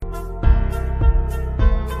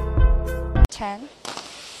10.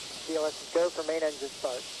 DLS is go for main engine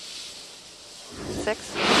start.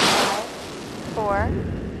 6, 5, 4,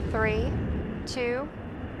 3, 2,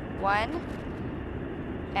 1.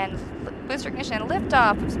 And booster ignition and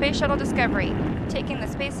liftoff of Space Shuttle Discovery, taking the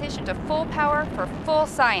space station to full power for full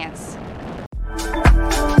science.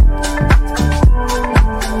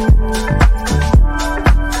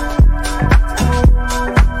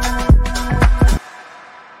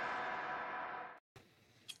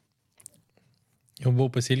 Jau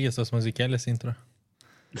buvau pasiilgęs tos muzikėlės intro.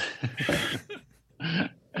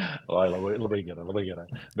 Oi, labai gerai.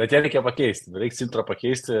 Bet ją reikia pakeisti, reikia intro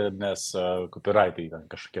pakeisti, nes copyrightai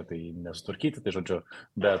kažkokie tai nesutvarkyti, tai žodžiu,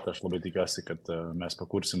 bet aš labai tikiuosi, kad mes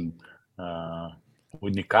pakursim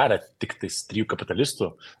unikalią tik tais 3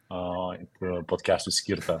 kapitalistų podcastų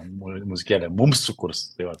skirtą muzikėlę mums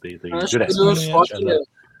sukurs. Tai žiūrėsime.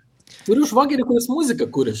 Turiu švagerį, kuris muziką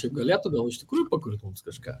kūrė, šiaip galėtų gal iš tikrųjų pakurti mums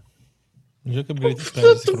kažką. Žiūrėk, kaip greitai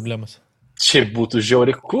sprendžiasi problemas. Šiaip būtų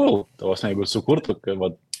žiauriai cool, tavos jeigu sukurtų,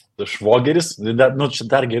 kad švogeris, čia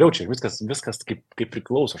dar geriau, čia viskas kaip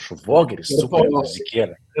priklauso, švogeris sukuria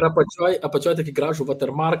muzikėlę. Ir apačioj tokį gražų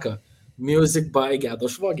watermarką, Music by Gedo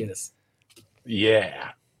Švogeris.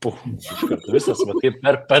 Yeah, visas kaip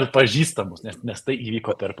per pažįstamus, nes tai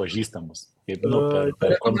įvyko per pažįstamus, kaip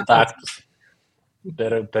per kontaktus,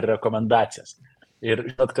 per rekomendacijas.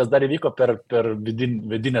 Ir kas dar įvyko per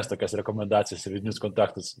vidinės tokias rekomendacijas ir vidinius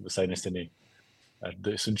kontaktus visai neseniai. Aš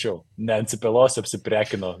siunčiau. Nancy Pelosi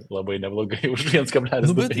apsiprekino labai neblogai už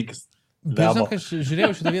 1,25. Bet žinok, aš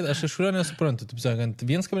žiūrėjau šitą vietą, aš kažkurio nesuprantu, taip sakant,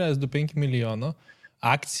 1,25 milijono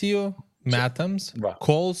akcijų metams,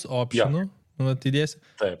 calls optionų, įdėsi,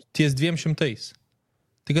 ties 200.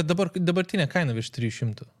 Tai kad dabartinė kaina virš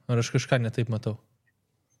 300. Ar aš kažką netaip matau?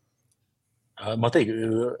 Matai,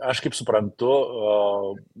 aš kaip suprantu,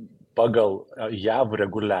 pagal JAV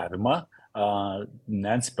reguliavimą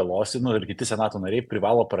Nancy Pelosi ir kiti senato nariai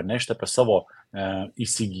privalo pranešti apie savo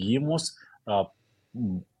įsigijimus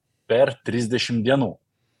per 30 dienų.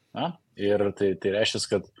 Ir tai reiškia,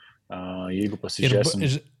 kad jeigu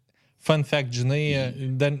pasižiūrėsim... Fun fact, žinai,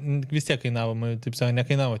 vis tiek kainavo, taip sakant,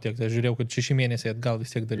 nekainavo tiek, tai aš žiūrėjau, kad 6 mėnesiai atgal vis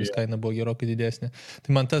tiek dalis kaina buvo gerokai didesnė.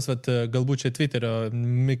 Tai man tas, galbūt čia Twitterio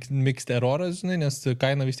mixed erroras, žinai, nes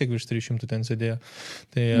kaina vis tiek virš 300 ten sėdėjo.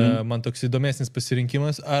 Tai man toks įdomesnis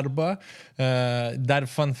pasirinkimas. Arba dar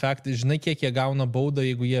fun fact, žinai, kiek jie gauna baudą,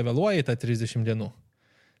 jeigu jie vėluoja į tą 30 dienų?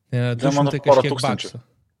 200 kažkiek baksų.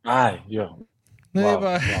 Ai, jo. Wow.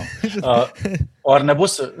 O ar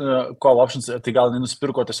nebus call options, tai gal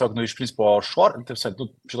nenusipirko tiesiog, iš principo, short, taip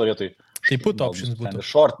sakant, šito vietoj... Tai put options būtų.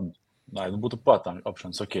 Short, būtų put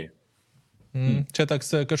options, okei. Čia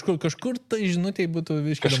toks, kažkur tai žinutė būtų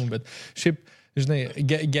iškėdamu, bet šiaip, žinai,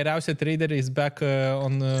 geriausia traderiai is back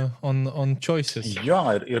on choices. Jo,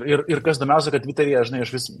 ir kas įdomiausia, kad Twitter'yje, žinai,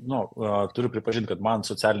 aš vis, turiu pripažinti, kad man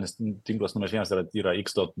socialinis tinklas numeris 1 yra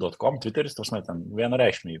x.com, Twitteris, tos ten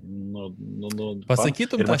vienareikšmiai.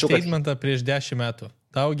 Pasakytum tą statementą prieš 10 metų.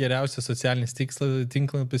 Tau geriausias socialinis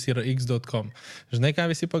tinklapis yra x.com. Žinai, ką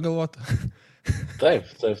visi pagalvotų? Taip.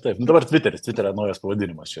 Dabar Twitterio naujas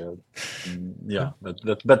pavadinimas čia. Ja,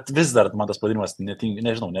 bet vis dar man tas pavadinimas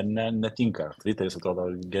netinka. Twitteris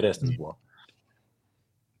atrodo geresnis buvo.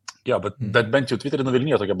 Jo, bet bent jau Twitterį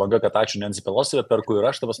nuvilnijo tokia banga, kad ačiū Nancy Pelosi, perku ir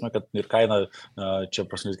aš, tavasme, kad ir kaina čia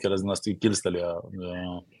paskutinės kelias dienas tai kilstelėjo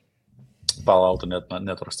Palo Alto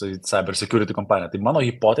Networks, tai cyber security kompanija. Tai mano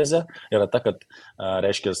hipotezė yra ta, kad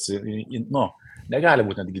reiškia, negali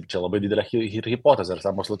būti netgi čia labai didelė hipotezė ar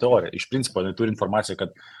sąmokslo teorija. Iš principo, turi informaciją,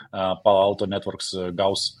 kad Palo Alto Networks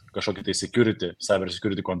gaus kažkokį tai cyber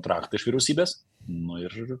security kontraktą iš vyriausybės,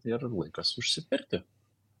 ir laikas užsipirkti.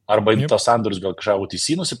 Arba tos sandorius gal kažką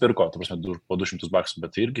OTC nusipirko, po $200,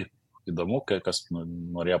 bet tai irgi įdomu, kas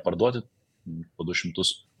norėjo parduoti po 200.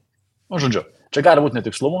 Žodžiu, čia gali būti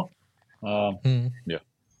netikslumų. Yeah.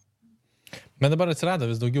 Bet dabar atsirado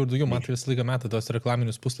vis daugiau ir daugiau, man tai visą laiką metą tos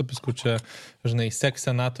reklaminius puslapius, kur čia, žinai, seks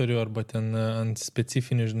senatorių arba ten ant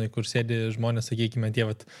specifinių, žinai, kur sėdi žmonės, sakykime, tie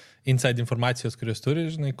inside informacijos, kurios turi,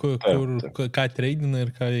 žinai, ką treidina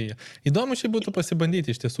ir ką jie. Įdomu šiai būtų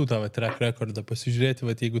pasibandyti iš tiesų tą track recordą, pasižiūrėti,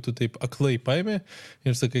 jeigu tu taip aklai paimi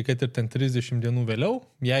ir sakai, kad ir ten 30 dienų vėliau,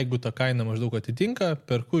 jeigu ta kaina maždaug atitinka,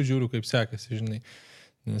 perku, žiūriu, kaip sekasi, žinai.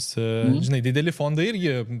 Nes, žinai, dideli fondai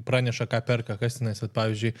irgi praneša, ką perka, kas tenais,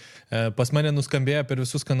 pavyzdžiui, pas mane nuskambėjo per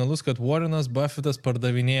visus kanalus, kad Warrenas Buffettas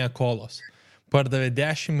pardavinėja kolos. Pardavė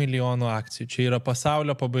 10 milijonų akcijų. Čia yra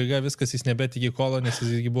pasaulio pabaiga, viskas, jis nebetikė kolo, nes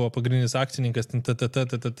jis buvo pagrindinis akcininkas,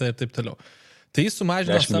 ir taip toliau. Tai jis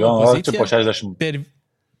sumažino savo poziciją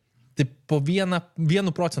po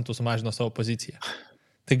 1% sumažino savo poziciją.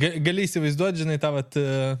 Tai gali įsivaizduoti, žinai, tą vat,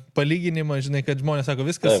 palyginimą, žinai, kad žmonės sako,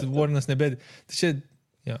 viskas, Taip. Warrenas nebėdė. Tai čia,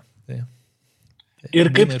 jo. Tai. Ir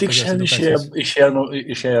kaip Būna tik tokios šiandien edukacijos.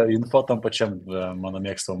 išėjo info tam pačiam mano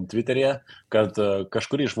mėgstamam Twitter'e, kad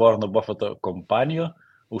kažkuri iš Warreno Buffetto kompanijų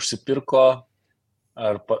užsipirko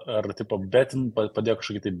ar tipo padėjo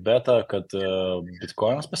kažkokį tai betą, kad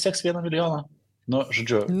Bitcoinas pasieks 1 milijoną. Nu,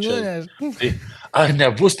 žodžiu, čia. Tai, ar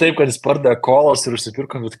nebus taip, kad jis pardė kolos ir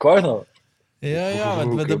užsipirko Bitcoino?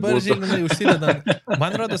 Jo, bet dabar, žinai, užsidedam.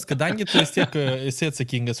 Man rodos, kadangi tu vis tiek esi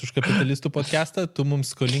atsakingas už kapitalistų podcastą, tu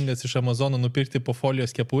mums skolingas iš Amazono nupirkti po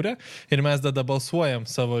folijos kepurę ir mes tada balsuojam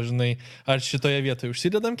savo, žinai, ar šitoje vietoje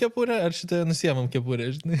užsidedam kepurę, ar šitoje nusiemam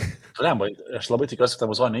kepurę, žinai. Lemba, aš labai tikiuosi, kad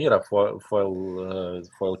Amazonė yra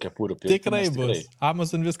foil kepurių. Tikrai bus.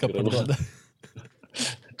 Amazon viską paduoda.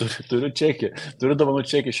 Turiu čekį, turiu dovanų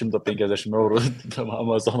čekį 150 eurų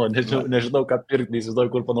Amazono, nežinau ką pirkti, neįsivaizduoju,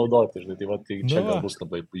 kur panaudoti. Žinai, tai čia gal bus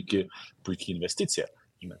labai puikiai investicija.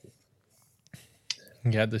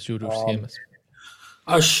 Gedas žiūriu užsiėmęs.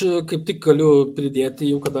 Aš kaip tik galiu pridėti,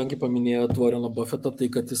 jau kadangi paminėjau Warreną Buffettą, tai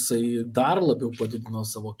kad jisai dar labiau padidino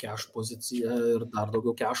savo cash poziciją ir dar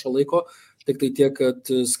daugiau cash'o laiko. Tik tai tiek, kad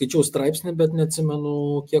skaičiau straipsnį, bet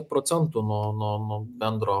neatsimenu, kiek procentų nuo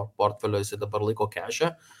bendro portfelio jisai dabar laiko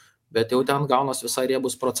cash'e, bet jau ten gaunas visai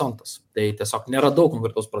riebus procentas. Tai tiesiog nėra daug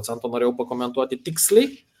konkretaus procento, norėjau pakomentuoti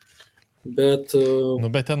tiksliai, bet... Nu,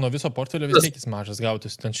 bet ten nuo viso portfelio vis tiek jis mažas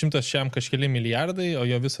gautis. Ten 100 šiam kažkeli milijardai, o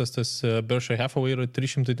jo visas tas Berkshire Hathaway yra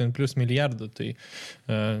 300 ten plus milijardų. Tai,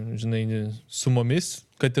 žinai, sumomis,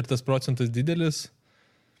 kad ir tas procentas didelis,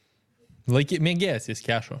 mėgėjęs jis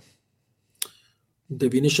kešo.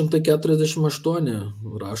 948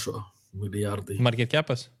 rašo milijardai. Market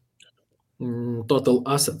cap'as? Total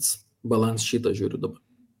assets. Balance šitą žiūriu dabar.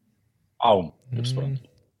 Aum, kaip suprantu.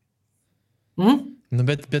 Nu,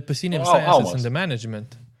 bet pas jį ne visai assets under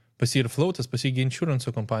management. Pas jį ir floatas, pas jį insurance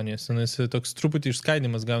kompanijos. Nes toks truputį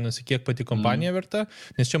išskaidimas gaunasi, kiek pati kompanija verta,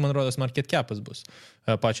 nes čia, man rodos, market cap'as bus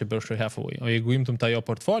pačio Berkshire Hathaway. O jeigu imtum tą jo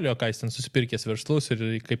portfolio, ką jis ten susipirkęs verslus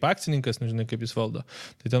ir kaip akcininkas, nežinai, kaip jis valdo,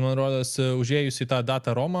 tai ten, man rodos, užėjus į tą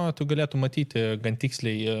datą Romą, tu galėtum matyti gan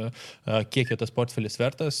tiksliai, kiek tas portfelis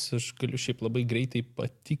vertas. Aš galiu šiaip labai greitai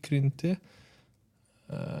patikrinti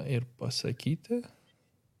ir pasakyti.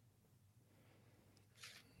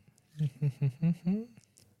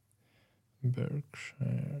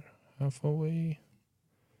 Berkshire Hathaway.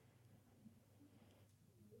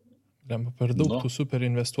 Lemba per daug tų super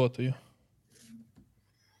investuotojų.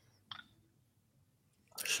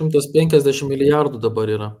 150 milijardų dabar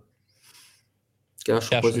yra.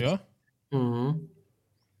 Kešo jo? O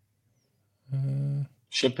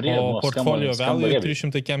portfolio value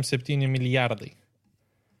 307 milijardai.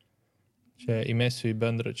 Čia įmesiu į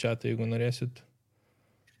bendrą chatą, jeigu norėsit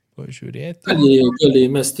pažiūrėti. Gali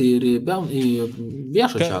įmesti ir į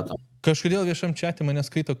viešą chatą. Kažkodėl viešam chatį mane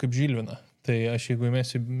skaito kaip Žilvina. Tai aš jeigu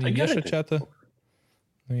įmesiu į viešą chatą,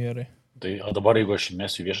 nu gerai. Tai o dabar jeigu aš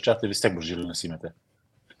įmesiu į viešą chatą, vis tiek bus Žilvinas įmetė.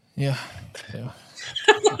 Ja.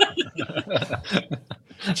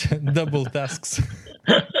 Čia double tasks.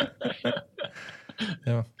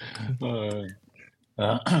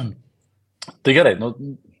 Tai gerai, nu,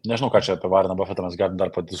 nežinau, ką čia apie Warreną Buffettą mes galim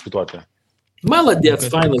dar padiskutuoti. Maladėts,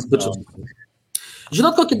 fainas bičias.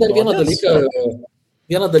 Žinot, kokį dar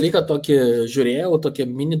vieną dalyką tokį žiūrėjau, tokią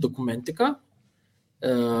mini dokumentiką,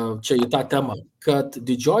 čia į tą temą, kad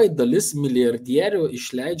didžioji dalis milijardierių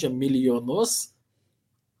išleidžia milijonus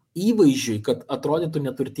įvaizdžiui, kad atrodytų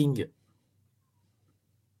neturtingi.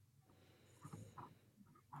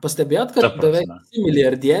 Pastebėjot, kad beveik visi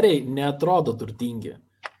milijardieriai neatrodo turtingi.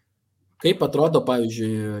 Kaip atrodo,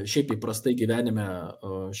 pavyzdžiui, šiaip įprastai gyvenime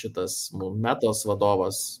šitas Metos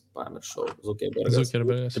vadovas, pamiršau, Zuckerbergas.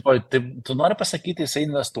 Taip, tu nori pasakyti, jisai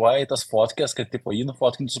investuoja į tas fotkės, kad tipo, jį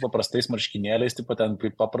nufotkinti su paprastais marškinėliais, tipo, ten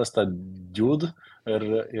kaip paprasta dude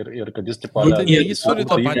ir kad jis tipo... Jis turi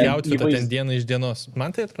tą patį outfitą ten dieną iš dienos.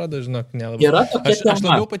 Man tai atrodo, žinok, nelabai.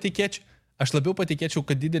 Aš labiau patikėčiau,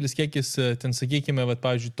 kad didelis kiekis, ten sakykime,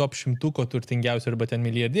 pavyzdžiui, top 100 turtingiausių arba ten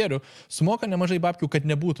milijardierių, sumoka nemažai babkių, kad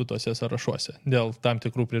nebūtų tose sąrašuose dėl tam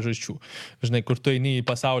tikrų priežasčių. Žinai, kur tu eini į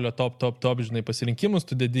pasaulio top, žinai, pasirinkimus,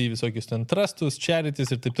 tu dedi į visokius ten trustus, charities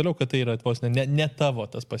ir taip toliau, kad tai yra vos ne tavo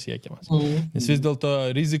tas pasiekimas. Nes vis dėlto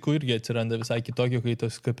rizikų irgi atsiranda visai kitokio, kai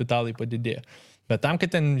tos kapitalai padidėja. Bet tam, kad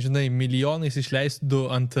ten, žinai, milijonais išleistų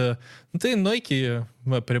ant, tai nuiki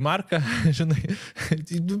primarką, žinai,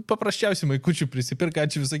 paprasčiausiai maikučių prisipirka,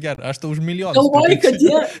 ačiū visą gerą, aš tau už milijonus. Galvoji, kad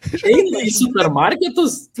jie eina į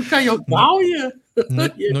supermarketus, tu ką jau gauji?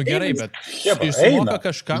 Nu gerai, bet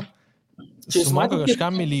sumoka kažką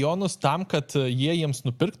milijonus tam, kad jie jiems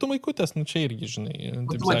nupirktų maikutės, nu čia irgi, žinai.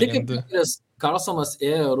 Matai, kaip Tukeris Carlsonas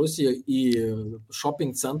ėjo Rusiją į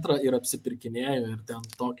shopping centrą ir apsipirkinėjo ir ten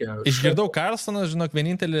tokią... Išgirdau Carlsonas, žinok,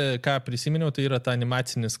 vienintelį, ką prisiminiau, tai yra ta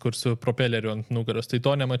animacinis, kur su propeleriu ant nugaros, tai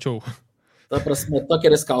to nemačiau. Ta prasme,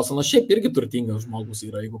 Tukeris Carlsonas šiaip irgi turtingas žmogus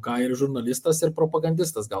yra, jeigu ką, ir žurnalistas, ir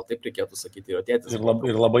propagandistas, gal taip reikėtų sakyti, jo tėtis.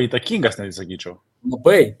 Ir labai įtakingas, net sakyčiau.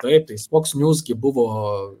 Labai, taip, tai Fox News'gi buvo,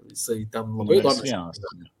 jisai ten labai įdomus.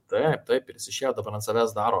 Taip, ir jis išėjo dabar ant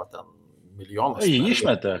savęs daro ten milijonas. Jį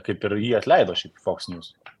išmetė, kaip ir jį atleido šiaip Fox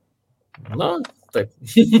News. Na, taip,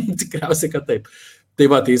 tikriausiai, kad taip.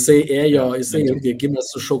 Tai va, tai jisai ėjo, jisai irgi gimė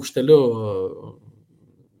su šaukšteliu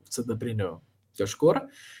sidabriniu kažkur.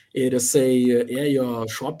 Ir jisai ėjo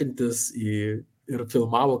šopintis ir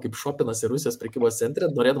filmavo, kaip šopinas į Rusijos prekybos centre,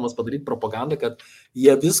 norėdamas padaryti propagandą, kad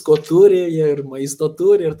jie visko turi, jie ir maisto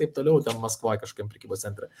turi ir taip toliau, ten Maskvoje kažkokiam prekybos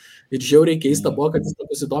centre. Ir žiauriai keista buvo, kad jis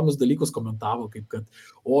tokius įdomius dalykus komentavo, kaip kad,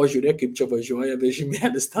 žiūrėk, kaip čia važiuoja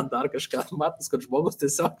vežimėlis, ten dar kažką, matas, kad žmogus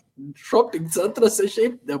tiesiog shopping centruose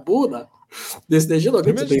šiaip nebūna. Jis nežino,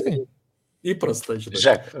 kaip tai įprasta, žinai.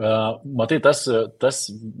 Žiūrėk, matai, tas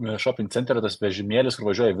shopping center, tas vežimėlis, kur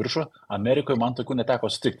važiuoja viršų, Amerikoje man tokių neteko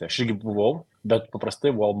sutikti. Aš irgi buvau, bet paprastai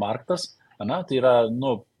Walmartas, tai yra,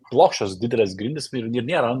 plokščios didelės grindys ir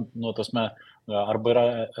nėra, arba yra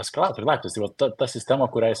eskalatorių laiptas. Tai ta sistema,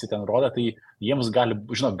 kurią jis ten rodo, tai jiems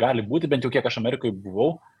gali būti, bent jau kiek aš Amerikoje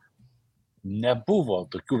buvau, nebuvo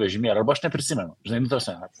tokių vežimėlių, arba aš neprisimenu. Žinai,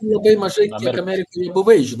 labai mažai, kiek Amerikoje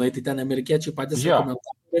buvai, žinai, tai ten amerikiečiai patys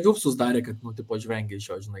komentavo, reviupsus darė, kad, žvengia iš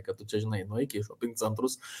jo, žinai, kad tu čia, žinai, iki shopping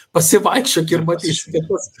centrus pasivaikščiok ir matysi,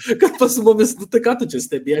 kad pas mumis, tai ką tu čia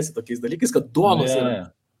stebėsi tokiais dalykais, kad duonos yra.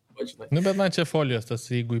 Bet man čia folijos tas,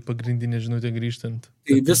 jeigu į pagrindinį žinutę grįžtant.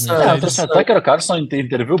 Tai visa... Tucker Carlson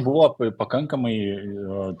interviu buvo pakankamai,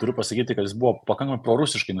 turiu pasakyti, kad jis buvo pakankamai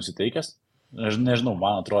prorusiškai nusiteikęs. Nežinau,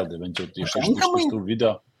 man atrodė, bent jau iš tų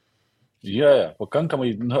video.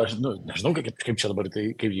 Pakankamai, nežinau, kaip čia dabar tai,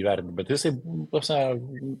 kaip jį vertinti, bet jisai,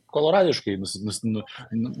 koloradiškai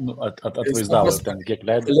atvaizdavo ten, kiek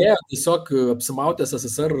leido. Galėjo tiesiog apsimautęs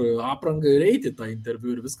SSR aprangą ir eiti tą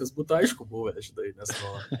interviu ir viskas būtų aišku buvę, žinai, nes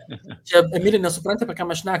čia Emilį nesupranta, apie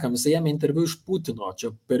ką mes šnekam, jisai ėmė interviu iš Putino,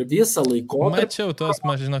 čia per visą laikotarpį. Mačiau tos,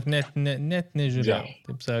 žinok, net nežiūrėjau,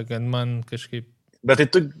 taip sakant, man kažkaip.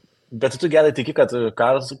 Bet tu gerai tiki, kad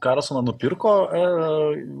Carlsoną nupirko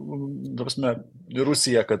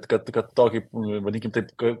Rusija, kad tokį, vadinkim,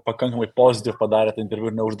 taip pakankamai pozityv padarė tą interviu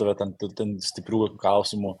ir neuždavė ten stiprių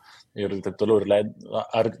klausimų ir taip toliau.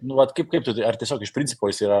 Ar tiesiog iš principo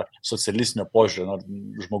jis yra socialistinio požiūrio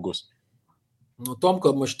žmogus? Tom,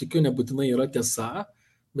 kam aš tikiu, nebūtinai yra tiesa.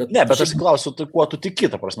 Bet aš klausiu, kuo tu tiki,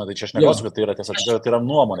 ta prasme, tai čia aš neklausiu, kad tai yra tiesa, tai yra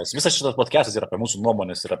nuomonės. Visas šitas podcastas yra apie mūsų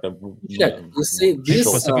nuomonės ir apie...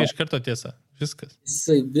 Pasakai iš karto tiesą, viskas.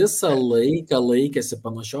 Jisai visą laiką laikėsi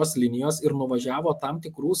panašios linijos ir nuvažiavo tam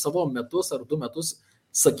tikrų savo metus ar 2 metus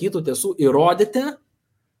sakytų tiesų įrodyti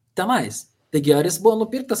tenais. Taigi, ar jis buvo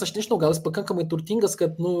nupirktas, aš nežinau, gal jis pakankamai turtingas,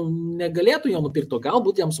 kad negalėtų jo nupirkti,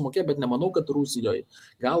 galbūt jam sumokė, bet nemanau, kad Rusijoje,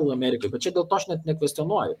 gal Amerikoje, bet čia dėl to aš net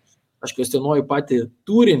nekvestionuoju. Aš kvestionuoju patį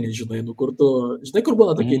turinį, žinai, kur tu, žinai, kur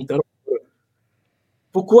būna tokie intervai,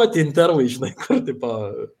 pukuoti intervai, žinai, kur tipo...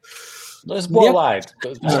 Jis buvo light.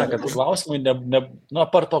 Kad klausimai,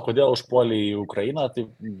 apart to, kodėl užpuolė į Ukrainą,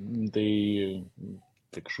 tai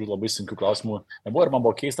kažkokių labai sunkių klausimų nebuvo ir man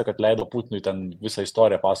buvo keista, kad leido Putinui ten visą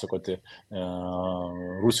istoriją pasakoti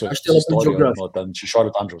Rusijos istoriją nuo ten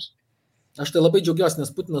 16 amžiaus. Aš tai labai džiaugiuosi,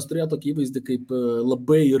 nes Putinas turėjo tokį įvaizdį kaip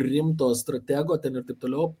labai rimto stratego ten ir taip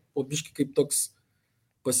toliau, o biški kaip toks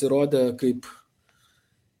pasirodė kaip,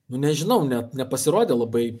 nežinau, net nepasirodė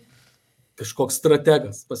labai kažkoks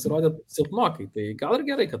strategas, pasirodė silpnokai, tai gal ir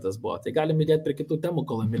gerai, kad tas buvo, tai galim įdėti prie kitų temų,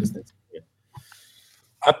 kol Emilis neatsitikė.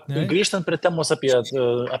 Grįžtant prie temos apie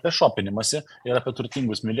šopinimąsi ir apie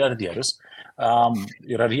turtingus milijardierius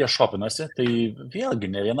ir ar jie šopinasi, tai vėlgi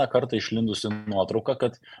ne vieną kartą išlindusi nuotrauka,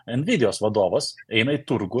 kad Nvidios vadovas eina į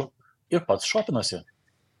turgų ir pats šopinasi.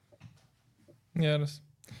 Geras.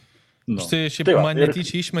 Štai šiaip man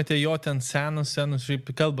netyčia išmetė jo ten senus,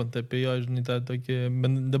 šiaip kalbant apie jo, žinai, tą tokį,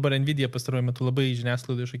 dabar Nvidia pastaruoju metu labai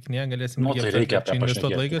žiniasklaidai šakinėje, galėsim tai reikia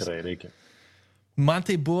investuoti laikas. Tikrai reikia. Man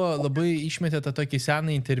tai buvo labai išmetė tą tokį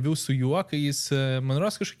seną interviu su juo, kai jis, man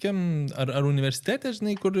rodos, kažkokiam, ar universitete,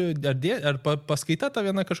 žinai, kur, ar paskaita ta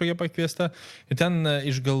viena kažkokia pakviesta, ir ten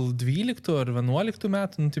iš gal 12 ar 11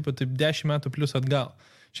 metų, taip 10 metų plus atgal.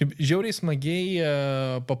 Šiaip žiauriai smagiai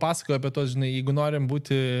papasakoju apie tos, žinai, jeigu norim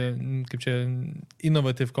būti, kaip čia,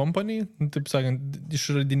 innovative company, taip sakant,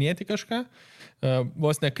 išradinėti kažką,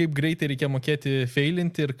 vos ne kaip greitai reikia mokėti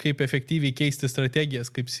failinti ir kaip efektyviai keisti strategijas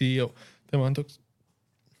kaip CEO. Tai man toks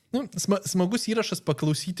smagus įrašas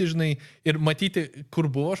paklausyti, žinai, ir matyti, kur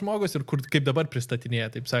buvo žmogus ir kur, kaip dabar pristatinėja,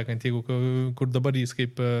 taip sakant, jeigu kur dabar jis,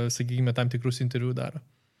 kaip, sakykime, tam tikrus interviu daro.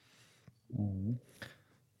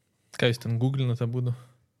 Ką jūs ten googlinate būdu?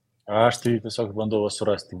 Aš tai tiesiog bandau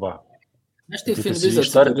surasti, va. Aš tai Finvizą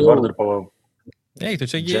ištarti vardą ir pavau. Ei, tu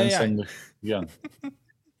čia gėjai.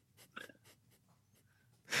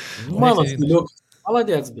 Mano stiliukas.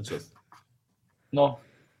 Maladėts, bičias. Nu,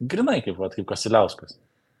 grinai kaip Kasiliauskas.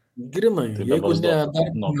 Grinai. Tai jeigu ne dar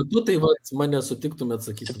metu, tai mane sutiktumėt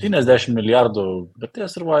sakyti. 70 milijardų, bet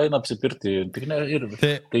ties ir va, eina apsipirti.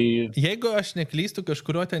 Tai... Jeigu aš neklystu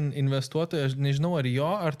kažkurio ten investuotojo, aš nežinau ar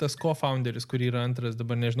jo, ar tas co-founderis, kurį yra antras,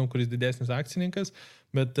 dabar nežinau, kuris didesnis akcininkas,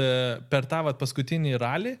 bet per tą paskutinį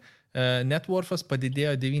ralį networthas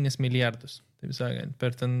padidėjo 9 milijardus. Taip sakant,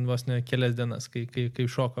 per ten vos ne kelias dienas, kai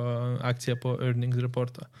šoko akcija po earnings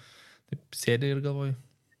reporto. Taip sėdė ir galvoju.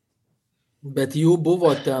 Bet jų buvo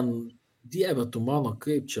ten, dieve tu mano,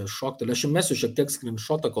 kaip čia šoktelė. Aš jums mesiu šiek tiek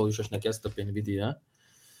screenshotą, kol jūs šnekėsite apie Nvidia,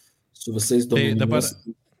 su visais duomenimis. Tai dabar,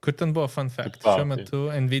 kur ten buvo fun fact? Šiuo metu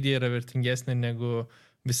Nvidia yra vertingesnė negu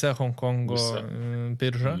visa Hongkongo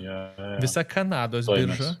birža, visa Kanados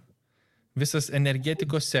birža, visas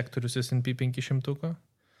energetikos sektorius S&P 500.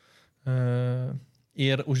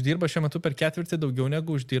 Ir uždirba šiuo metu per ketvirtį daugiau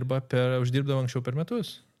negu uždirbdavo anksčiau per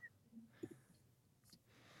metus.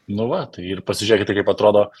 Nu va, tai ir pasižiūrėkite, kaip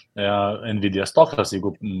atrodo Nvidia stokas, jeigu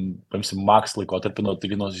paimsim max laikotarpį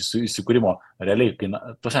nuo įsikūrimo realiai.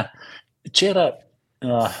 Čia yra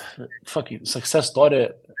success story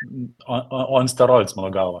on steroids, mano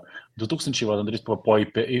galva. 2002 po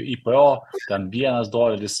IPO, ten $1,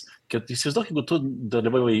 įsivaizduok, jeigu tu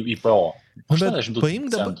dalyvavai IPO,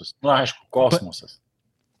 82 centus. Nu, aišku, kosmosas.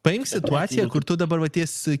 Paimk situaciją, kur tu dabar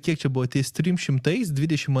ties, kiek čia buvo, ties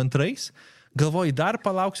 322, galvoji, dar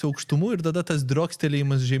palauksiu aukštumų ir tada tas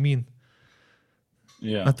drokstelėjimas žemyn.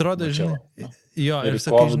 Yeah, atrodo, žinai. Jo, ir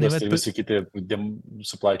sakai, žinai, bet... Ir visi kiti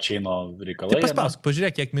supply chaino reikalai. Tai paspausk,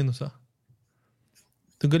 pažiūrėk, kiek minuso.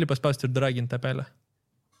 Tu gali paspausti ir draginti tą pelę.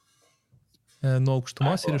 Nuo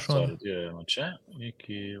aukštumos ir iš šono. Nuo čia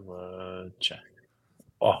iki čia.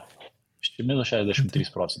 O, minus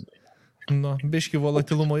 63%. Nu, biški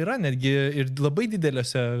volatilumo yra, netgi ir labai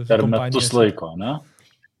didelėse per kompanijose. Metus laiko, ne?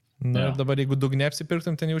 Na, ir dabar jeigu daug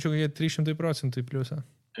neapsipirktum, ten jaučiu kokie 300% į pliusą.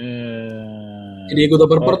 Ir jeigu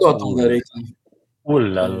dabar parduotum, dar reikia.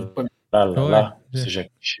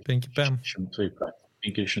 Žiūrėk,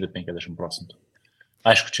 550%.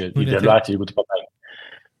 Aišku, čia idealiu atveju, jeigu tu pataikai.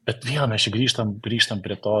 Bet vėl mes čia grįžtam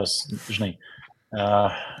prie tos, žinai,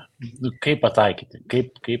 kaip pataikyti.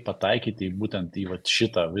 Kaip pataikyti būtent į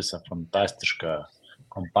šitą visą fantastišką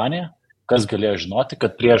kompaniją. Kas galėjo žinoti,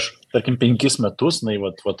 kad prieš, tarkim, 5 metus,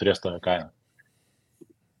 turės tokią kainą?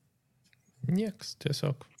 Nieks,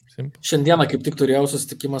 tiesiog. Simple. Šiandieną kaip tik turėjau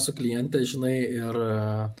susitikimą su klientė, žinai,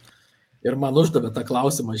 ir man uždavė tą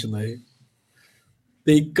klausimą, žinai.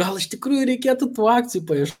 Tai gal iš tikrųjų reikėtų tų akcijų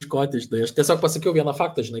paieškoti, žinai. Aš tiesiog pasakiau vieną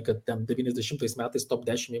faktą, žinai, kad ten 90 metais top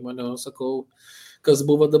 10 įmonių, sakau, kas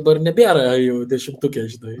buvo dabar nebėra jau 10-tukė,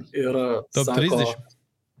 žinai. Ir top sako, 30.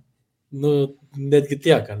 Nu, netgi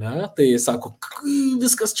tiek, ne? Tai sako,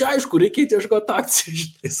 viskas čia aišku, reikia ieškoti akcijų,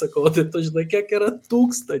 žinai, sakau, tai tu žinai, kiek yra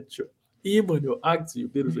 1000 įmonių akcijų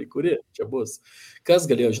biržai, kuri čia bus. Kas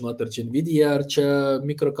galėjo žinoti, ar čia Nvidia, ar čia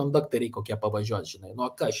mikrokonduktoriai kokie pavažiuos, žinai, nu,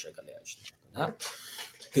 kas čia galėjo žinoti, ne?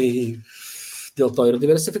 Tai dėl to ir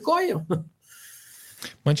diversifikuoju.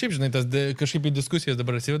 Man šiaip, žinai, tas kažkaip į diskusijas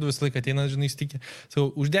dabar atsivedu, visą laiką ateina, žinai, stikė. Sakau,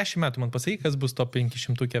 už 10 metų man pasakai, kas bus top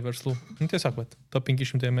 500 verslų. Nu, tiesiog, top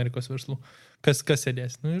 500 Amerikos verslų. Kas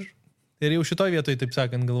sėdės. Nu, ir jau šitoj vietoj, taip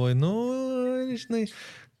sakant, galvoju, nu, žinai.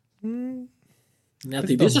 Ne,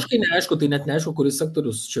 tai visiškai neaišku, tai net neaišku, kuris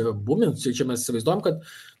sektorius čia bumins. Čia mes įsivaizduojam, kad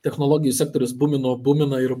technologijų sektorius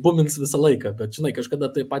bumina ir bumins visą laiką. Bet, žinai,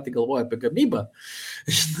 kažkada tai patį galvoja apie gamybą.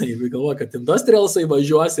 Žinai, galvoja, kad industrialsai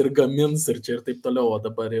važiuos ir gamins ir čia ir taip toliau. O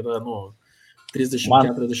dabar yra,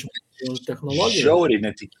 30-40 technologijų. Žiauriai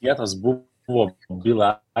netikėtas buvo Bill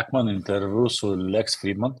Ackman interviu su Lex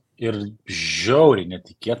Friedman ir žiauriai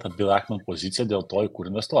netikėta Bill Ackman pozicija dėl to, į kur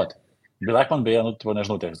investuoti. Bill Ackman, beje,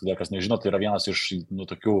 nežinau, kas nežino, tai yra vienas iš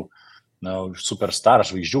tokių superstar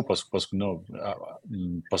žvaigždžių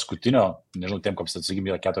paskutinio, nežinau, tiem, kaip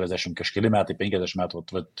atsakymė, yra 40 kažkeli metai, 50 metų,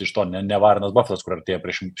 iš to ne Warrenas Buffettas, kur artėja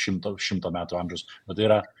prieš 100 metų amžius, bet tai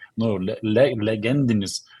yra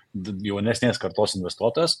legendinis jaunesnės kartos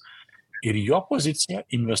investuotojas ir jo pozicija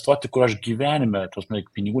investuoti, kur aš gyvenime,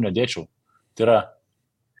 pinigų nedėčiau. Tai yra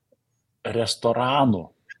restoranų,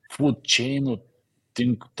 food chainų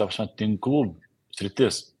tinklų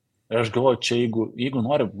sritis. Ir aš galvoju, čia jeigu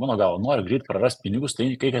nori, mano galva, nori greit prarasti pinigus,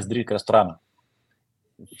 tai kai kas daryti restoraną.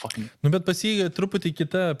 Bet pas jį truputį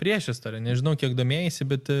kita priešistorė, nežinau, kiek domėjasi,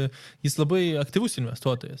 bet jis labai aktyvus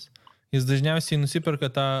investuotojas. Jis dažniausiai nusiperka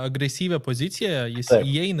tą agresyvę poziciją, jis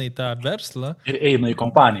įeina į tą verslą. Ir eina į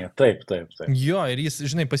kompaniją, taip. Jo, ir jis,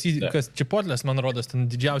 žinai, kas Čipotlės, man rodos, ten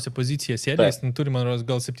didžiausia pozicija sėdė, jis turi, man rodos,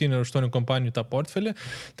 gal 7 ar 8 kompanijų tą portfelį.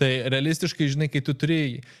 Tai realistiškai, žinai, kai tu turi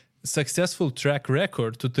successful track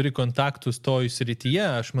record, tu turi kontaktus toj srityje,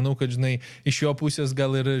 aš manau, kad, žinai, iš jo pusės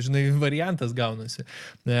gal ir, žinai, variantas gaunasi.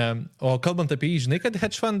 O kalbant apie jį, žinai, kad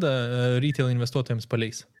hedge fundą retail investuotojams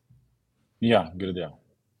paleis? Ja, girdėjau.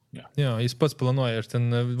 Jo, jis pats planuoja, ir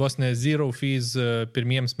ten vos ne zero fees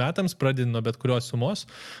pirmiems metams, pradedant nuo bet kurios sumos,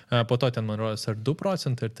 po to ten, man rodos, ar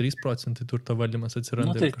 2%, ar 3% turto valdymas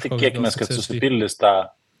atsiranda. Tai tikėkime, kad susipildys tą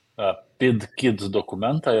PID kids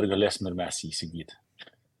dokumentą ir galėsim ir mes jį įsigyti.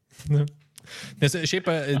 Nes šiaip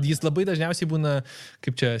jis labai dažniausiai būna,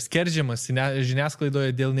 kaip čia, skerdžiamas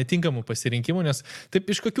žiniasklaidoje dėl netinkamų pasirinkimų, nes taip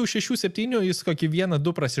iš kokių 6-7 jis kokį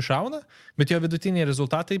 1-2 prasišauna, bet jo vidutiniai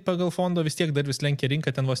rezultatai pagal fondo vis tiek dar vis lenkia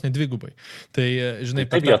rinką ten vos ne dvigubai. Tai, žinai,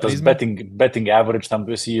 taip, tas betting average tam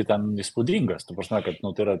visi ten įspūdingas. Tu prasme, kad,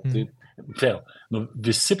 tai yra,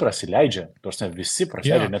 visi prasileidžia, visi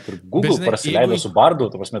prasileidžia, net ir Google prasileido su Bardu,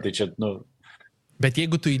 tu prasme, tai čia, Bet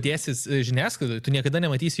jeigu tu įdėsis žiniasklaidoje, tu niekada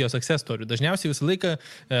nematysi jo success story. Dažniausiai visą laiką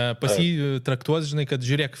pas jį traktuos, žinai, kad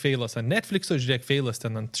žiūrėk feilas ant Netflix'o, žiūrėk feilas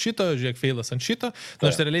ten ant šito, žiūrėk feilas ant šito,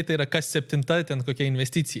 nors realiai tai yra kas 7 ten kokia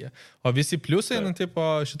investicija. O visi pliusai, tipo,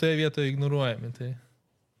 šitoje vietoje ignoruojami. Tai...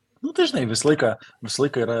 Tai žinai, visą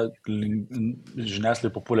laiką yra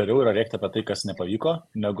žiniasklaidai populiariau yra rėkti apie tai, kas nepavyko,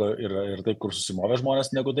 negu ir tai, kur susimovė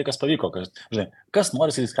žmonės, negu tai, kas pavyko. Žinai, kas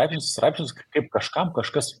nori skaityti straipsnius, kaip kažkam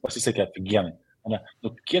kažkas pasisekė afigienai.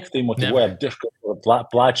 Kiek tai motyvuoja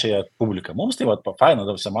plačiąją publiką. Mums tai faina,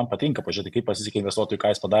 man patinka pažiūrėti, kaip pasisekė investuotojui, ką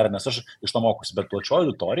jis padarė, nes aš iš to mokusi, bet plačioji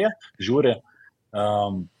auditorija žiūri,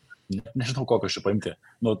 nežinau, kokios čia paimti,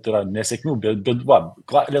 tai yra nesėkmių,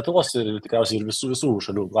 Lietuvos ir tikriausiai ir visų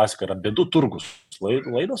šalių klasika yra bėdų turgus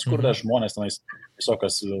laidos, kur žmonės tenais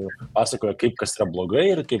visokas pasakoja, kaip kas yra blogai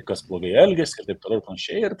ir kaip kas blogai elgėsi ir taip toliau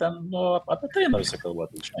panašiai ir ten apie tai visą kalbą.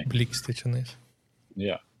 Bliksti čia nais.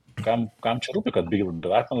 Ja. Kam čia rūpi, kad Bill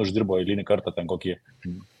Blackman uždirbo eilinį kartą ten kokį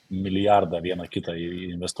milijardą vieną kitą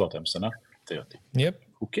investuotojams, ne? Tai jau tai. Yep.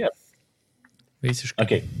 Kokie? Visiškai.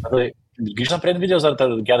 Okay. Grįžtam prie Nvidios, ar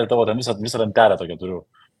gerai tavo visą lentelę tokią turiu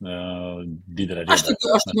didelę dėmesį?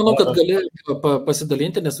 Aš manau, kad gali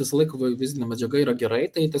pasidalinti, nes visą laiką vizinė medžiaga yra gerai,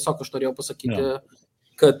 tai tiesiog aš turėjau pasakyti,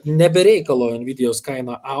 kad nebereikalo Nvidios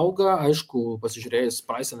kaina auga, aišku, pasižiūrėjus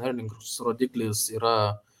price and earnings rodiklis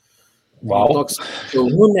yra toks,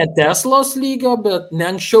 ne Teslos lygio, bet ne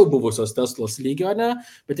anksčiau buvusios Teslos lygio, ne,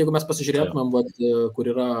 bet jeigu mes pasižiūrėtumėm,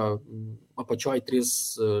 kur yra apačioj 3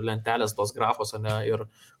 lentelės tos grafos, ne, ir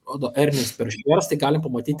earnings per shares, tai galim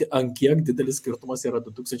pamatyti, ant kiek didelis skirtumas yra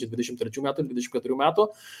 2023 metų ir 2024 metų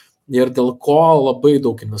ir dėl ko labai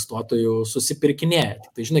daug investuotojų susipirkinėja.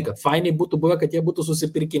 Tai žinai, kad fainiai būtų buvę, kad jie būtų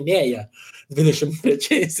susipirkinėję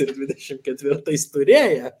 23 ir 24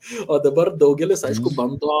 turėję, o dabar daugelis, aišku,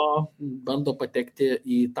 bando patekti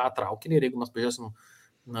į tą traukinį ir jeigu mes pažiūrėsim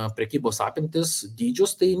prekybos apimtis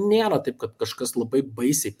dydžius, tai nėra taip, kad kažkas labai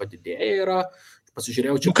baisiai padidėja yra.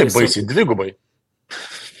 Pasižiūrėjau, čia... Kaip baisiai, dvigubai.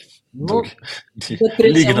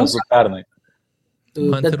 Lyginant su pernai.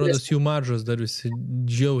 Man tai rodos, jų maržos dar visi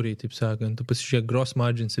džiauriai, taip sakant. Tu pasižiūrėk, gross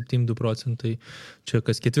margin 7,2%, čia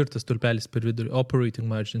kas 4 stulpelis per vidurį, operating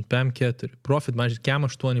margin, PAM 4, profit margin, KAM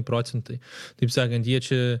 8%. Taip sakant, jie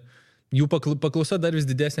čia... Jų paklausa dar vis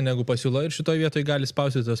didesnė negu pasiūla ir šitoje vietoje gali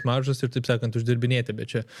spausyti tas maržas ir, taip sakant, uždirbinėti, bet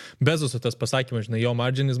čia Bezoso tas pasakymas, žinai, jo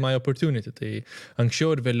margin is my opportunity, tai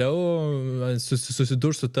anksčiau ir vėliau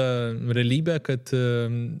susidurs su ta realybė, kad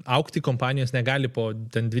aukti kompanijos negali po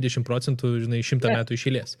ten 20%, žinai, 100 metų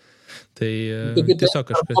išėlės. Tai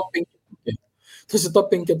tiesiog kažkas... Tu esi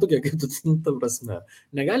top 5, kaip tu, ta prasme.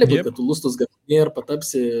 Negali būti, kad tu lustus gamini ir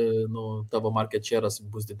patapsi, tavo market share'as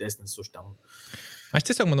bus didesnis už ten. Aš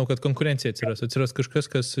tiesiog manau, kad konkurencija atsiras kažkas,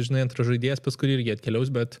 kas, žinai, antras žaidėjas, pas kurį irgi atkeliaus,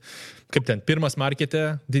 bet kaip ten, pirmas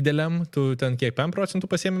markete dideliam, tu ten kiek 5%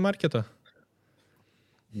 pasiemi marketo?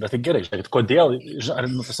 Bet tai gerai, žiūrėkit, kodėl,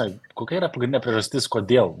 kokia yra pagrindinė priežastis,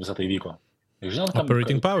 kodėl visą tai vyko?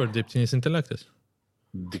 Operating power, dirbtinis intelektas.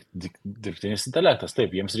 Dirbtinis intelektas,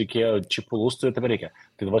 taip, jiems reikėjo čipų lustų ir taip reikia.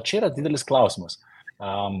 Tai va čia yra didelis klausimas.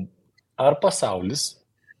 Ar pasaulis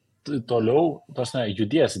toliau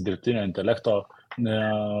judės dirbtinio intelekto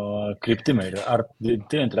kryptimai. Ar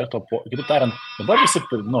dirbtinio intelekto, kitaip tariant, dabar visi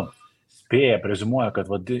spėja, prezimuoja, kad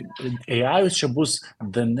AI čia bus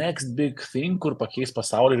the next big thing, kur pakeis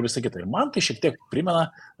pasaulį ir visą kitą. Ir man tai šiek tiek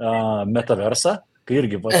primena metaversą, kai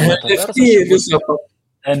irgi metaversas,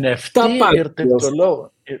 NFT ir taip toliau.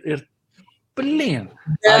 Ir blin,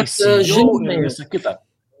 ICO ir visą kitą.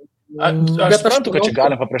 Aš suprantu, kad čia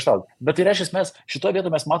galim paprieštarauti, bet tai reiškia, mes šitoje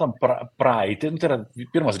vietoje mes matom praeitį, tai yra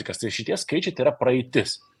pirmas dalykas, tai šitie skaičiai tai yra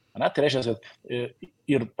praeitis. Tai reiškia, kad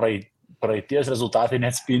ir praeities rezultatai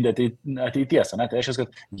neatspindi ateities. Tai reiškia,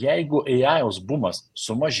 kad jeigu AI'aus bumas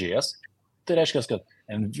sumažės, tai reiškia, kad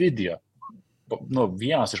Nvidia,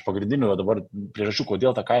 vienas iš pagrindinių dabar priežasčių,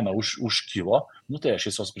 kodėl ta kaina užkilo, tai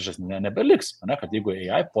šios priežastys nebeliks, kad jeigu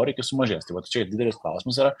AI poreikis sumažės. Tai čia didelis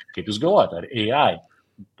klausimas yra, kaip jūs galvojate, ar AI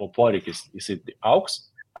poreikis jisai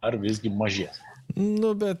auks, ar visgi mažės.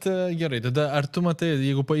 Bet gerai, tada ar tu matai,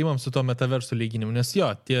 jeigu paimam su to metaversų lyginimu, nes jo,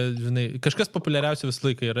 kažkas populiariausia visą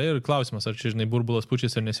laiką yra ir klausimas, ar čia, burbulas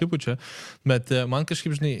pučiasi ar nesipučia, bet man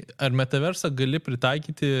kažkaip, ar metaversą gali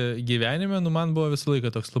pritaikyti gyvenime, man buvo visą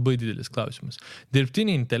laiką toks labai didelis klausimas.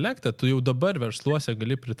 Dirbtinį intelektą tu jau dabar versluose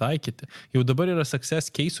gali pritaikyti, jau dabar yra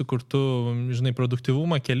success case, kur tu,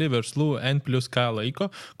 produktyvumą keli verslų N+K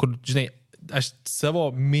laiko, kur, aš savo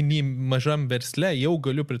mažam versle jau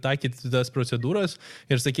galiu pritaikyti tas procedūras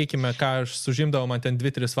ir sakykime, ką aš sužimdavau man ten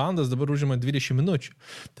 2-3 valandas, dabar užima 20 minučių.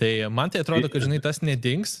 Tai man tai atrodo, kad tas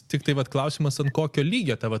nedings, tik tai klausimas, ant kokio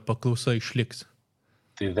lygio ta paklausa išliks.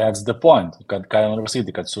 Tai that's the point, kad ką noriu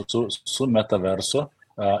pasakyti, kad su metaversu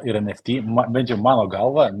ir NFT, bent jau mano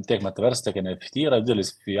galva, tiek metaversas, tiek NFT yra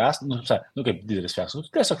didelis fiasko, kaip didelis fiasko,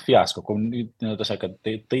 tiesiog fiasko, kad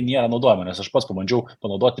tai nėra naudojama, nes aš pats pabandžiau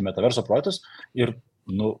panaudoti metaverso projektus ir,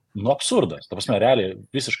 absurdas, ta prasme, realiai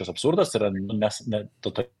visiškas absurdas, tai yra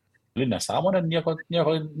totali nesąmonė, nieko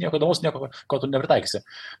įdomus, nieko, ko tu nepritaikysi.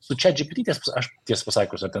 Su ChatGPT, aš tiesą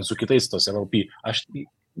pasakius, ar ten su kitais tos LLP, aš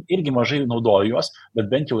irgi mažai naudoju juos,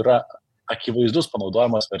 bet bent jau yra akivaizdus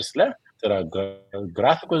panaudojimas versle, tai yra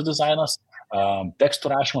grafikos dizainas,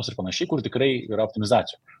 tekstų rašymas ir panašiai, kur tikrai yra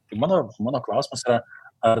optimizacija. Tai mano klausimas yra,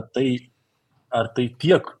 ar tai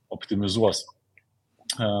tiek optimizuos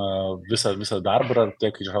visą darbą, ar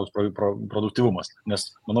tiek išaugs produktyvumas. Nes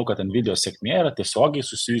manau, kad Nvidia sėkmė yra tiesiogiai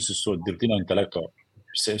susijusi su dirbtinio intelekto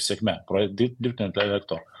sėkme, dirbtinio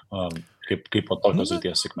intelekto kaip po tokios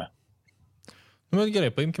srities sėkme. Bet gerai,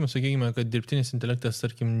 paimkime, sakykime, kad dirbtinis intelektas,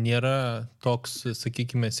 tarkim, nėra toks,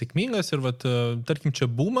 sakykime, sėkmingas ir, tarkim, čia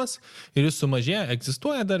bumas ir jis sumažėja,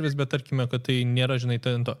 egzistuoja dar vis, bet tarkime, kad tai nėra,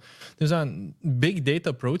 to. Tai, big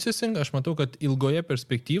data processing, aš matau, kad ilgoje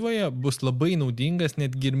perspektyvoje bus labai naudingas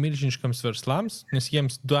netgi ir milžiniškams verslams, nes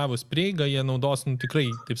jiems davus prieigą, jie naudos, tikrai,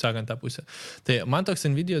 taip sakant, tą pusę. Tai man toks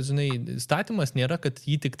Nvidia, statymas nėra, kad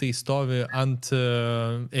jį tik tai stovi ant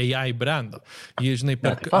AI brando. Jie,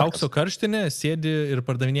 per aukso karštinę sėdi ir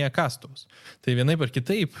pardavinėja kastuvus. Tai vienaip ar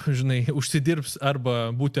kitaip, užsidirbs arba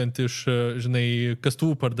būtent iš,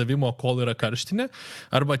 kastuvų pardavimo, kol yra karštinė,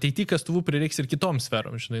 arba ateity kastuvų prireiks ir kitoms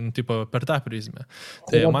sferoms, per tą prizmę.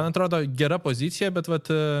 Tai man atrodo gera pozicija, bet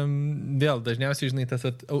vėl dažniausiai, tas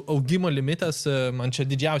augimo limitas, man čia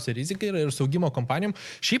didžiausia rizika yra ir su augimo kompanijom.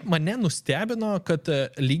 Šiaip mane nustebino, kad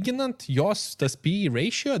lyginant jos tas PE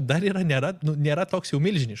ratio dar nėra toks jau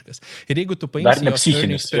milžiniškas. Ir jeigu tu paimsi jos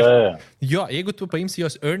earnings jeigu tu paimsi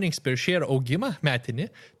jos earnings per share augimą metinį,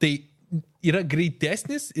 tai yra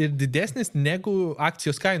greitesnis ir didesnis negu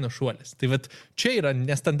akcijos kainos šuolis. Tai čia yra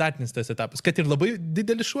nestandartinis tas etapas, kad ir labai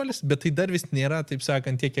didelis šuolis, bet tai dar vis nėra, taip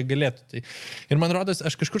sakant, tiek, kiek galėtų. Tai. Ir man rodos,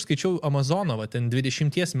 aš kažkur skaičiau Amazono, ten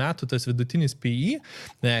 20 metų tas vidutinis PE,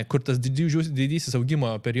 kur tas didysis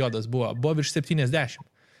augimo periodas buvo virš 70.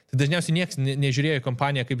 Tai dažniausiai niekas nežiūrėjo į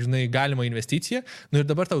kompaniją kaip, galima investicija, ir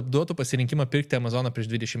dabar tau duotų pasirinkimą pirkti Amazoną prieš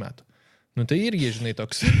 20 metų. Tai irgi,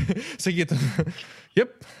 toks, sakytum,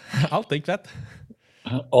 I'll take that.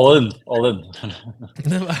 All in.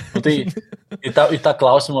 Tai į tą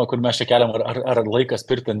klausimą, kur mes čia keliam, ar laikas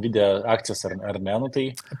pirkti Nvidia akcijas ar ne, tai...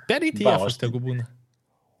 Per ETF tegu būna.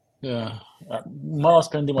 Mano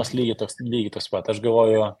sprendimas lygiai toks pat. Aš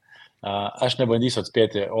galvoju, aš nebandysiu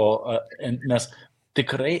atspėti, nes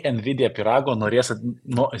tikrai Nvidia pirago nori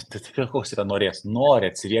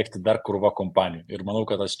atsiriekti dar krūvą kompanijų. Ir manau,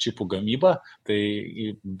 kad tas čipų gamyba, tai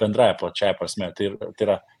bendraja plačiaja prasme, tai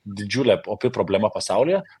yra didžiulė opi problema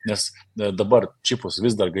pasaulyje, nes dabar čipus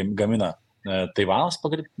vis dar gamina Taivanas,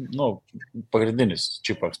 pagrindinis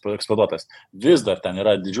čipų eksploatuotas. Vis dar ten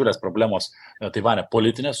yra didžiulės problemos Taivane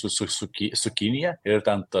politinės su Kinija ir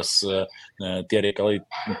ten tie reikalai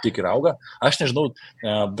tik ir auga. Aš nežinau,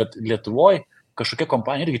 bet Lietuvoje kažkokia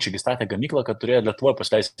kompanija irgi čia statė gamyklą, kad turėjo Lietuvoje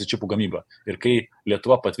pasileisti čipų gamybą. Ir kai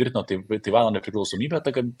Lietuva patvirtino Taivano nepriklausomybę,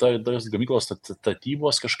 tos gamyklos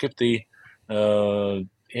statybos kažkaip tai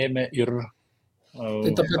ėmė ir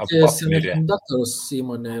Tai ta pati apmirė. Semiconductors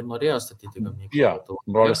įmonė ir norėjo statyti gamyklą. Jo,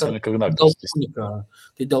 brolis Semiconductors.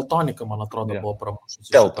 Tai Deltonika, man atrodo, buvo pramušusi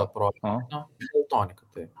šitą projektą. Deltonika,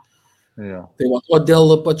 tai. Jo. Tai va, o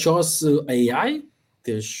dėl pačios AI,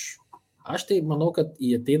 tai aš tai manau, kad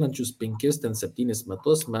į ateinančius 5-7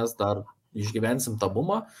 metus mes dar išgyvensim tą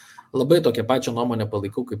bumą. Labai tokią pačią nuomonę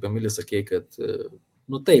palaikau, kaip Emilis sakė, kad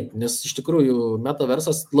taip, nes iš tikrųjų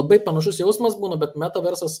metaversas, labai panašus jausmas būna, bet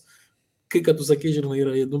metaversas, kai kad tu sakai, žinai,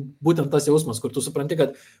 yra būtent tas jausmas, kur tu supranti,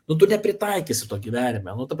 kad tu nepritaikysi to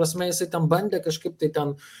gyvenime. Ta prasme, jisai ten bandė kažkaip tai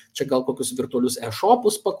ten, čia gal kokius virtualius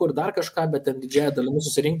e-shopus pakur, dar kažką, bet ten didžiąją dalimi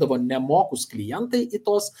susirinkdavo nemokus klientai į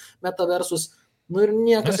tos metaversus. Ir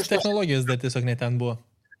niekas iš technologijos dar tiesiog ne ten buvo.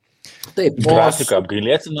 Taip, grafika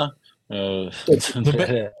apgailėtina.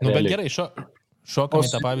 Bet gerai, šokam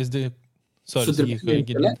į tą pavyzdį.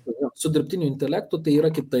 Su dirbtiniu intelektu tai yra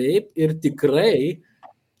kitaip ir tikrai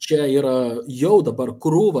čia yra jau dabar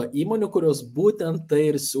krūva įmonių, kurios būtent tai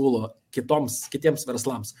ir siūlo kitiems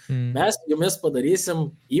verslams. Mes jumis padarysim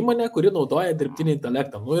įmonę, kuri naudoja dirbtinį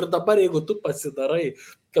intelektą. Ir dabar, jeigu tu pasidarai,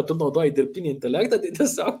 kad tu naudoji dirbtinį intelektą, tai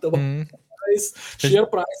tiesiog tavo share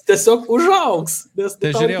price tiesiog užaugs. Tai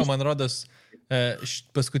žiūrėjau, man rodos,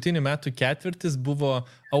 paskutinių metų ketvirtis buvo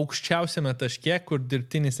aukščiausiame taške, kur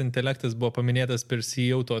dirbtinis intelektas buvo paminėtas per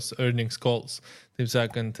CEO tos earnings calls. Taip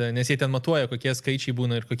sakant, nes jie ten matuoja, kokie skaičiai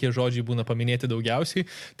būna ir kokie žodžiai būna paminėti daugiausiai.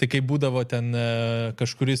 Tai kai būdavo ten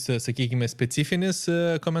kažkuris, sakykime, specifinis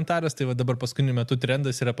komentaras, tai va dabar paskutiniu metu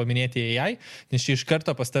trendas yra paminėti AI, nes čia iš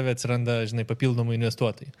karto pas tave atsiranda, žinai, papildomų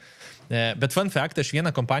investuotojų. Bet fun fact, aš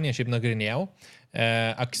vieną kompaniją šiaip nagrinėjau,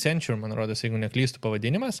 Accenture, man rodos, jeigu neklystų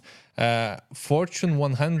pavadinimas, Fortune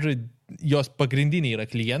 100, jos pagrindiniai yra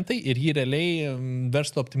klientai ir jį realiai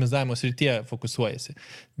verslo optimizavimo srityje fokusuojasi.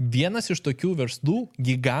 Vienas iš tokių verslų,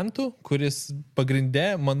 gigantų, kuris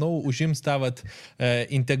pagrinde, manau, užims tą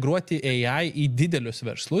integruoti AI į didelius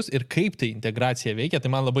verslus ir kaip tai integracija veikia,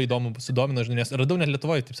 tai man labai įdomu sudomino, nes radau net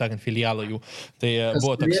Lietuvoje, taip sakant, filialą jų. Tai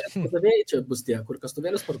buvo toks... Kastuvėliai čia bus tie, kur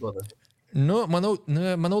kastuvėlius parduoda? Manau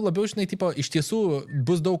labiau, žinai, tipo, iš tiesų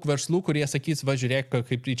bus daug verslų, kurie sakys, va, žiūrėk,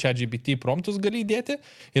 kaip į ChatGPT promptus gali įdėti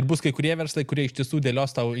ir bus kai kurie verslai, kurie iš tiesų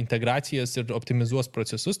dėlios tau integracijas ir optimizuos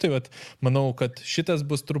procesus. Tai vat, manau, kad šitas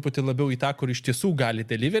bus truputį labiau į tą, kur iš tiesų gali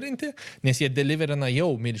deliverinti, nes jie deliverina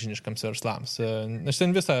jau milžiniškams verslams. Aš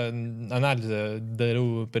ten visą analizę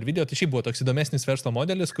dariau per video, tai šiaip buvo toks įdomesnis verslo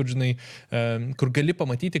modelis, kur, žinai, kur gali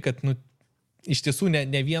pamatyti, kad, iš tiesų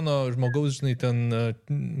ne vieno žmogaus, žinai, ten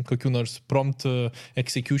kokių nors prompt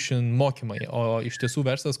execution mokymai, o iš tiesų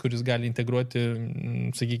verslas, kuris gali integruoti,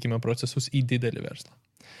 sakykime, procesus į didelį verslą.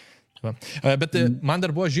 Va. Bet man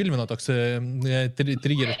dar buvo Žilvino toks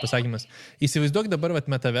triggeris pasakymas. Įsivaizduok dabar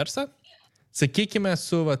metaversą, sakykime,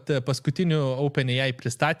 su paskutiniu OpenAI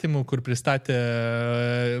pristatymu, kur pristatė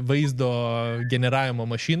vaizdo generavimo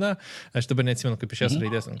mašiną. Aš dabar neatsimenu, kaip iš jas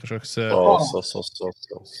raidės kažkoks...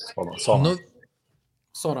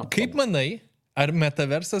 Kaip manai, ar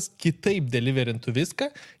metaversas kitaip deliverintų viską,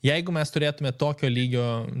 jeigu mes turėtume tokio lygio,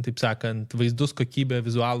 taip sakant, vaizdus, kokybė,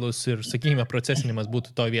 vizualus ir, sakykime, procesinimas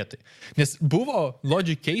būtų to vietai? Nes buvo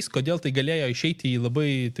logic case, kodėl tai galėjo išeiti į labai,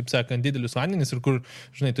 taip sakant, didelius vandenis ir kur,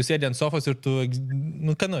 žinai, tu sėdi ant sofos ir tu,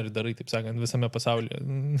 ką nori darai, taip sakant, visame pasaulyje.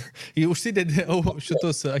 Užsidedi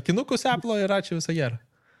šitus akinukus Apple ir ačiū visą gerą.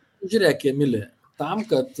 Žiūrėk, Emili, tam,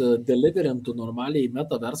 kad deliverintų normaliai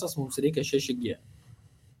metaversas, mums reikia 6G.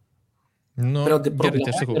 Gerai,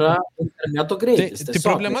 tai sakau. Yra interneto greitis. Tai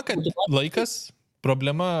problema, kad laikas,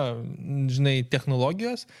 problema, žinai,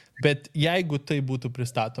 technologijos, bet jeigu tai būtų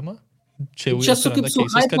pristatoma, čia jau atsiranda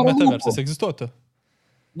keisas, kad metaversas egzistuotų.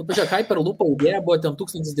 Pažiūrėk, Hyperloop idėja buvo ten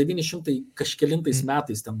 1900 kažkelintais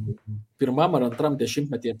metais, ten pirmam ar antram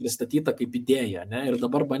dešimtmetyje pristatyta kaip idėja, ne? Ir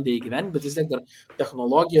dabar bandė įgyventi, bet vis tiek dar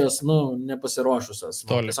technologijos, nepasiruošusios.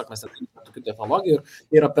 Tiesiog mes neturime tokių technologijų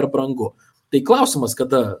ir yra per brangu. Tai klausimas,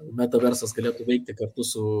 kada metaversas galėtų veikti kartu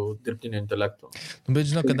su dirbtiniu intelektu. Bet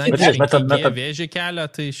žinok, kadangi 5G vėžį kelia,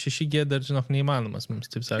 tai 6G dar, žinok, neįmanomas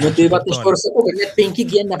mums, taip sakant. Tai va, aš sakau, kad net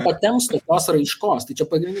 5G nepatems tokios raiškos. Tai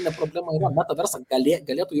čia pagrindinė problema yra, metaversas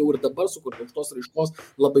galėtų jau ir dabar sukurti tos raiškos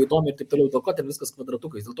labai įdomi ir taip toliau, dėl ko ten viskas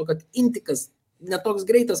kvadratukais. Dėl to, kad intikas netoks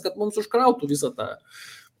greitas, kad mums užkrautų visą tą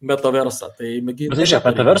metaversą. Bet žiūrėk,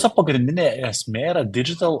 metaverso pagrindinė esmė yra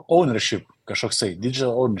digital ownership, kažkoksai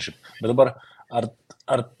digital ownership. Bet dabar,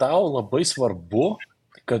 ar tau labai svarbu,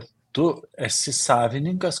 kad tu esi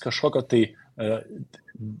savininkas kažkokio tai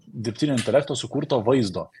dirbtinio intelekto sukurto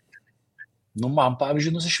vaizdo? Nu, man,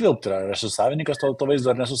 pavyzdžiui, nusišvilpti, ar esu savininkas to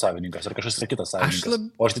vaizdo, ar nesu savininkas, ar kažkas yra kitas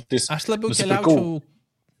savininkas. Aš labiau keliaučiau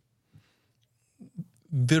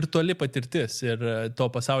virtuali patirtis ir to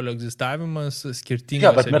pasaulio egzistavimas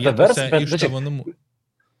skirtingose vietose iš tavo namų.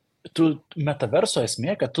 Metaverso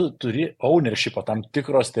esmė, kad tu turi ownershipą tam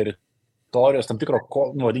tikros teritorijos, tam tikro,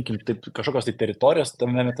 vadinkim, kažkokios tai teritorijos,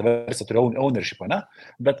 tame metaverse turi ownershipą, ne?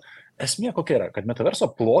 Bet esmė kokia yra, kad metaverso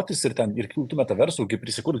plotis ir kitų metaversų, kaip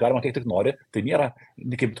prisikurt galima kiek tik nori, tai nėra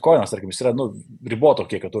kaip bitcoinas, tarkim, jis yra riboto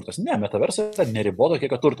kiekio turtas. Ne, metaversas yra neriboto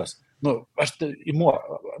kiekio turtas. Aš imu,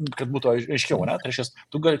 kad būtų aiškiau, ne? Tai reiškia,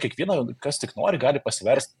 tu gali kiekvieną, kas tik nori, gali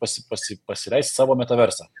pasileisti savo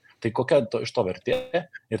metaversą. Tai kokia iš to vertė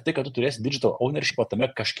ir tai, kad tu turėsi digital ownershipą tame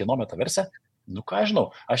kažkieno metaverse, ką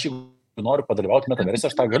žinau, aš jeigu noriu padalyvauti metaverse,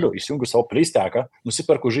 aš tą galiu, įsijungiu savo playstaką,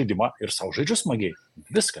 nusiperku žaidimą ir savo žaidžiu smagiai.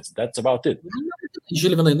 Viskas, that's about it.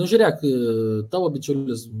 Žilvinai, žiūrėk, tavo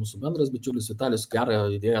bičiulis, mūsų bendras bičiulis Vitalijus gerą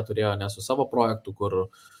idėją turėjo ne su savo projektu,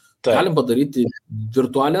 kur galim padaryti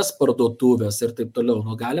virtualias parduotuvės ir taip toliau.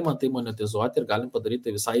 Galima tai monetizuoti ir galim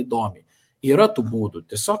padaryti visai įdomiai. Yra tų būdų.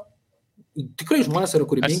 Tiesiog tikrai žmonės yra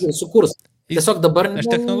kūrybingi ir sukurs. Tiesiog dabar... Aš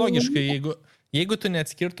technologiškai, jeigu tu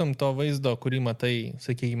neatskirtum to vaizdo, kurį matai,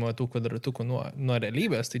 sakykime, tų kvadratukų nuo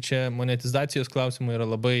realybės, tai čia monetizacijos klausimai yra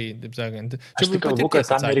labai, taip sakant... Aš tik kalbu, kad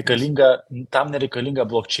tam nereikalinga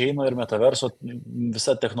blockchaino ir metaverso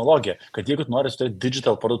visa technologija. Kad jeigu tu nori turėti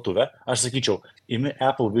digital parduotuvę, aš sakyčiau, imi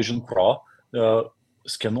Apple Vision Pro,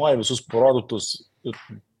 skenuoja visus produktus,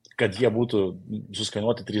 kad jie būtų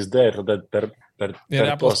suskenuoti 3D ir tada per ir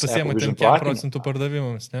Apple'as pasiema 10%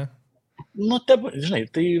 pardavimams, ne? Žinai,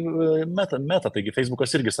 tai meta, taigi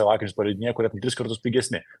Facebookas irgi savo akinius pareidinėja, kurie 3 kartus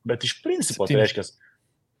pigesni. Bet iš principo, tai reiškia...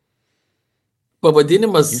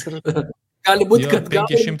 Pavadinimas gali būti, kad...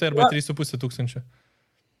 500 arba 3,5 tūkstančio.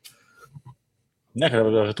 Ne, kad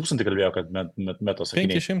apie 1000 kalbėjau, kad metos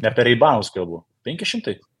sakiniai. 500. Ne per Reibanus kalbu.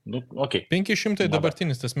 500? Okay. 500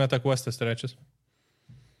 dabartinis tas MetaQuestas trečias.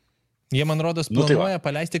 Jie, man rodos, planuoja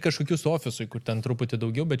paleisti kažkokius ofisui, kur ten truputį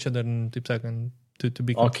daugiau, bet čia dar, taip sakant, to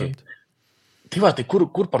be confirmed. Okay. Tai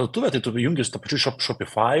kur parduotuvė, tai tu jungi su tą pačiu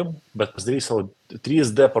Shopify'um, bet pasidarai savo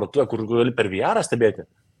 3D parduotuvę, kur gali per VR stebėti.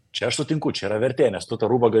 Čia aš sutinku, čia yra vertė, nes tu tą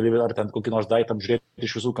rūbą gali ar ten kokį nors daiktą žiūrėti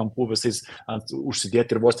iš visų kampų, visais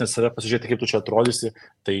užsidėti ir vos net save pasižiūrėti, kaip tu čia atrodysi,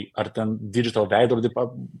 tai ar ten digital veidrodį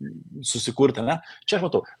susikurti, ne? Čia aš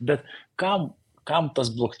matau, bet kam tas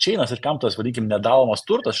blockchainas ir kam tas, vadinkim, nedalomas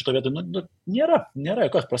turtas šito vietoje, nėra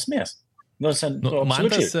jokios prasmės.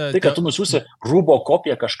 Absoliučiai. Tai, kad tu nusiųsi rūbo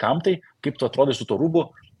kopiją kažkam, tai kaip tu atrodai su to rūbu,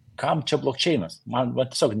 kam čia blockchainas? Man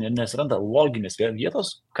tiesiog nesiranda loginės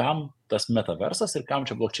vietos, kam tas metaversas ir kam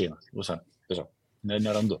čia blockchainas. Tiesiog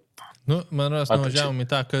nerandu. Man rodos, nuvažiavom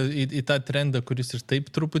į tą trendą, kuris ir taip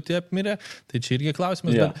truputį apmirė, tai čia irgi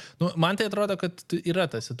klausimas. Yeah. Bet, man tai atrodo, kad yra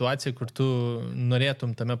ta situacija, kur tu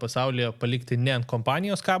norėtum tame pasaulyje palikti ne ant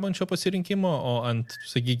kompanijos kabančio pasirinkimo, o ant,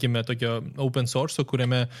 sakykime, tokio open source,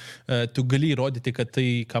 kuriame tu gali įrodyti, kad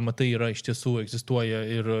tai, ką matai, yra iš tiesų egzistuoja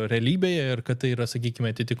ir realybėje, ir kad tai yra, sakykime,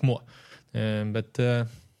 atitikmuo. Bet,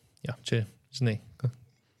 čia, žinai...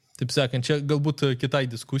 Taip sakant, čia galbūt kitai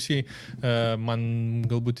diskusijai, man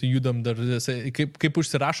galbūt judam dar, kaip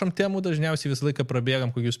užsirašom temų, dažniausiai visą laiką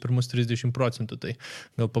prabėgam kokius pirmus 30%, tai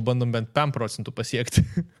gal pabandom bent 5% pasiekti.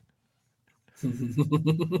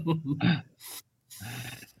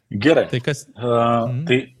 Gerai. Tai kas?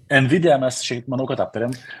 Tai Nvidia mes šiaip manau, kad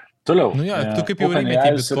aptarėm. Toliau. Tu kaip jau rėmėte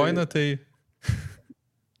į Bitcoiną, tai...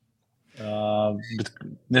 Bet,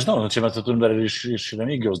 nežinau, čia mes turim dar iš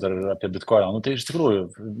Remigijaus dar apie Bitcoiną. Tai iš tikrųjų,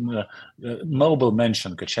 Noble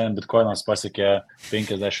mention, kad šiandien Bitcoinas pasiekė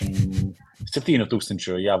 57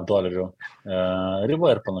 000 JAV dolerių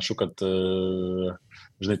ribą ir panašu, kad,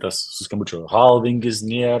 žinai, tas suskambučio halving is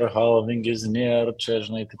near, čia,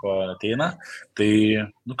 žinai, tipo ateina. Tai,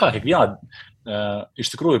 kiekvieną,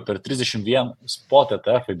 iš tikrųjų, per 31 spot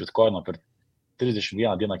ETF Bitcoino, per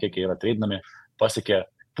 31 dieną, kiek jie yra treidinami, pasiekė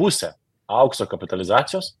pusę aukso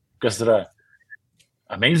kapitalizacijos, kas yra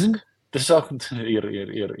amazing, tiesiog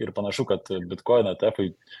ir panašu, kad Bitcoin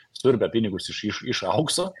ETF-ai siurbia pinigus iš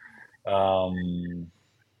aukso.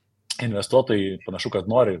 Investuotojai panašu, kad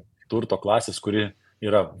nori turto klasės, kuri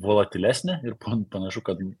yra volatilesnė ir panašu,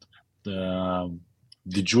 kad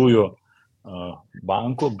didžiųjų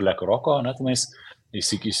bankų, BlackRock'o netinais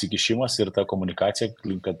įsikišimas ir ta komunikacija,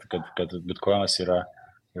 kad Bitcoinas yra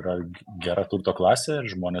gera turto klasė,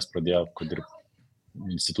 žmonės pradėjo, kad ir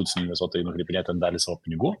instituciniai investuotojai nukreipinėti ant dalį savo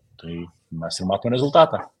pinigų, tai mes ir matome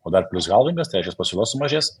rezultatą. O dar plus halvingas, tai reiškia pasiūlos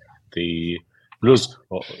sumažės, tai plus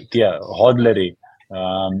tie hodleriai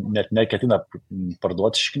net neketina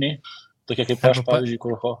parduoti šikniai, tokie kaip aš, pavyzdžiui,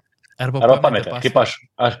 kur Arba pametė, kaip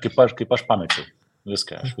aš pamečiau.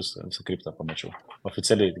 Viską, aš visą kriptą pamečiau.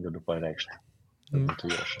 Oficialiai galiu pareikšti. Tai būtų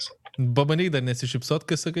įrašas. Pabandyk dar nesišypsot,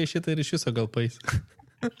 kai sakai šitą ir iš viso gal paeis.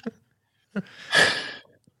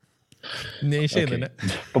 Neišeina, Okay. ne?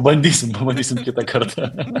 Pabandysim kitą kartą.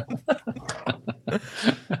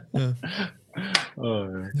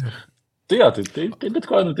 Tai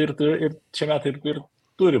bitcoinų tai ir čia metai ir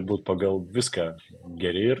turi būti pagal viską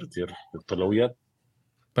geri ir toliau jie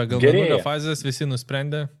Pagal gerėja. mėnulio fazės visi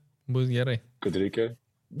nusprendė, bus gerai. Kad reikia.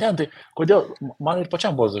 Ne, tai kodėl, man ir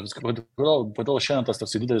pačiam buvo, kodėl šiandien tas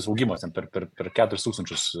toks didelis augimas ten per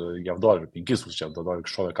 4,000 JAV dolerių, 5,000 JAV dolerių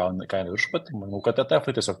šovė kainą virš, bet manau, kad ETF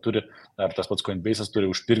tiesiog turi, ar tas pats Coinbase'as turi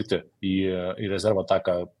užpirkti į rezervą tą,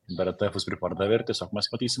 ką per ETF'us pripardavė ir tiesiog mes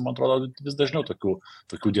matysim, man atrodo, vis dažniau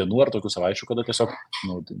tokių dienų ar tokių savaičių, kada tiesiog,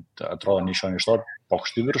 atrodo, nei iš to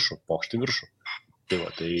pokšti viršų. Tai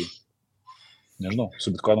va, tai nežinau,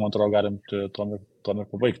 su Bitcoinu, man atrodo, galim tuom ir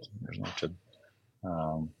pabaigti. Nežinau, čia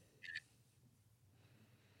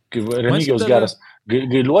kaip Remigijos geras.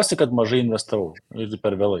 Gailiuosi, kad mažai investavau ir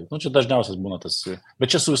per vėlai. Čia dažniausias būna tas.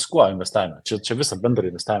 Bet čia su viskuo investavime. Čia visą bendrą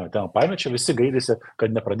investavimą ten paėmė, čia visi gailisi,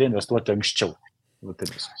 kad nepradėjo investuoti anksčiau. O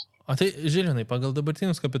tai, Žilinai, pagal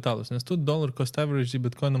dabartinius kapitalus, nes tu dollar cost average į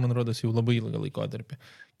Bitcoiną, man rodos, jau labai ilgą laikotarpį.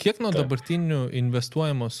 Kiek nuo dabartinių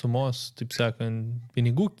investuojamos sumos, taip sakant,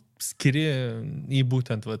 pinigų skiri į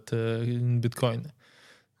būtent Bitcoiną?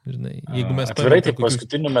 Žinai, jeigu mes atvirai, tai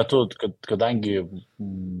paskutiniu metu, kadangi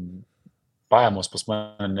pajamos pas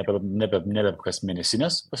mane nebe kas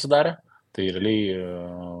mėnesinės pasidarė, tai realiai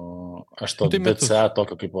aš to DCA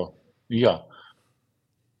tokio kaip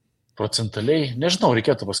procentaliai, nežinau,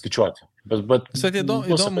 reikėtų paskaičiuoti. Bet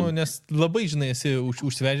įdomu, nes labai, žinai, esi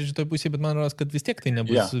užsvežę šitoj pusėje, bet man rodos, kad vis tiek tai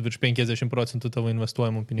nebus virš 50% tavo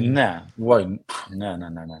investuojamų pinigų. Ne.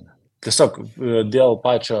 Tiesiog dėl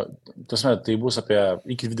pačio, tai bus apie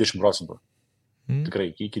iki 20%. Tikrai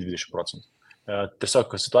iki 20%.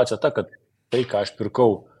 Tiesiog situacija ta, kad tai, ką aš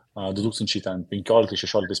pirkau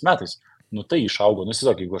 2015-2016 metais, tai išaugo.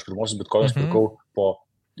 Tiesiog, jeigu aš pirmosius bitkoinus pirkau po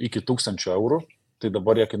iki 1000 eurų, tai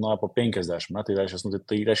dabar jie kainuoja po 50. Tai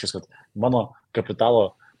reiškia, kad mano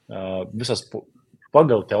kapitalo visas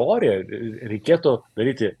pagal teoriją reikėtų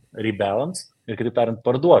daryti rebalance ir, kitaip tariant,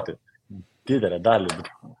 parduoti didelę dalį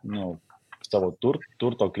savo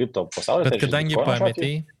turto kripto pasaulyje.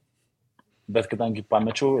 Bet kadangi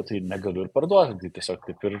pamečiau, tai negaliu ir parduoti, tai tiesiog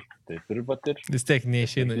taip ir. Vis tiek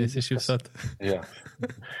neišeina, nesišypsot.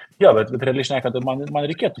 Bet realiai šnekant, man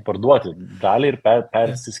reikėtų parduoti dalį ir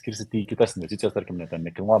persiskirstyti į kitas investicijas, tarkim,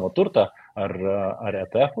 nekilnojamą turtą ar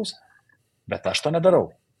ETF'us, bet aš to nedarau.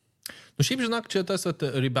 Šiaip žinok, čia tas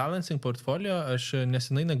rebalancing portfolio, aš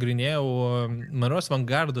nesenai nagrinėjau, Maros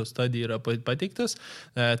Vanguardo studija yra pateiktas,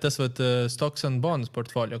 tas stocks and bonds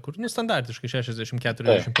portfolio, kur standartiškai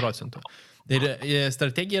 60-40%. Ir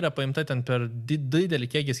strategija yra paimta ten per didelį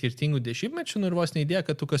kiekį skirtingų dešimtmečių, ir vos neidėja,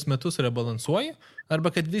 kad tu kas metus rebalansuoji, arba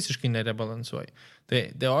kad visiškai nerebalansuoji. Tai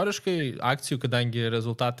teoriškai akcijų, kadangi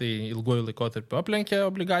rezultatai ilguoju laikotarpiu aplenkia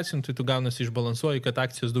obligacijų, tai tu gaunasi išbalansuoji, kad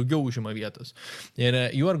akcijos daugiau užima vietos. Ir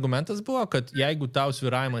jų argumentas buvo, kad jeigu tau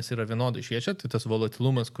sviravimas yra vienodai šviečia, tai tas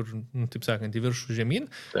volatilumas, kur, taip sakant, į viršų žemyn,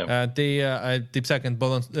 tai, taip sakant,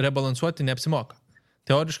 rebalansuoti neapsimoka.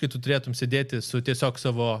 Teoriškai tu turėtum sėdėti su tiesiog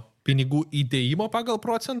savo pinigų įdėjimo pagal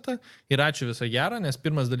procentą ir ačiū viso gero, nes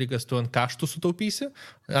pirmas dalykas tu ant kaštų sutaupysi,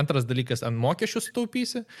 antras dalykas ant mokesčių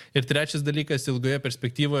sutaupysi ir trečias dalykas ilgoje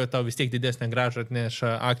perspektyvoje tau vis tiek didesnę grąžą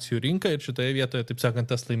atneša akcijų rinka ir šitoje vietoje, taip sakant,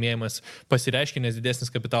 tas laimėjimas pasireiškia, nes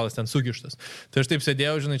didesnis kapitalas ten sukištas. Tai aš taip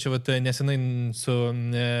sėdėjau, žinai, čia nesenai su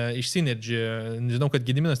iš Synergy, žinau, kad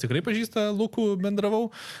Gediminas tikrai pažįsta, Lukų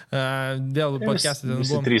bendravau, dėl podcast'ą ten buvom.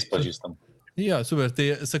 Visi trys pažįstam. Jo, super,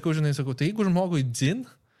 tai sakau, tai jeigu žmogui dzin,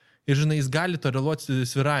 ir, žinai, jis gali toleruoti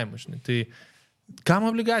svyravimą, žinai. Tai kam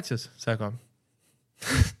obligacijas, sako?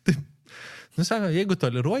 Sako, jeigu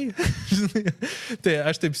toleruoji, žinai, tai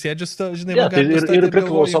aš taip sėdžiu su to, žinai, ir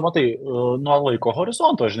priklauso, matai, nuo laiko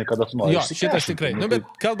horizonto, žinai, kada tu nori. Jo, šitas tikrai. Bet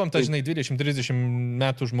kalbam, tai, žinai, 20-30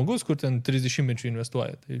 metų žmogus, kur ten 30 mečių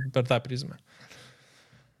investuoja, tai per tą prizmę.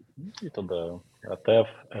 Tai tada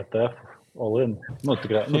ETF, all-in.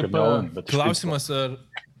 Tikrai, all-in. Klausimas, ar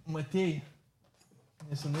matėjai?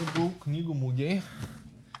 Nesenai buvau knygų mūgiai.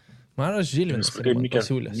 Maras Žilvinas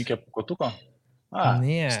pasiūlės. Mikė Kotuko?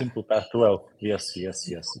 Ne. Simple Path to Wealth. Yes.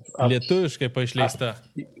 Lietuviškai pašleista.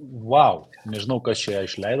 Wow. Nežinau, kas čia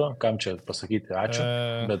išleido, kam čia pasakyti ačiū,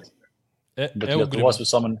 bet Lietuvos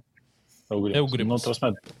visuomenė. Eugrimas.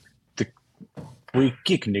 Tik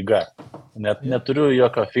puikiai knyga. Neturiu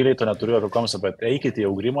jokio affiliato, neturiu jokio komso, bet eikite į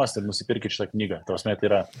Eugrimas ir nusipirkite šitą knygą. Tai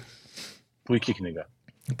yra puikiai knyga.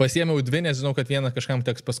 Pasiėmiau 2, nes žinau, kad vieną kažkam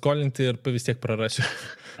teks paskolinti ir vis tiek prarasiu.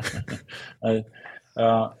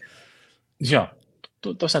 Jo,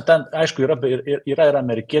 ten, aišku, yra ir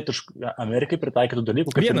Amerikai pritaikytų dalykų,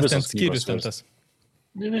 kaip Vienas ir ten visos skyrius knygos. ten tas.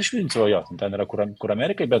 Iš principo, jo, ten yra kur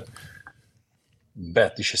Amerikai,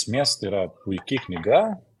 bet iš esmės tai yra puikiai knyga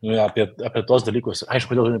apie tos dalykus. Aišku,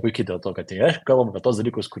 kodėl ne puikiai, dėl to, kad kalbam apie tos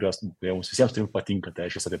dalykus, kurios mums visiems trim patinka. Tai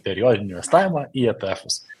aišku, apie periodinį investavimą į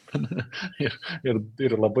ETF'us.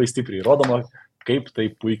 ir labai stipriai įrodoma, kaip tai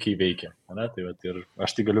puikiai veikia. Ne? Tai, ir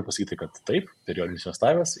aš tai galiu pasakyti, kad taip, periodinis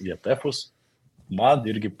investavimas į ETF'us man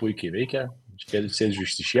irgi puikiai veikia. Sėdžiu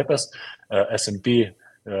išsišiepęs, S&P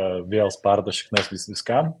vėl spardo šiknas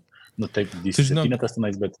viskam. Nu taip, disciplinetas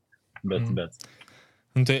tenais, bet.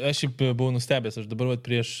 Tai aš buvau nustebęs, aš dabar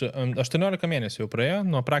prieš 18 mėnesių jau praėjo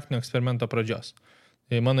nuo praktinio eksperimento pradžios.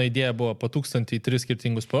 Tai mano idėja buvo po 1003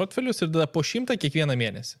 skirtingus portfelius ir tada po 100 kiekvieną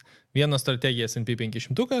mėnesį. Viena strategija S&P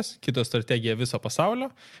 500, kito strategija viso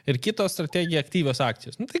pasaulio ir kito strategija aktyvios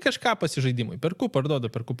akcijos. Nu tai kažką pasižaidimui. Perku,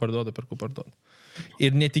 parduodu.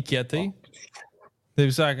 Ir netikėtai,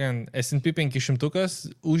 taip sakant, S&P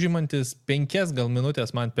 500 užimantis 5 gal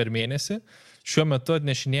minutės man per mėnesį, šiuo metu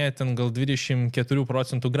atnešinėja ten gal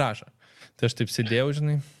 24% gražą. Tai aš taip sėdėjau,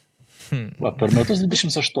 žinai. Per metus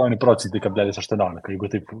 28,18, jeigu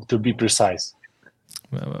taip, to be precise.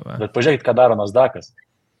 Va. Bet pažiūrėkit, ką daro Nasdaq'as.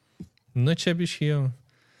 Nu čia biškai jau.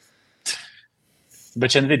 Bet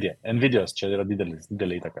čia Nvidios čia yra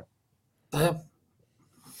didelė įtaka.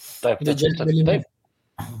 Taip.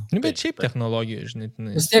 Bet šiaip technologijų, žinai.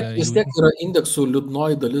 Vis tiek yra indeksų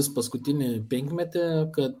liūdnoji dalis paskutinį 5-metį,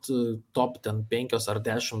 kad top ten 5 ar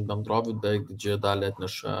 10 bendrovių beveik didžiąją dalį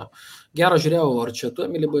atneša. Gerą žiūrėjau, ar čia tu,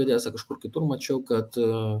 Emilija, buvo idėjas, kažkur kitur mačiau, kad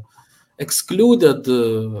excluded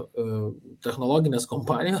technologinės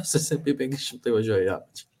kompanijos S&P 500 važiuoja į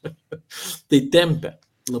apačią. Tai tempia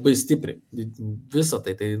labai stipriai. Visą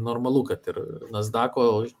tai normalu, kad ir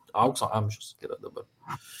Nasdaq'o aukso amžius yra dabar.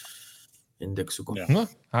 Indeksiuko. Nu,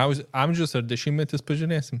 amžius ar 10-metis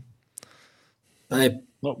pažiūrėsim. Taip.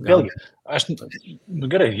 Nu, vėlgi,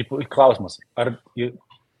 gerai, klausimas. Ar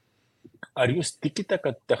jūs tikite,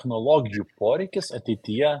 kad technologijų poreikis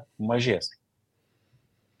ateityje mažės?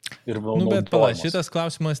 Bet pala, šitas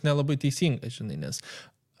klausimas nelabai teisingas, žinai, nes,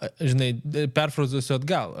 žinai, perfrazuosiu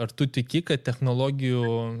atgal. Ar tu tiki, kad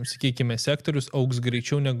technologijų, sakykime, sektorius augs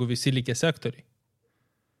greičiau negu visi likę sektoriai?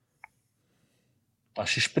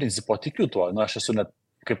 Aš iš principo tikiu tuo, aš esu net,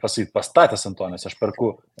 kaip pasakyti, pastatęs ant to, nes aš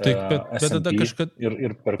perku S&P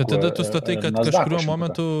ir perku. Bet tada tu statai, kad kažkuriuo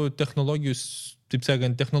momentu technologijos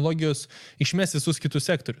išmes visus kitus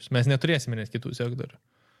sektorius. Mes neturėsime net kitų sektorių.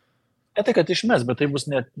 Ne tai, kad išmes, bet tai bus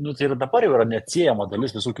net, tai ir dabar jau yra neatsiejama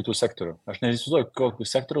dalis visų kitų sektorių. Aš neįsivaizduoju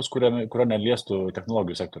kokius sektorius, kurio neliestų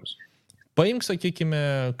technologijų sektorius. Paimk, sakykime,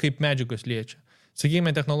 kaip medžiagos liečia.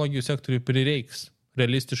 Sakykime, technologijų sektoriui prireiks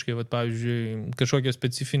realistiškai, pavyzdžiui, kažkokio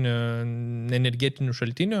specifinio energetinių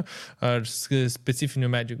šaltinių ar specifinių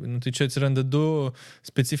medžiagų. Tai čia atsiranda 2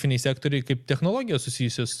 specifiniai sektoriai kaip technologijos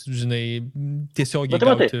susijusios, žinai, tiesiogiai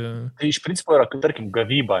gauti. Tai iš principo yra, tarkim,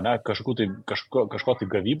 gavyba, ne? Kažko tai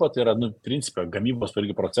gavyba, tai yra, principė, gamybos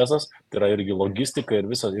irgi procesas, tai yra irgi logistika ir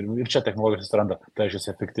visas, ir čia technologijos atsiranda. Tai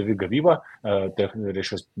reiškia efektyvi gavyba,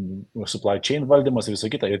 reiškia supply chain valdymas ir visą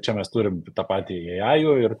kitą. Ir čia mes turim tą patį AI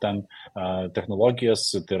ir ten technologiją,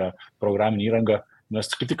 tai yra programinė įranga. Mes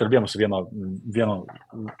kaip tik kalbėjome su vieno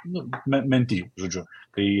mentį, žodžiu,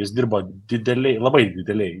 kai jis dirbo labai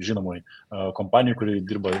dideliai žinomoj kompanijai, kuri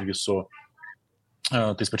dirba irgi su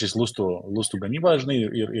tais pačiais lustų gamyba, žinai,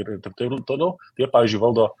 ir taip toliau. Tai jie, pavyzdžiui,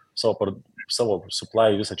 valdo savo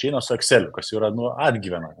supply visą chainą su Excel, kas yra,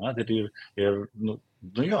 atgyvena. Bet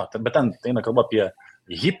ten eina kalba apie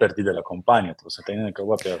hiper didelę kompaniją, tai eina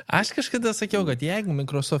kalba apie... Aš kažkada sakiau, kad jeigu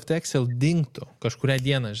Microsoft Excel dingtų kažkurią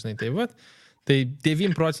dieną, žinai, tai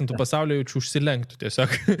 9% pasaulio jaučiu užsilenktų tiesiog.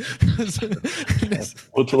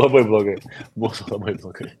 Būtų labai blogai.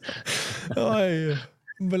 Oi,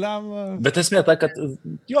 blama. Bet esmė ta, kad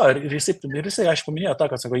jo, ir jisai aš paminėjau tą,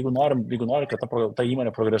 kad sako, jeigu nori, kad ta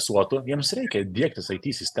įmonė progresuotų, jiems reikia diegtis IT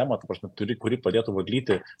sistemą, kuri padėtų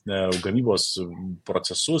valdyti gamybos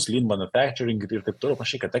procesus, lean manufacturing ir taip toliau,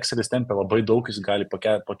 panašiai, kad Excelis tempia labai daug, jis gali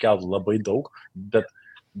pakelti labai daug, bet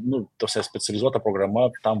tose specializuota programa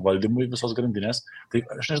tam valdymui visos grandinės, tai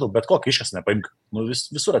aš nežinau, bet kokį iškas nepaimk.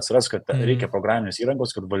 Visur atsiras, kad reikia programinės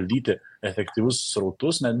įrangos, kad valdyti efektyvus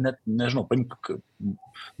srautus, nežinau, paimk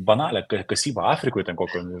banalę kasybą Afrikoje ten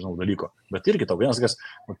kokio, nežinau, dalyko. Bet irgi tau vienas, kas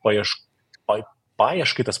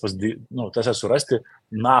paieškai tas surasti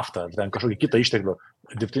naftą, ten kažkokį kitą išteklių.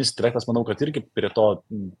 Dirbtinis intelektas, manau, kad irgi prie to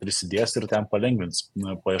prisidės ir ten palengvins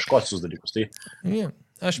paieškoti visus dalykus. Tai...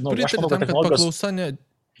 Aš Nu, aš pritariu manau, kad tam, kad technologijos paklausa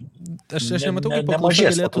aš nematau, kaip paklausa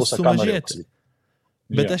nemažės galėtų paklausa, ką norėjau sumažėti. pasakyti.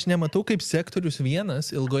 Bet Jo. aš nematau kaip sektorius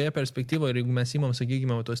vienas ilgoje perspektyvoje, ir jeigu mes įmam,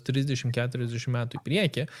 sakykime, tos 30-40 metų į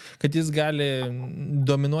priekį, kad jis gali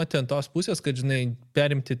dominuoti ant tos pusės, kad, žinai,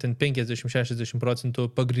 perimti ten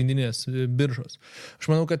 50-60% pagrindinės biržos.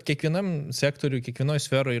 Aš manau, kad kiekvienam sektoriui, kiekvienoje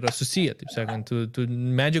sferoje yra susiję, taip sakant, tu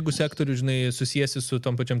medžiagų sektorių, žinai, susijęsi su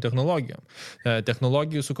tom pačiam technologijom,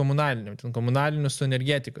 technologijų su komunaliniu su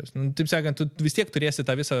energetikos. Nu, taip sakant, tu vis tiek turėsi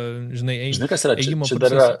tą visą, žinai, Žinai, kas yra, ėjimo čia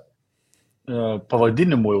dar yra procesą.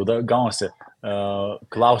 pavadinimų jau gaunasi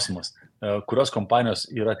klausimas, kurios kompanijos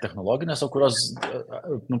yra technologinės, o kurios,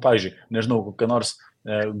 nu, pavyzdžiui, nežinau, kokia nors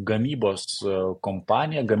gamybos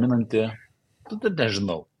kompanija gaminanti,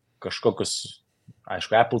 nežinau, kažkokius,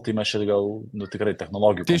 aišku, Apple, tai mes čia gal, nu, tikrai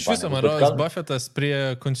technologijų Tai iš viso, kompanija. man rodos, Buffettas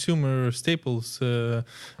prie Consumer Staples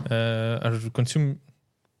ar Consumer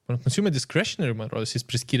Discretionary, man rodos, jis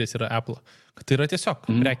priskyręs yra Apple. Kad tai yra tiesiog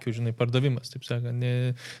prekių, žinai, pardavimas, taip sakant,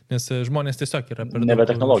 nes žmonės tiesiog yra per Nebe daug,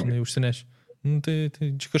 technologijų. žinai, užsineši. Tai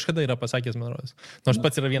čia kažkada yra pasakęs, man rodos. Nors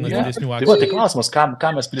pats yra vienas didesnių Tai akcijų. va, tai klausimas,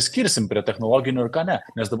 ką mes priskirsim prie technologinių ir ką ne.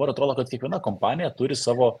 Nes dabar atrodo, kad kiekviena kompanija turi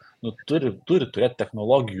savo, nu, turi turėti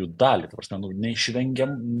technologijų dalį, tai prasme, nu,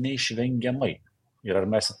 neišvengiamai. Ir ar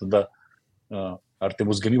mes tada, ar tai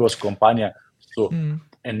bus gamybos kompanija su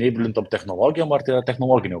enablintom technologijom, ar tai yra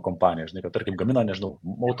technologinė kompanija, žinai, kad tarkim gamina, nežinau,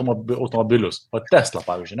 automobilius. O Tesla,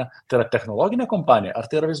 pavyzdžiui, ne? Tai yra technologinė kompanija, ar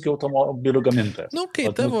tai yra visgi automobilių gamintojas? Nu,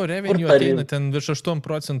 kai tavo revenue ateina ten virš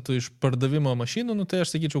 8% iš pardavimo mašinų, nu, tai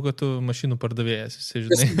aš sakyčiau, kad tu mašinų pardavėjas,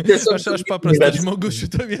 žinai. Aš paprastas žmogus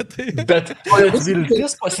šito vietai. Bet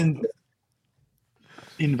viltis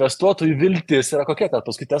investuotojų viltis yra kokia, kad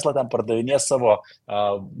paskui Tesla ten pardavinės savo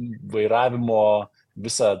vairavimo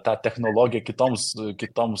visą tą technologiją kitoms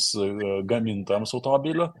gamintojams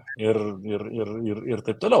automobilių ir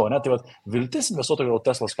taip toliau. Ne? Tai vat, viltis investuotojų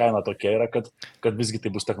Teslos kaina tokia yra, kad visgi tai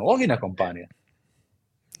bus technologinė kompanija.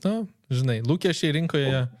 Na, žinai, lūkesčiai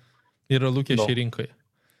rinkoje yra lūkesčiai rinkoje.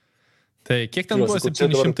 Tai kiek ten buvo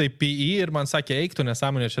 700 PI ir man sakė, eik tu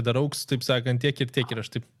nesąmonė, čia dar auks, taip sakant, tiek ir aš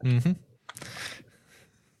taip.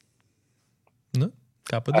 Nu,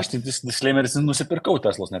 ką padaryti? Aš tai disclaimeris nusipirkau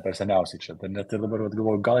Teslos ne per seniausiai čia, net ir dabar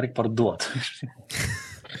galvoju, gal reikia parduoti.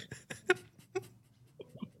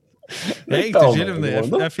 Eik, tu Žilvinai,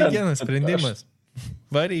 aфиgenas sprendimas.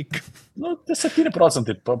 Varyk. Nu, tai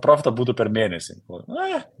 7% profitą būtų per mėnesį.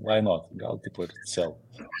 Why not? Gal tipo ir sell.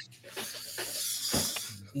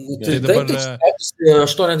 Tai dabar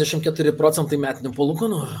 84% metinių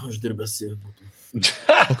palūkanų uždirbęs būtų. O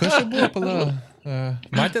kas čia buvo, pala?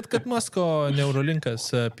 Matėt, kad Masko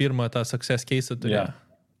Neurolinkas pirmą tą success case turėjo?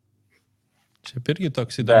 Čia irgi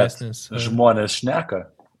toks įdomesnis. Žmonės šneka,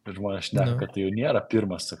 kad tai jau nėra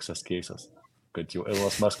pirmas success case'as, kad jau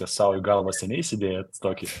Elonas Muskas savo į galvą seniai įsidėjo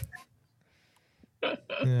tokį.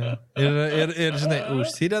 Ir žinai,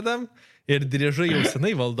 užsidedam ir driežai jau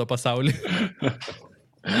senai valdo pasaulį.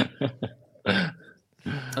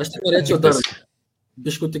 Aš tik norėčiau dar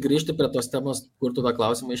biškutį grįžti prie tos temos, kur tu tą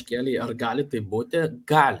klausimą iškėlei, ar gali tai būti?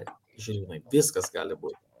 Gali, žinai, viskas gali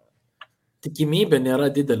būti. Tikimybė nėra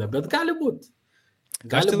didelė, bet gali būti.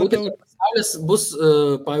 Gali būti, kad pasaulis bus,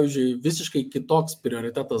 pavyzdžiui, visiškai kitoks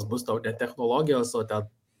prioritetas, bus tau ne technologijos, o ten,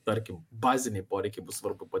 tarkim, baziniai poreikiai bus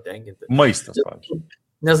svarbu patenkinti. Maistas, pavyzdžiui.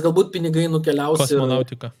 Nes galbūt pinigai nukeliaus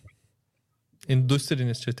Kosmonautika.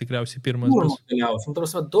 Industrinis čia tikriausiai pirmas bus.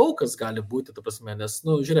 Daug kas gali būti, ta prasme, nes,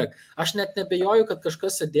 žiūrėk, aš net nebejoju, kad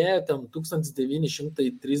kažkas sėdėjo ten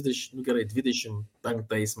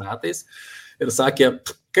 1925 metais ir sakė,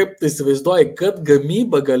 kaip tai įsivaizduoji, kad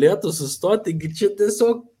gamyba galėtų sustoti, čia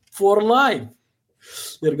tiesiog for life.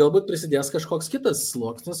 Ir galbūt prisidės kažkoks kitas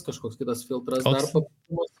sluoksnis, kažkoks kitas filtras dar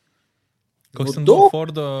papildomas. Koks ten buvo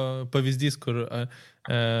Fordo pavyzdys, kur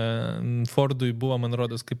Fordui buvo, man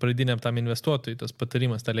rodos, kaip pradiniam tam investuotojui, tas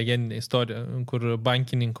patarimas, ta legendinė istorija, kur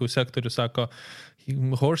bankininkų sektorius sako,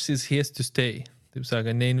 horses has to stay. Taip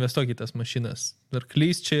sako, neinvestuokit tas mašinas.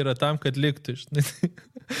 Arklys čia yra tam, kad liktų.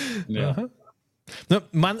 Yeah. Nu,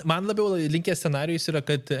 man labiau linkęs scenarijus yra,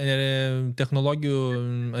 kad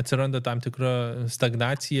technologijų atsiranda tam tikra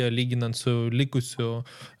stagnacija lyginant su likusiu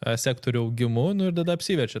sektorių augimu, ir tada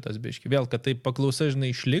apsiverčia tas biški. Vėl, kad tai paklausa,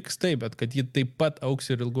 žinai, išliks, taip, bet kad ji taip pat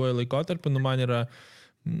auks ir ilguoju laikotarpiu, man yra,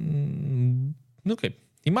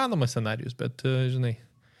 įmanomas scenarijus, bet, žinai,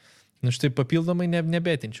 štai papildomai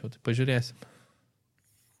nebetinčiau, tai pažiūrėsim.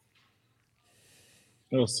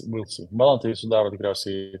 Manau, tai sudaro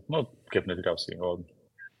tikriausiai, kaip netikriausiai, o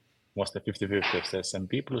vos ne 50-50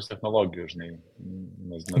 S&P plus technologijų, žinai.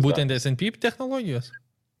 Būtent S&P technologijos?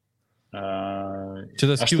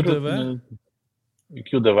 Čia tas QDV?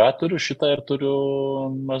 QDV turiu šitą ir turiu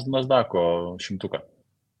Nasdaq'o 100.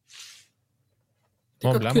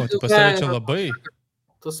 O, blemo, tai pas tave čia labai.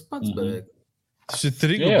 Tas pats beveik. Šį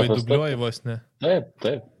trigubai dubliuoji vos, ne?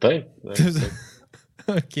 Taip.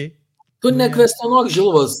 Okay. Tu nekvestionuok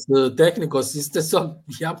Žilvos technikos, jis tiesiog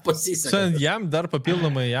jam pasiseka. Šiandien jam dar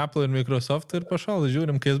papildomai Apple ir Microsoft ir pašal,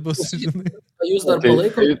 žiūrim, kai jis bus. Jūs dar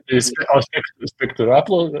palaikote? O Spectre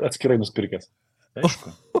Apple atskirai nuspirkęs. Aišku.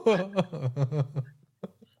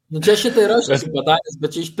 Nu čia šitą yra aš padaręs,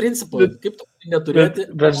 bet čia iš principo, kaip tu neturėti.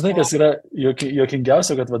 Bet žinai, kas yra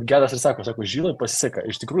juokingiausia, kad Gedas ir sako, Žilai pasiseka.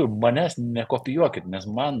 Iš tikrųjų, manęs nekopijuokit, nes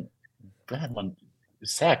man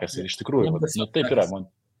sekasi ir iš tikrųjų, taip yra,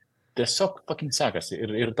 man tiesiog fucking sekasi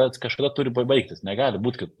ir tas kažkada turi baigtis. Negali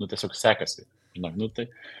būti, kad tiesiog sekasi. Žinok,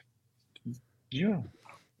 tai... Jo.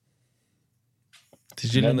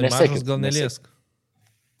 Tai Žilinai, maržas gal neliesk.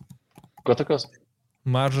 Ko tokios?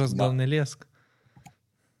 Maržas gal neliesk.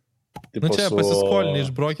 Nu čia pasiskolinį iš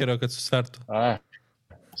brokerio, kad susvertų.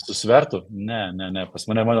 Susvertų? Ne. Pas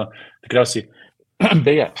mano tikriausiai,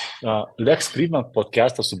 beje, Lex Friedman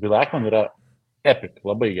podcastas su Bill Ackman yra epic,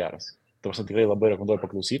 labai geras. Tavas tikrai labai rekomenduoju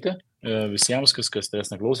paklausyti visiems, kas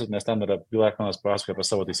tavęs neklausėt, nes ten yra Bill Ackmanas pasakoja apie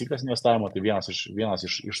savo taisyklės investavimo, tai vienas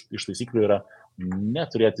iš taisyklių yra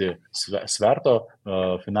neturėti sverto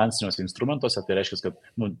finansiniuose instrumentuose, tai reiškia, kad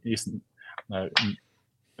jis...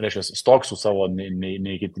 reiškia, stoksų savo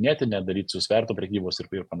neįkeitinėti, nedaryti su sverto prekybos ir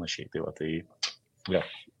panašiai. Tai va, ja,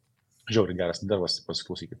 žiauriai geras darbas,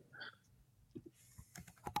 pasiklausykit.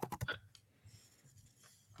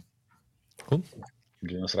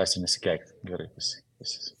 Glinas rasti nesikeikti. Gerai,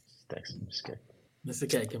 pasiteiksim nesikeikti.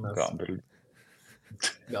 Nesikeikime.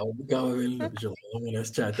 Gal Vilnių, žinoma, manęs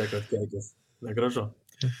čia teko keikis. Negražu.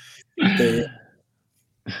 Tai...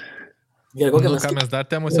 Gerai, kokią ką mes dar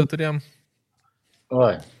temose turėjom?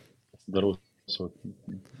 Oi, darau su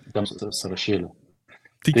tam sąrašėliu.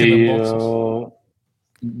 Tikinam boksus.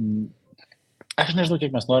 Aš nežinau,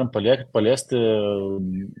 kiek mes norim paliesti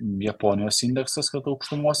Japonijos indeksas, kad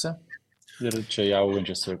aukštumuose ir čia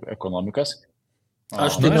augančias ekonomikas.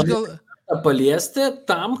 Aš tai gal paliesti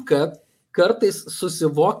tam, kad kartais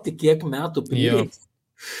susivokti, kiek metų prireiks.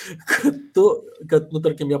 Kad,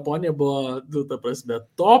 tarkim, Japonija buvo, ta prasme,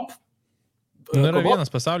 top. Yra vienas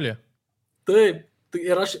pasaulyje. Taip.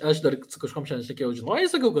 Ir aš dar su kažkom šiandien šnekėjau, žinojai,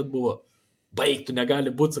 sakau, kad buvo. Baigtų,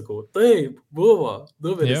 negali būti, sakau. Taip, buvo.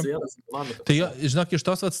 2,1 ekonomika. Tai, žinok, iš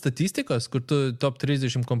tos statistikos, kur tu top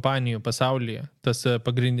 30 kompanijų pasaulyje, tas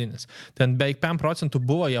pagrindinis, ten beveik 5%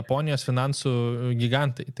 buvo Japonijos finansų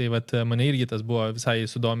gigantai. Tai mane irgi tas buvo visai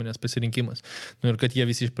sudominęs pasirinkimas. Ir kad jie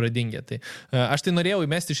visi išpradingė. Tai aš tai norėjau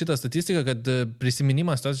įmesti šitą statistiką, kad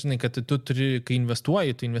prisiminimas tos, žinai, kad tu turi, kai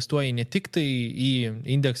investuoji ne tik tai į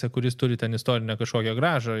indeksą, kuris turi ten istorinę kažkokią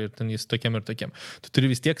grąžą ir ten jis tokiam ir tokiam. Tu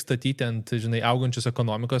turi vis tiek statyti ant, žinai, augančios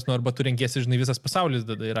ekonomikos, arba tu renkiesi, žinai, visas pasaulis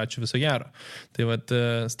dada ir ačiū viso gero. Tai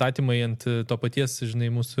statymai ant to paties, žinai,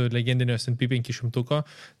 mūsų legendinio S&P 500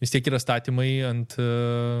 vis tiek yra statymai ant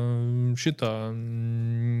šito,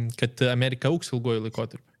 kad Amerika augs ilguoju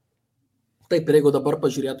laikotarpiu. Taip, ir jeigu dabar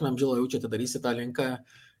pažiūrėtumėm, Žilo, jau čia atidarysi tą linką,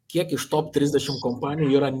 kiek iš top 30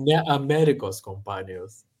 kompanijų yra ne Amerikos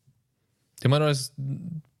kompanijos? Tai manos,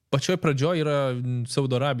 pačioj pradžioj yra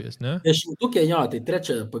Saudo Arabijos, ne? 10, jo, tai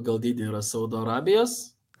trečia pagal dydį yra Saudo Arabijos,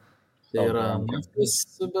 tai yra naftos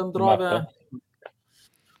bendrovė.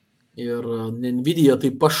 Ir Nvidia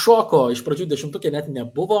tai pašoko, iš pradžių 10 net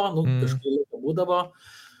nebuvo, kažkaip būdavo,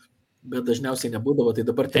 bet dažniausiai nebūdavo, tai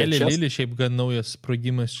dabar trečias. Lili šiaip gan naujas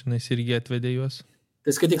sprogimas, šiandien irgi atvedė juos.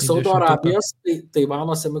 Tai skaityk, Saudo Arabijos,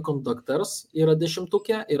 Taivano Semiconductors yra 10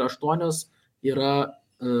 ir 8 yra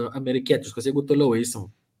amerikietiškos, jeigu toliau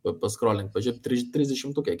eisim paskrolink, pažiūrėk,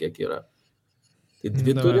 30 kiek yra. Tai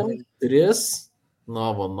 2 turim, 3,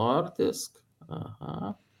 Novo Nordisk,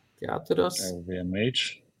 4. LVMH,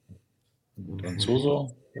 prancūzų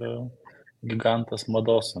gigantas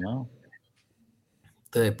mados, ne?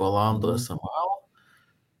 Taip, Olandų SML.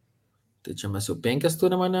 Tai čia mes jau 5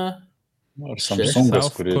 turime, ne? Ir Samsungas,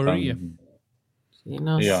 kuri ten...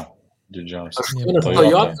 Ja. Didžiausias.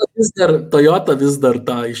 Toyota vis dar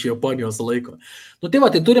tą iš Japonijos laiko. Nu tai va,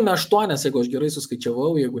 tai turime 8, jeigu aš gerai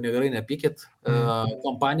suskaičiavau, jeigu negerai nepykit,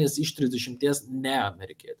 kompanijas iš 30 ne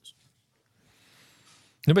amerikietiškų.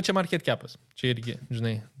 Nu, bet čia market capas. Čia irgi,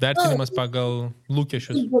 žinai, vertinimas pagal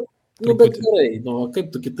lūkesčius. Nu, bet gerai,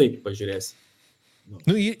 kaip tu kitaip pažiūrėsi?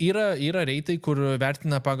 Nu, yra reitai, kur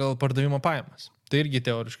vertina pagal pardavimo pajamas. Tai irgi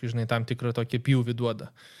teoriškai, žinai, tam tikrą tokį pjūvį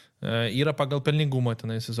duoda. Yra pagal pelningumą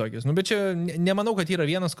tenais visokius. Nu, bet čia nemanau, kad yra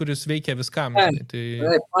vienas, kuris veikia viskam. Tai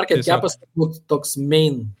market capas toks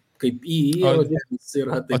main kaip rodiklis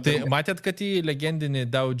yra. O tai matėt, kad į legendinį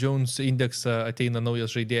Dow Jones indeksą ateina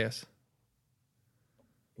naujas žaidėjas?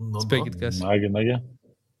 Spėkit, kas? Nagi.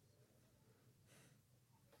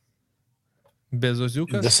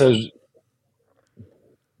 Bezoziukas?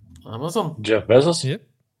 Amazon. Jeff Bezos? Yep.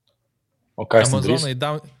 O ką jis Amazonai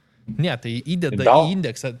darys? Ne, tai įdeda Dow? į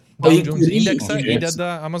indeksą. Dow Jones kurį? indeksą Okay. įdeda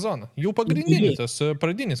Amazoną. Jų pagrindinis, tas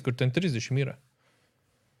pradinis, kur ten 30 yra.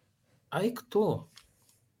 Aik tu.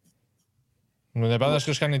 Nu, nebent aš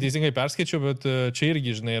kažką neteisingai perskaičiau, bet čia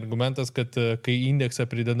irgi, žinai, argumentas, kad kai indeksą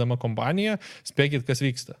pridedama kompanija, spėkit, kas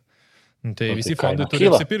vyksta. Nu, tai Nu, visi tai fondai kaina turi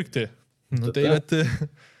kyla. apsipirkti. Nu, tai vat,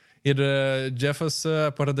 ir Jeffas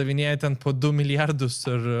pardavinėja ten po 2 milijardus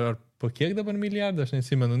ar po kiek dabar milijardų, aš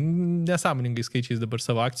nesimenu, nesąmoningai skaičiais dabar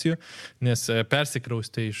savo akcijų, nes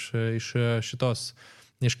persikraustė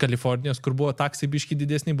iš Kalifornijos, kur buvo taksai biški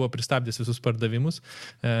didesni, buvo pristabdęs visus pardavimus,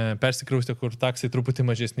 persikraustė, kur taksai truputį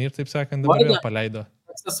mažesni ir, taip sakant, dabar vėl paleido.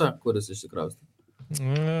 Teksasą, kuris išsikraustė?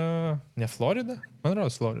 Ne Florida? Man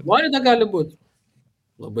rodos Florida. Florida gali būti.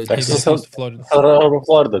 Labai Teksasas Florida. arba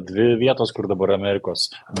Florida, 2 vietos, kur dabar Amerikos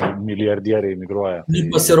milijardieriai migruoja.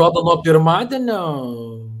 Pasirodo nuo pirmadienio,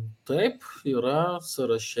 taip, yra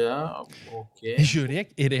sąraše. Okay.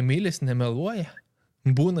 Žiūrėk, ir Emilis nemeluoja.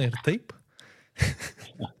 Būna ir taip.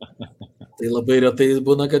 Tai labai retai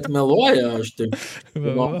būna, kad meluoja, aš taip.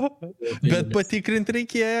 Bet patikrinti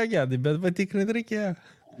reikėjo, Gedai,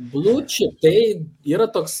 Blue chip, tai yra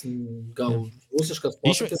toks gal rusiškas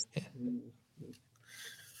posakis.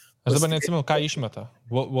 Aš dabar neatsimenu, ką išmeta.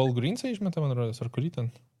 Walgreens'ą išmeta, man rodos, ar kurį ten?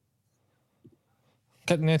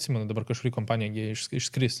 Kad neatsimenu, dabar kažkurį kompaniją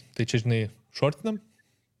išskris. Tai čia, žinai, šortinam?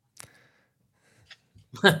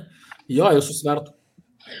 Jo, jūsų svertų.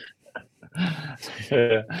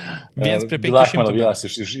 Vienas prie 500. Mano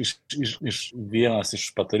vienas iš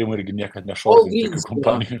patarimų irgi niekad nešortinti tokių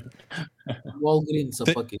kompanijų. Walgreens'ą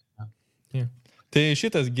pakeitė. Tai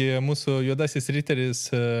šitasgi mūsų juodasis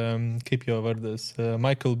riteris, kaip jo vardas,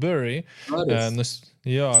 Michael Burry,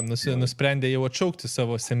 nusprendė jau atšaukti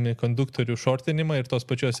savo semikonduktorių šortinimą ir tos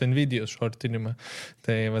pačios Nvidios šortinimą.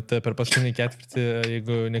 Tai vat, per paskutinį ketvirtį,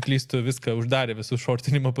 jeigu neklystu, viską uždarė visus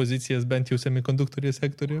šortinimo pozicijas, bent jau semikonduktorių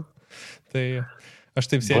sektorių. Tai aš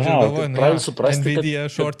taip sėdžiu ir galvoju,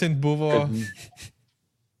 Nvidia šortint buvo...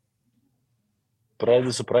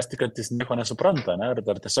 Pradedi suprasti, kad jis nieko nesupranta, ne? Ir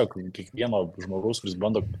dar tiesiog kiekvieno žmogaus, kuris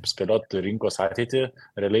bando spėlioti rinkos ateitį,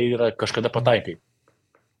 realiai yra kažkada pataikai.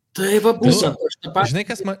 Tai va, būtent. Žinai,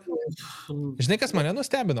 kas mane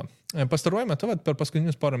nustebino? Pastaruoju metu, per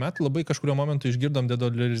paskutinius porą metų, labai kažkurio momentu išgirdom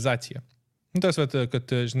dedolarizaciją. Tas, kad,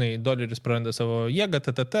 žinai, doleris praranda savo jėgą,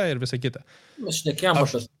 ir visa kita. Aš nekėjom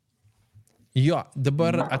apie. Jo,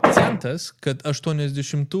 dabar akcentas, kad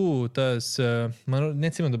 80-ų tas, man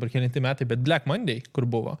neatsimenu dabar kelinti metai, bet Black Monday, kur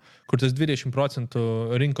buvo, kur tas 20%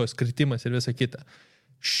 rinkos kritimas ir visa kita.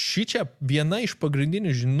 Šičia viena iš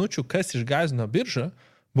pagrindinių žinučių, kas išgąsdino biržą,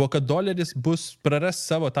 buvo, kad doleris praras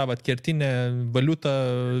savo tą kertinę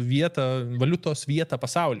valiutos vietą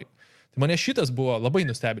pasaulyje. Tai mane šitas buvo labai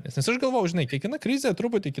nustebinęs, nes aš galvojau, žinai, kiekviena krizė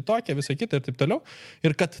truputį kitokia, visa kita ir taip toliau.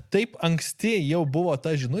 Ir kad taip anksti jau buvo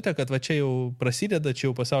ta žinutė, kad va čia jau prasideda, čia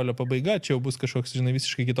jau pasaulio pabaiga, čia jau bus kažkoks, žinai,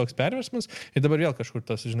 visiškai kitoks perversmas. Ir dabar vėl kažkur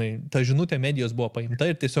tas, žinai, ta žinutė medijos buvo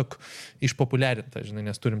paimta ir tiesiog išpopuliarinta, žinai,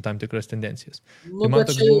 nes turim tam tikras tendencijas. Nu, tai man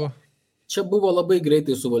toks buvo... Čia buvo labai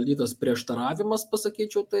greitai suvaldytas prieštaravimas,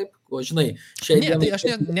 pasakyčiau taip. O, žinai,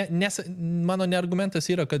 mano neargumentas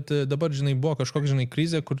yra, kad dabar, žinai, buvo kažkokia, žinai,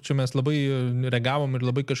 krizė, kur čia mes labai reagavom ir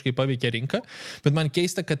labai kažkaip paveikė rinką, bet man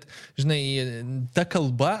keista, kad, žinai, ta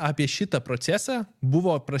kalba apie šitą procesą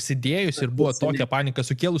buvo prasidėjus ir buvo tokia panika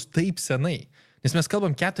sukėlus taip senai. Nes mes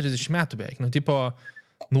kalbam 40 metų beveik,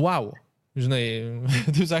 wow. Žinai,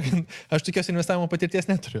 taip sakant, aš tokios investavimo patirties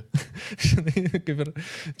neturiu. Žinai, kaip ir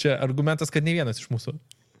čia argumentas, kad ne vienas iš mūsų.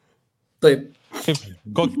 Taip.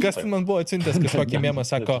 Kas man buvo atsintęs kažkokį memą,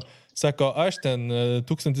 sako, aš ten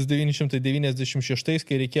 1996,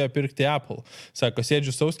 kai reikėjo pirkti Apple, sako,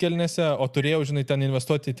 sėdžiu sauskelnėse, o turėjau, žinai, ten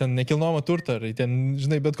investuoti ten nekilnojamą turtą, ar ten,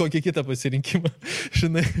 žinai, bet kokį kitą pasirinkimą.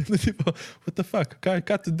 Žinai, tipo, what the fuck,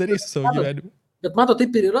 ką tu darysi savo gyvenimu? Bet mato, taip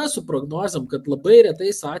ir yra su prognozėm, kad labai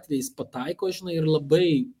retais atvejais pataiko, žinai, ir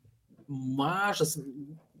labai mažas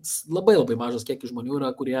kiekis žmonių yra,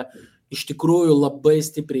 kurie iš tikrųjų labai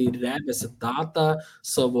stipriai remiasi datą,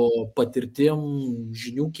 savo patirtim,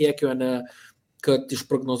 žinių kiekio, kad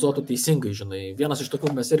išprognozuotų teisingai, žinai. Vienas iš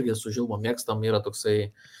tokių mes irgi su Žilmo mėgstam yra toksai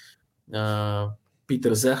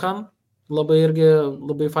Peter Zehan, labai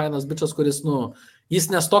fainas bičas, kuris, jis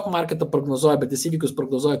ne stock marketą prognozuoja, bet jis įvykius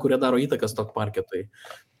prognozuoja, kurie daro įtaką stock marketui.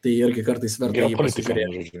 Tai irgi kartais verta jį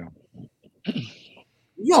pasižiūrėti.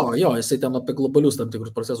 Jo, jisai ten apie globalius tam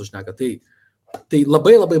tikrus procesus šneka. Tai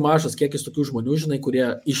labai labai mažas kiekis tokių žmonių, žinai, kurie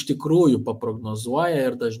iš tikrųjų paprognozuoja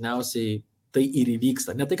ir dažniausiai tai ir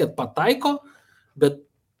įvyksta. Ne tai, kad pataiko, bet,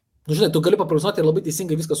 žinai, tu gali paprognozuoti ir labai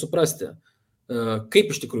teisingai viską suprasti,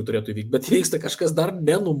 kaip iš tikrųjų turėtų įvykti, bet įvyksta kažkas dar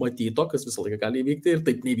nenumatyto, kas visą laiką gali įvykti ir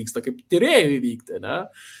taip neįvyksta, kaip turėjo įvykti, ne?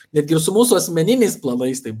 Netgi ir su mūsų asmeniniais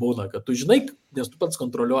planais tai būna, kad tu žinai, nes tu pats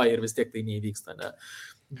kontroliuoji ir vis tiek tai neįvyksta, ne?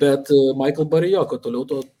 Bet Michael Barrio, kad toliau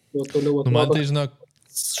atrodo... Man tai, žinok,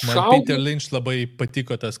 man Peter Lynch labai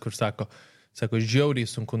patiko tas, kur sako, žiauriai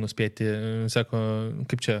sunku nuspėti, sako,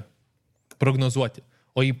 kaip čia, prognozuoti.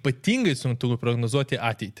 O ypatingai sunku prognozuoti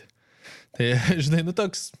ateitį. Tai, žinai,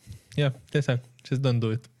 toks, tiesiog, just don't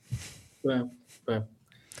do it.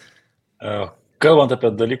 Kalbant apie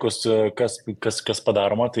dalykus, kas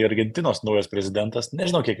padaroma, tai Argentinos naujas prezidentas,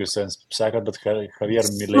 nežinau, kiek jūs sekat, bet Javier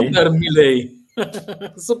Milei. Super Milei.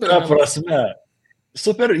 Ta prasme,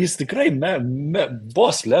 super, jis tikrai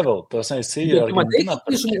boss level, jisai Argentina.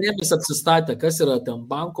 Matai, žmonėmis apsistatė, kas yra ten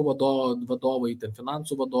bankų vadovai, ten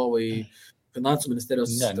finansų vadovai, finansų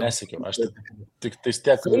ministerijos... Nesakiau, aš tik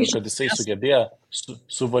tiek, kad jisai sugebėjo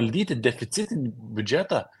suvaldyti deficitinį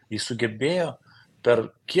biudžetą, jis sugebėjo per,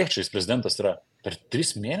 kiek čia jis prezidentas yra, per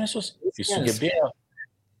 3 mėnesius,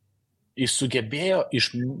 jis sugebėjo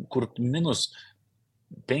iš kur minus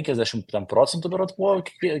 50% berods buvo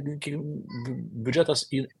biudžetas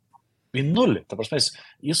į nulį. Ta prasme,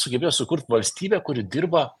 jis sugebėjo sukurti valstybę, kuri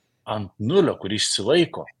dirba ant nulio, kuri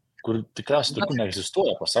išsilaiko, kur tikriausiai tokių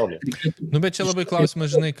neegzistuoja pasaulyje. Bet čia labai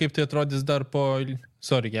klausimas, žinai, kaip tai atrodys dar po...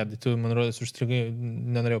 Sorry, Gedai, tu, man rodos, užstrigai,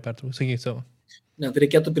 nenorėjau pertraukti, sakyk savo. Net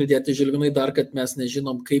reikėtų pridėti, Žilvinai, dar, kad mes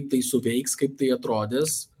nežinom, kaip tai suveiks, kaip tai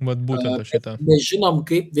atrodys. Vat būtent šitą. Nežinom,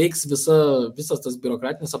 kaip veiks visas tas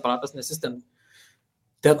biurokratinis aparatas, nes jis ten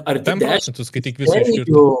arti 10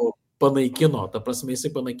 panaikino. Ta prasme,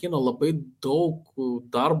 jisai panaikino labai daug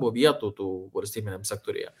darbo vietų tų valstybiniam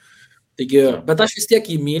sektorėje. Taigi, bet aš vis tiek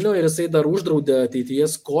jį myliu ir jisai dar uždraudė ateityje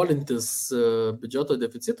skolintis biudžeto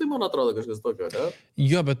deficitui, man atrodo, kažkas tokio, ne?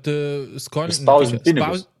 Jo, bet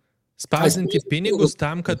spausdinti pinigus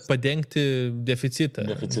tam, kad padengti deficitą.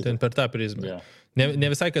 Ten per tą prizmę. Ne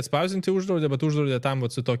visai, kad spausdinti uždraudė, bet uždraudė tam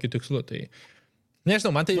su tokiu tikslu. Tai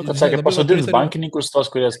nežinau, man tai... Sakė, pasodinus bankininkus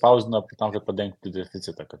tos, kurie spausdina tam, kad padengti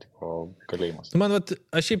deficitą, kad kalėjimas. Man,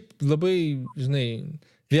 aš šiaip labai, žinai,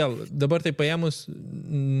 vėl, dabar tai paėmus,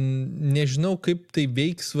 nežinau, kaip tai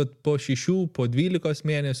veiks po 6, po 12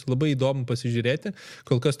 mėnesių, labai įdomu pasižiūrėti.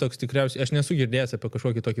 Kol kas toks tikriausiai, aš nesu girdėjęs apie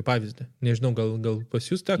kažkokį tokį pavyzdį. Nežinau, gal pas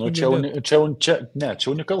jūs teko girdėti? Čia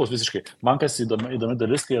unikalus visiškai. Man kas įdomi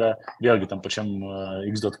dalis, tai yra vėlgi tam pačiam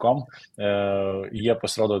x.com, jie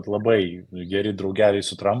pasirodo labai geri draugeliai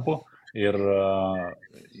su Trumpu ir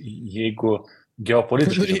jeigu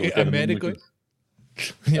geopolitiškai... Amerikoje?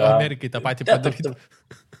 Amerikai tą patį padaryti.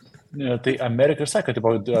 Tai Amerika ir sakė,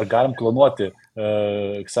 ar galim klonuoti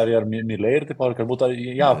Javier Milei ir kad būtų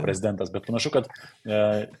JAV prezidentas, bet panašu, kad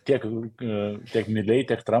tiek Milei,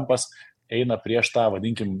 tiek Trumpas eina prieš tą,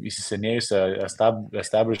 vadinkim, įsisenėjusią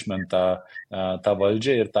establishment tą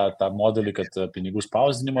valdžią ir tą modelį, kad pinigų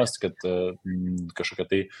spausdinimas, kad kažkokia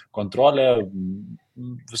tai kontrolė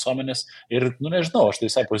visuomenės. Ir, nežinau, aš tai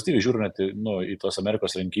visai pozityviai žiūriu net į tos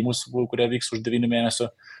Amerikos rinkimus, kurie vyks už 9 mėnesių.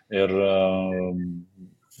 Ir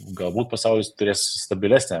galbūt pasaulis turės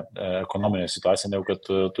stabilesnę ekonominę situaciją, negu kad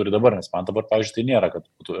turi dabar, nes man dabar, pavyzdžiui, tai nėra, kad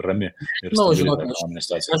būtų rami ir stabili ekonominė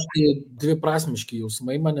situacija. Aš tai dviprasmiški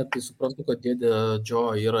jausmai mane, tai suprantu, kad dėdė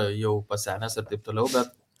Joe yra jau pasenęs ir taip toliau, bet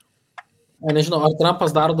nežinau, ar Trumpas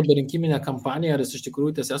daro dabar rinkiminę kampaniją, ar jis iš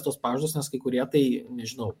tikrųjų tiesias tos pažadus, nes kai kurie tai,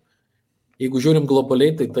 nežinau, jeigu žiūrim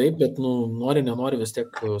globaliai, tai taip, bet nenori vis tiek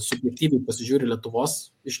subjektyviai pasižiūri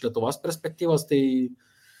iš Lietuvos perspektyvos, tai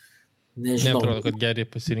nežinau. Neatrodo, kad geriai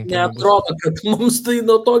pasirinkimai. Neatrodo, kad mums tai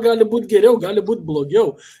nuo to gali būti geriau, gali būti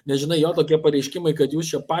blogiau. Nežinai, jo tokie pareiškimai, kad jūs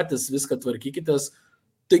čia patys viską tvarkykitės.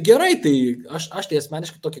 Tai gerai, tai aš tai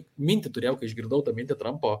asmeniškai tokią mintį turėjau, kai išgirdau tą mintį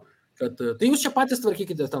Trumpo, kad tai jūs čia patys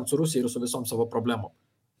tvarkykitės ten su Rusija ir su visom savo problemom.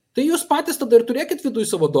 Tai jūs patys tada ir turėkit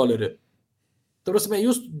viduje savo dolerį. Tai prasme,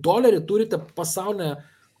 jūs dolerį turite pasaulinę,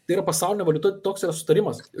 tai yra pasaulinė valiuta, toks yra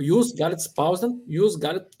sutarimas. Jūs galite spausdinti, jūs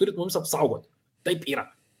turit mums apsaugoti. Taip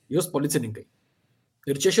yra. Jūs policininkai.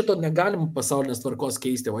 Ir čia šito negalim pasaulinės tvarkos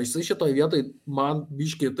keisti, o šitoje vietoje man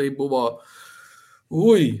biškiai tai buvo,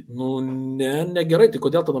 negerai, tai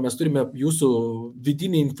kodėl tada mes turime jūsų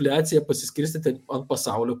vidinį infliaciją pasiskirstyti ant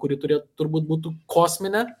pasaulio, kuri turbūt būtų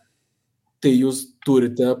kosminė, tai jūs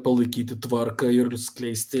turite palaikyti tvarką ir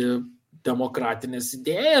skleisti demokratinės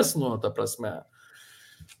idėjas, ta prasme.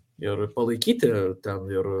 ir palaikyti ten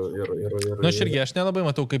ir. Na, aš nelabai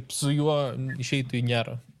matau, kaip su juo išeitų į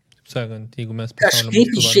gerą. Taip sakant, jeigu mes kažkaip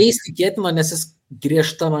išeis tikėtina, nes jis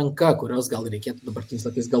griežta ranka, kurios gal reikėtų dabartiniais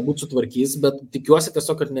laikais galbūt sutvarkys, bet tikiuosi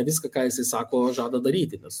tiesiog, kad ne viską, ką jisai sako, žada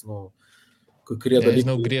daryti, nes, kurie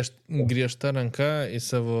dalykai... Griežta ranka į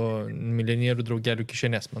savo milijonierių draugelių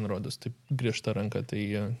kišenės, man rodos, taip griežta ranka. Tai...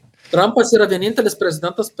 Trumpas yra vienintelis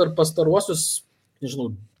prezidentas per pastaruosius,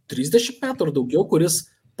 30 metų ar daugiau, kuris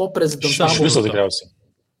po prezidentavo... Iš viso tikriausiai.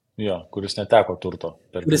 Jo, kuris neteko turto.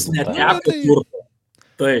 Kuris neteko turto.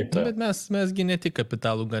 Taip. Bet mesgi ne tik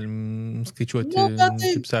kapitalų galim skaičiuoti,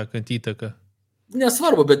 kaip sakant, įtaką.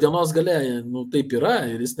 Nesvarbu, bet dienos gale, taip yra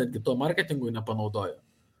ir jis netgi to marketingui nepanaudoja.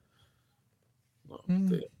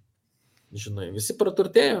 Tai, žinai, visi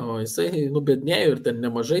praturtėjo, o jisai nubednėjo ir ten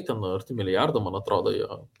nemažai, ten arti milijardo, man atrodo,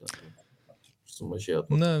 jo sumažėjo.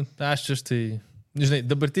 Na, aš tai, žinai,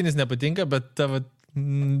 dabartinis nepatinka, bet tavo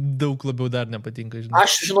daug labiau dar nepatinka, žinai.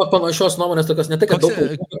 Aš, panašios nuomonės tokios, ne tai, kad daug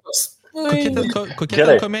kokia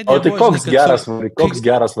ten komedija o tai koks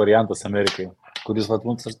geras variantas Amerikai, kuris,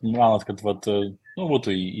 manot, kad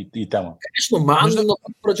būtų į temą? Man nuo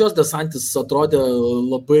pradžios DeSantis atrodė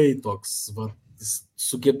labai toks, jis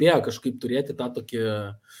sugebėjo kažkaip turėti tą tokį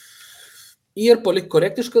ir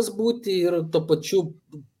politkorektiškas būti, ir to pačiu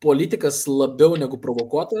politikas labiau negu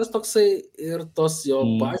provokuotojas toksai, ir tos jo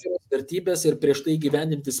pažiūros, vertybės, ir prieš tai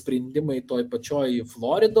gyvendinti sprendimai toj pačioj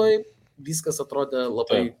Floridoj, viskas atrodė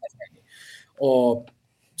labai... O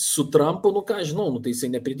su Trumpu, ką žinau, tai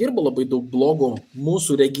jisai nepridirbo labai daug blogų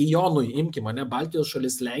mūsų regionui, imkime, ne Baltijos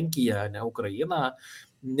šalis, Lenkija, ne Ukraina,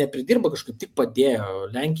 nepridirba kažkaip, tik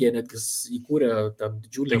padėjo. Lenkija netgi įkūrė ten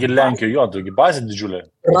didžiulį... Taigi Lenkija, taigi bazė didžiulė.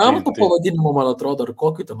 Trumpo pavadinimo, man atrodo, ar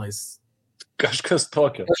kokį tenais? Kažkas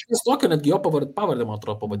tokio. Netgi jo pavardė, man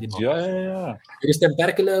atrodo, pavadinimo. Ja. Ir jis ten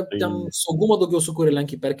perkelė, ten saugumo daugiau sukūrė,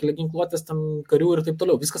 Lenkija perkelė ginkluotės, ten karių ir taip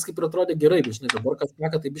toliau. Viskas kaip ir atrodė gerai, žinai, dabar kas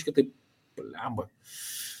meka, tai biškai taip lemba.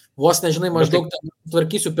 Vos nežinai, maždaug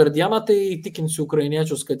tvarkysiu per dieną, tai tikinsiu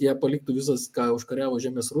ukrainiečius, kad jie paliktų visas, ką užkariavo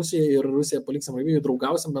žemės Rusija, ir Rusiją paliksim ramybėje,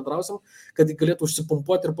 draugausim, bendrausim, kad galėtų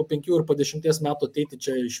užsipumpuoti ir po 5 ir po 10 metų ateiti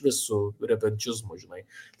čia iš vis su revanšizmu, žinai.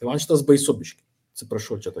 Tai man šitas baisu biški.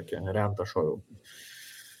 Atsiprašau, čia tokia renta šoviau.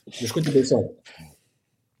 Biškutį baisiau.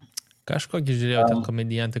 Kažkokį žiūrėjau ten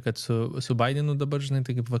komediantą, kad su Bidenu dabar, žinai,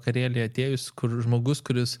 tai kaip vakarėlį atėjus, kur žmogus,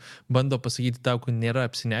 kuris bando pasakyti tau, kad nėra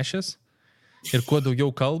apsinešęs ir kuo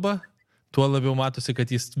daugiau kalba, tuo labiau matosi,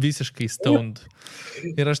 kad jis visiškai stoned.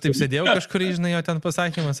 Ir aš taip sėdėjau kažkur, žinai, jo ten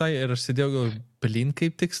pasakymas, ir aš sėdėjau, blin,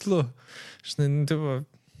 kaip tikslu. Žinai, tai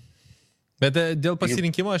bet dėl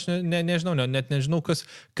pasirinkimo aš nežinau, net nežinau, kas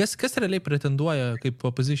realiai pretenduoja kaip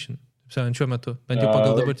opposition. Šiuo metu, bent jau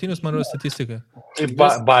pagal dabartinius, mano statistiką.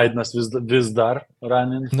 Bidenas vis dar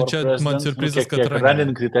running for president. Man surprizas, kad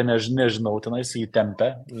running, tai nežinau, tenais jį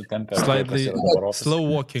tempia. Slightly slow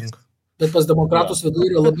walking. Bet pas demokratus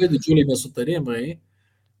viduje yra labai didžiuliai nesutarimai.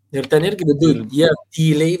 Ir ten irgi viduje jie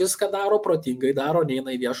tyliai viską daro, protingai daro,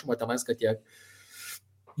 neina į viešumą tenais, kad jie,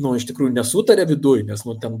 iš tikrųjų nesutarė viduje, nes,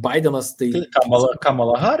 ten Bidenas tai...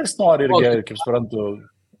 Kamala Harris nori irgi, kaip suprantu...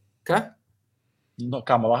 Ką?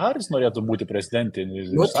 Kamala Harris norėtų būti prezidentė.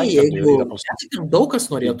 Daug kas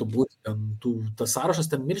norėtų būti, tas sąrašas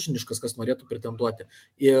ten milžiniškas, kas norėtų pretenduoti.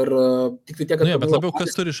 Ir tik tai tiek, kad... bet labiau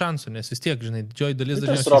kas turi šansų, nes vis tiek, žinai, didžioji dalis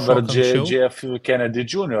dažniausiai Robert J.F. Kennedy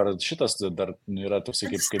Jr. Šitas dar yra toksai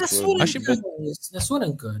kaip... Jis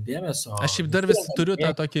nesurenka dėmesio. Aš šiaip dar vis turiu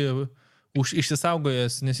tą tokį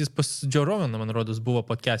išsisaugojęs, nes jis pas Joe Roganą, man rodos, buvo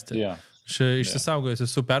podcast'e. Išsisaugojęs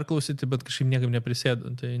esu perklausyti, bet kažkaip niekam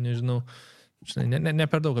neprisėdu, tai nežinau. Ne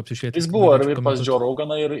per daug apsišvieti. Jis buvo ir pas Joe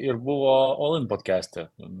Roganą, ir buvo All In podcast'e.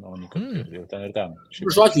 Ir ten.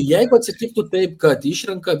 Žodžiu, jeigu atsitiktų taip, kad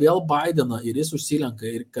išrenka vėl Bideną ir jis užsilenka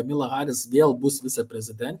ir Kamala Harris vėl bus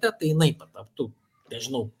viceprezidentė, tai jinai pataptų,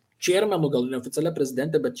 nežinau, chairmanu, gal neoficialia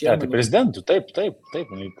prezidentė, bet chairmanu. Tai prezidentų, taip,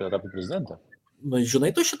 jinai tapė prezidentę.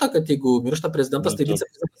 Žinai tu šitą, kad jeigu miršta prezidentas, tai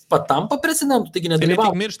viceprezidentas patampa prezidentu, taigi nedalyvauja. Tai ne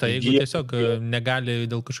tik miršta, jeigu tiesiog negali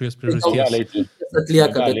dėl kažkokios priežasties.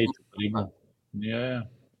 Atlieka.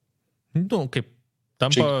 Kaip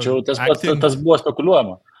tampa... Tas buvo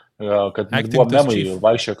spekuliuojama, kad buvo memai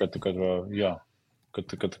vaikščio, kad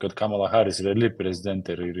Kamala Harris reali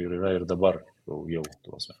prezidentė ir yra ir dabar jau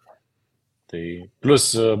tuose. Tai plus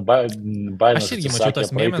Bidenas... Aš irgi mačiau tas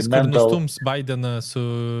mėmes, kur nustums Bideną su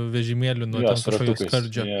vežimėliu nuo ten kažkokio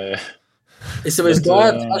skardžio.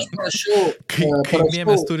 Įsivaizduojat, aš parašiau... Kai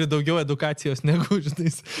mėmes turi daugiau edukacijos negu,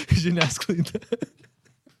 žiniasklaida.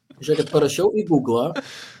 Žiūrėkit, parašiau į Google,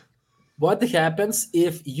 what happens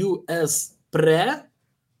if US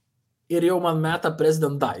ir jau man meta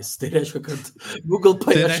President-Dice. Tai reiškia, kad Google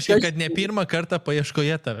Tai paieška. reiškia, kad ne pirmą kartą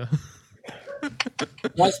paieškoje tave.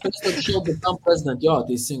 Vice President show become president. Jo,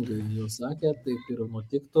 teisingai jūs sakė, taip ir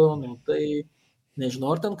nutiktų. Nu, tai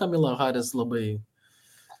nežinau, ar ten Kamila Harris labai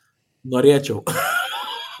norėčiau.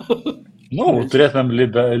 Nu, turėtumėm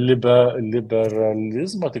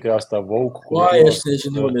liberalizmą, tikriausiai tą vogue. Oi, aš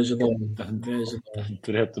nežinau.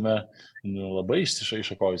 Turėtume labai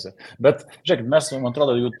iššakojusi. Bet, žiūrėk, mes, man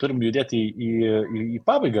atrodo, jau turim judėti į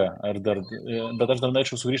pabaigą, bet aš dar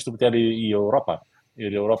norėčiau sugrįžti truputėlį į Europą.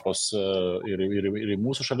 Ir Europos, ir į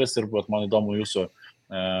mūsų šalis, ir man įdomu jūsų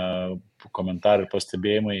komentarai ir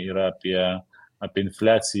pastebėjimai yra apie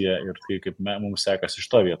infliaciją ir tai, kaip mums sekasi iš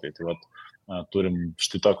to vietai. Tai vat, turim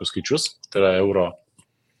štai tokius skaičius, tai yra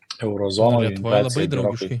eurozonoje. Lietuvoje labai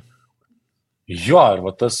draugiškai. Jo, ir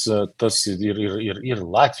va, tas ir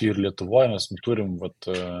Latvijoje, ir Lietuvoje mes turim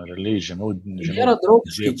realiai žemiau. Nėra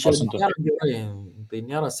draugiškai, čia nėra gerai, tai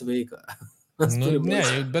nėra sveika. Ne,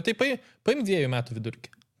 bet tai paim 2 metų vidurkį.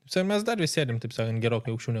 Mes dar vis sėdim, taip sakant,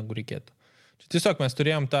 gerokai aukščiau negu reikėtų. Tiesiog mes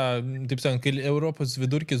turėjom tą, taip sakant, kai Europos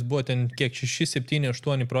vidurkis buvo ten kiek 6, 7,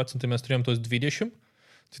 8%, mes turėjom tos 20%.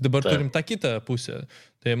 Tai dabar turim tą kitą pusę.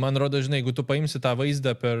 Tai man rodo, žinai, jeigu tu paimsi tą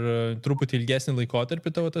vaizdą per truputį ilgesnį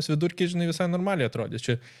laikotarpį, tavo tas vidurkis, žinai, visai normaliai atrodys.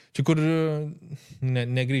 Čia kur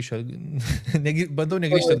negrįšiu, bandau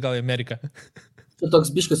negrįžti atgal į Ameriką. Tai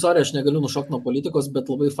toks biškis, sorry, aš negaliu nušokti nuo politikos, bet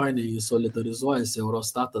labai fainiai solidarizuojasi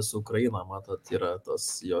Eurostatas su Ukraina, matot, yra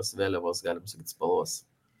tos jos vėliavos, galim sakyti, spalvos.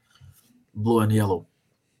 Blue and yellow.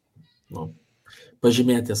 Nu,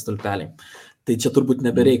 pažymėti stulpeliai. Tai čia turbūt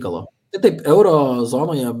nebereikalo. Tai taip, euro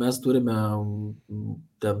zonoje mes turime,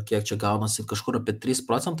 ten kiek čia gaunasi, kažkur apie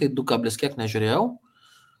 3%, 2, kiek nežiūrėjau.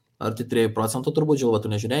 Ar tai 3% turbūt, Žilva,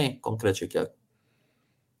 tu nežiūrėjai konkrečiai kiek?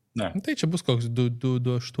 Ne. Tai čia bus koks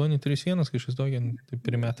 2,8, 3,1 kažkas tokia, taip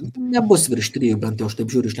primetant. Nebus virš 3, bent jau aš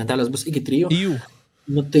taip žiūriu, iš lentelės bus iki 3. Jų.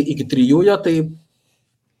 Nu tai iki 3, jo,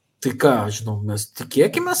 tai ką, žinau, mes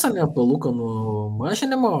tikėkime, ne, palūkanų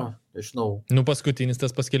mažinimo, žinau. Nu, paskutinis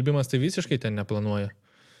tas paskelbimas tai visiškai ten neplanuoja.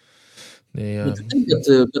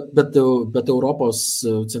 Bet Europos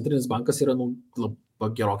centrinis bankas yra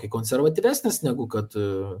gerokai konservatyvesnis negu kad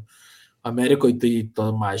Amerikoje, tai to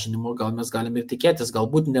mažinimo gal mes galime ir tikėtis.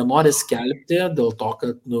 Galbūt nenori skelbti dėl to,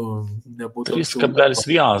 kad nebūtų...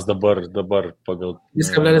 3,1 dabar pagal...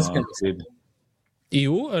 3,1.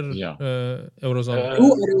 EU ar eurozona?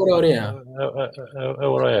 EU ar euroerija?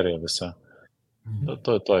 Euroerija visa.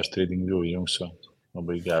 To aš TradingView įjungsiu.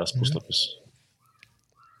 Labai geras puslapis.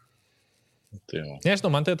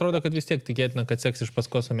 Nežinau, man tai atrodo, kad vis tiek tikėtina, kad seks iš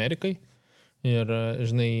paskos Amerikai. Ir,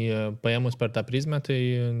 žinai, paėmus per tą prizmę, tai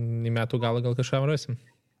į metų galą gal kažką rasim.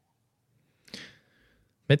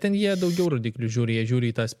 Bet ten jie daugiau rodiklių žiūri, jie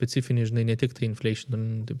žiūri į tą specifinį, žinai, ne tik tai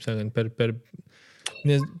inflation, taip sakant,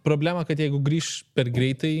 Nes problema, kad jeigu grįž per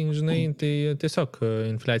greitai, žinai, tai tiesiog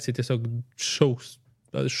infliacija tiesiog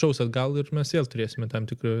šaus atgal ir mes vėl turėsime tam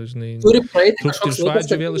tikrą, žinai, truputį iš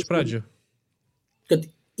pradžių, vėl iš pradžių. Kad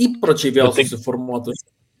įpročiai vėl susiformuotų.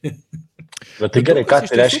 Bet tai gerai, ką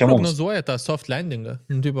tai reiškia mums? Prognozuoja tą soft landingą.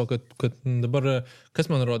 Tipo, kad dabar, kas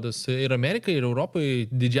man rodos, ir Amerikai, ir Europai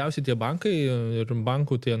didžiausi tie bankai ir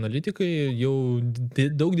bankų tie analitikai jau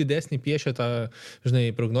daug didesnį piešia tą, žinai,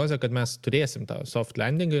 prognozę, kad mes turėsim tą soft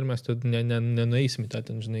landingą ir mes nenueisim tą,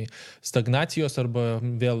 ten, žinai, stagnacijos arba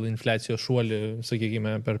vėl infliacijos šuolį,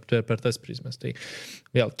 sakykime, per tas prizmes. Tai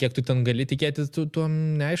vėl, kiek tu ten gali tikėtis,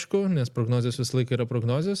 tuom neaišku, nes prognozės visą laiką yra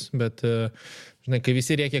prognozės, bet žinai, kai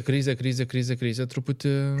visi rėkia krizė, truputį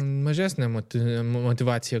mažesnė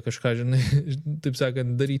motivacija kažką, žinai, taip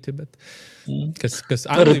sakant, daryti, bet kas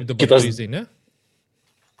Anglija dabar krizai, ne?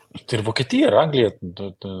 Tai ir Vokietija, ir Anglija.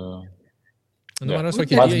 Manas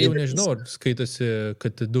Vokietija jau nežinau, ar skaitosi,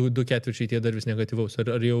 kad 2 ketvirčiai tie dar vis negatyvaus, ar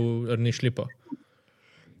neišlipo?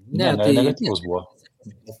 Ne, tai negatyvus buvo.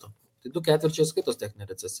 Tai 2 ketvirčiai skaitos techninė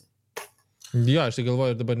recesija. Jo, aš tai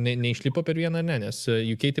galvoju, dabar neišlipo per vieną, nes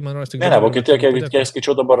UK tai man rodos tik... Ne, Vokietija, kiek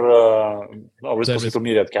skaičiau dabar, viskas skaitų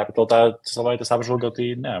myrėt Capital tą savaitės apžvalgą, tai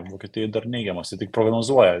ne, Vokietija dar neigiamas, tai tik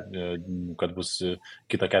prognozuoja, kad bus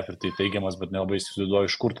kitą ketvirtį teigiamas, bet nelabai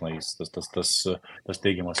įsivaizduoju, iš kur tas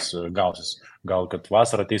teigiamas gausis. Gal, kad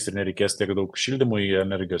vasarą ateis ir nereikės tiek daug šildymų į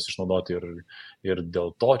energijos išnaudoti ir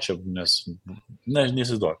dėl to čia, nes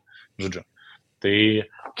neįsivaizduoju, žodžiu. Tai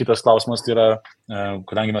kitas klausimas tai yra,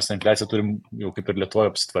 kadangi mes infliaciją turim jau kaip ir Lietuvoje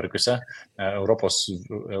apsitvarkiusią, Europos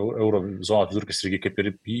eurozonos vidurkis irgi kaip ir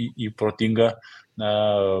įprotinga.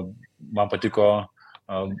 Man patiko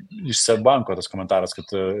iš SEB banko tas komentaras, kad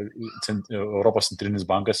Europos centrinis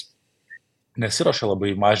bankas nesiruošia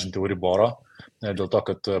labai mažinti Euriboro, dėl to,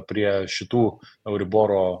 kad prie šitų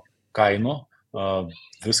Euriboro kainų,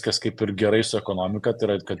 viskas kaip ir gerai su ekonomika, tai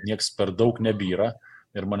yra, kad nieks per daug nebyra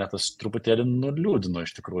ir mane tas truputėlį nuliūdino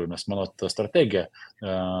iš tikrųjų, nes mano ta strategija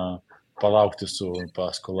palaukti su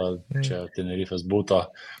paskola čia Tenerifės būto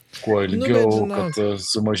kuo ilgiau, kad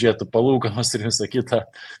sumažėtų palūkanos ir visą kitą.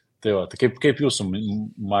 Tai va, tai kaip jūsų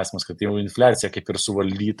mąstymas, kad jau infliacija kaip ir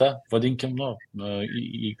suvaldyta, vadinkim,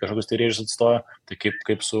 į kažkokius tai rėžius atstoja, tai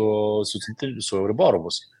kaip su Euriboru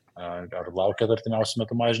bus? Ar laukia artimiausių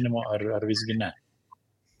metų mažinimo, ar visgi ne?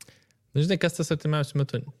 Žinai, kas tas artimiausių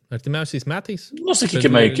metų? Artimiausiais metais?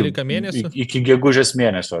 Sakykime, iki gegužės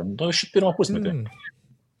mėnesio. Šį pirmą pusmetį.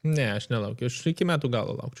 Ne, aš nelaukiu. Aš iki metų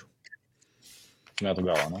galo laukčiau. Iki metų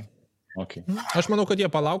galo, ne? Okay. Aš manau, kad jie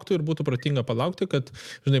palauktų ir būtų protinga palaukti, kad,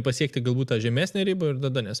 žinai, pasiekti galbūt tą žemesnę ribą ir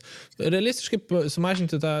tada, nes realistiškai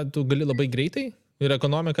sumažinti tą tu gali labai greitai ir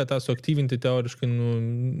ekonomiką tą suaktyvinti teoriškai,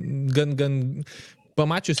 gan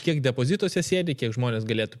pamačius, kiek depozituose sėdi, kiek žmonės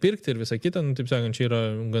galėtų pirkti ir visą kitą, taip sakant, čia yra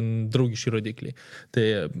gan draugiški rodikliai. Tai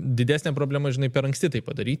didesnė problema, žinai, per anksti tai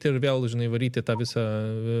padaryti ir vėl, žinai, varyti tą visą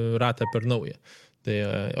ratą per naują. Tai,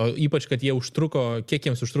 o ypač, kad jie užtruko, kiek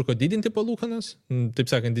jiems užtruko didinti palūkanas,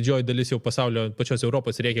 taip sakant, didžioji dalis jau pasaulio, pačios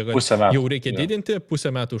Europos reikia, kad jau reikia didinti,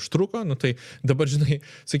 pusę metų užtruko, tai dabar, žinai,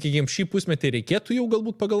 sakykime, šį pusmetį reikėtų jau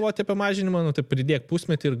galbūt pagalvoti apie mažinimą, tai pridėk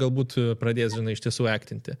pusmetį ir galbūt pradės, žinai, iš tiesų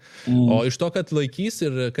aktinti. O iš to, kad laikys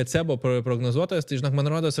ir kad Sebo prognozuotojas, tai, žinok,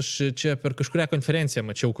 man rodos, aš čia per kažkurią konferenciją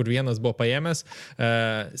mačiau, kur vienas buvo paėmęs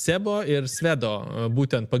Sebo ir Svedo,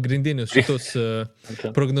 būtent pagrindinius šitus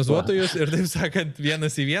prognozuotojus ir, taip sakant,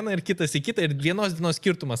 vienas į vieną ir kitas į kitą ir vienos dienos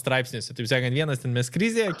skirtumas straipsniuose. Taip sakant, vienas ten mes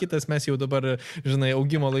krizėje, kitas mes jau dabar, žinai,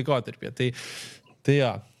 augimo laikotarpyje. Tai jo,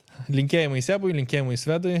 linkėjimai Sebui, linkėjimai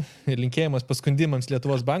Svedui ir linkėjimas paskundimams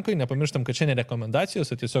Lietuvos bankui. Nepamirštam, kad čia ne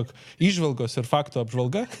rekomendacijos, o tiesiog įžvalgos ir faktų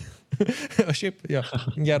apžvalga. O šiaip, jo,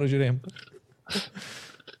 gero žiūrėjimo.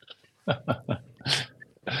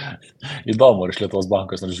 Įdomu, ar iš Lietuvos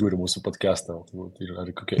bankas žiūri mūsų podcastą.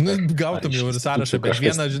 Gautum jau ir sąrašą,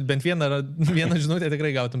 bent vieną žinutę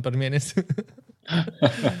tikrai gautum per mėnesį.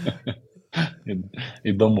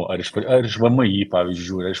 Įdomu, ar iš VMI, pavyzdžiui,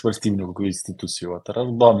 žiūri, ar iš valstybinių kokių institucijų, ar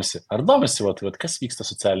domisi, kas vyksta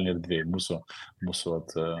socialinėje erdvėje, mūsų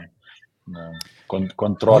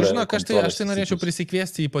kontrolė. Žinok, aš tai norėčiau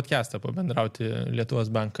prisikviesti į podcastą pabendrauti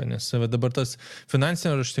Lietuvos banką, nes dabar tas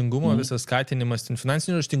finansinio raštingumo visas skatinimas,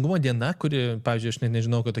 finansinio raštingumo diena, kuri, pavyzdžiui, aš net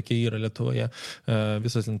nežinau, kad tokia yra Lietuvoje,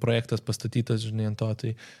 visas projektas pastatytas, žinai, ant to.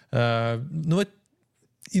 Tai,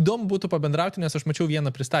 įdomu būtų pabendrauti, nes aš mačiau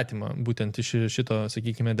vieną pristatymą būtent iš šito,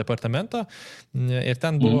 sakykime, departamento ir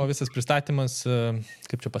ten buvo visas pristatymas,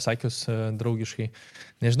 kaip čia pasakius, draugiškai.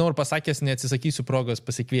 Nežinau, ar pasakęs, neatsisakysiu progos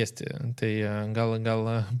pasikviesti. Tai gal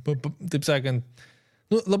taip sakant,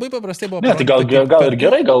 labai paprastai buvo. Ne, tai gal ir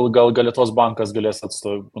gerai, gal Lietuvos bankas galės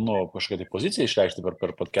kažkokią poziciją išreikšti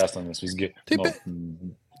per podcastą, nes visgi.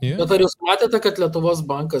 Bet ar jūs matėte, kad Lietuvos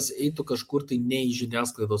bankas eitų kažkur tai ne į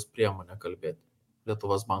žiniasklaidos priemonę kalbėti?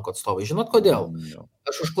 Lietuvos banko atstovai. Žinot kodėl?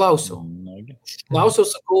 Aš užklausiau.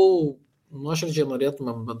 Sakau, nuoširdžiai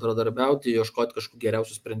norėtumėm bendradarbiauti, ieškoti kažkokių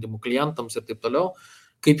geriausių sprendimų klientams ir taip toliau.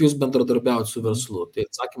 Kaip jūs bendradarbiauti su verslu? Tai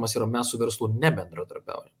atsakymas yra, mes su verslu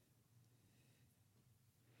nebendradarbiaujame.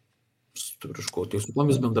 Tai su kuo jūs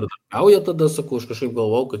bendradarbiauja tada, sakau, aš kažkaip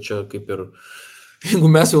galvau, kad čia kaip ir,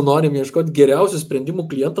 jeigu mes jau norim ieškoti geriausių sprendimų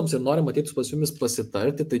klientams ir norim ateitis pas jumis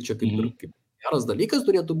pasitarti, tai čia kaip ir geras dalykas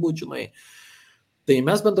turėtų būti, žinai. Tai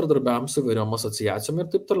mes bendradarbiavom su vairiom asociacijom ir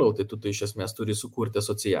taip toliau. Tai tu iš esmės turi sukurti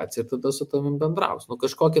asociaciją ir tada su tavim bendraus.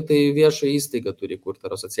 Kažkokią tai viešą įstaigą turi kurti,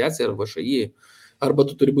 ar asociaciją, ar VŠI. Arba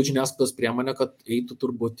tu turi būti žiniasklaidos priemonė, kad eitų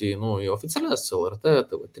turbūt į oficialias LRT,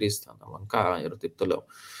 TV3, LNK ir taip toliau.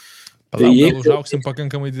 Gal užauksim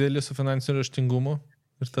pakankamai didelį su finansiniu raštingumu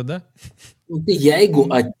ir tada? Tai jeigu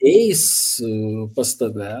ateis pas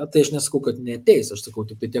tave, tai aš nesakau, kad neateis. Aš sakau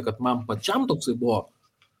tik tai tiek, kad man pačiam toksai buvo.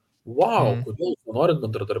 Wow, kodėl jūs norit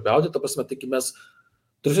bendradarbiauti, ta prasme, taigi mes,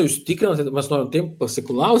 jūs tikrinate, mes norim taip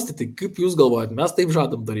pasiklausti, tai kaip jūs galvojate, mes taip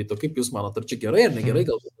žadam daryti, o kaip jūs manot, ar čia gerai ar negerai,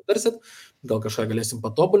 gal patarsit, gal kažką galėsim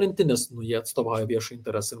patobulinti, nes jie atstovauja viešą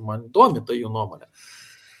interesą ir man įdomi tai jų nuomonė.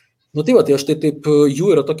 Tai va, tai aš taip,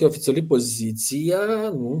 jų yra tokia oficiali pozicija,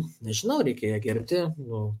 nežinau, reikia ją gerbti,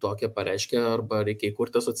 tokią pareiškia, arba reikia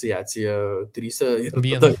įkurti asociaciją 3 ir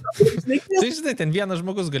vieną. Tai žinai, ten vienas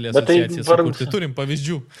žmogus galės asociaciją sukurti, turim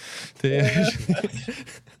pavyzdžių.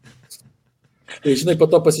 Tai žinai, po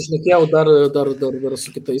to pasišnekėjau dar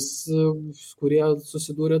su kitais, kurie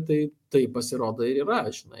susidūrė, tai pasirodo ir yra,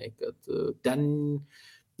 žinai, kad ten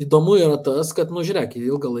įdomu yra tas, kad, žiūrėk,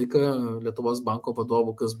 ilgą laiką Lietuvos banko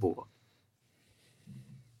vadovų kas buvo.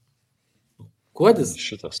 Kuodis?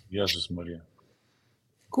 Šitas, Ježus Marija.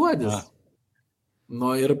 Kuodis.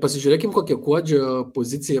 Nu ir pasižiūrėkim, kokia Kuodžio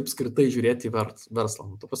pozicija apskritai žiūrėti į verslą.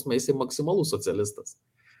 Tu pasme, jisai maksimalus socialistas.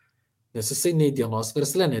 Nes jisai nei dienos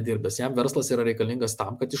versle nedirbęs. Jam verslas yra reikalingas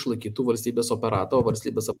tam, kad išlaikytų valstybės operatą, o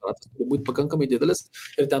valstybės operatas turi būti pakankamai didelis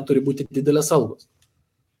ir ten turi būti didelės algos.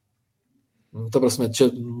 Ta prasme, čia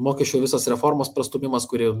mokesčio visas reformos prastumimas,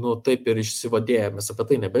 kuri, taip ir išsivadėja. Mes apie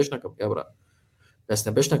tai nebešnekam, Gebra. Mes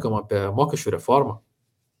nebešnekam apie mokesčių reformą.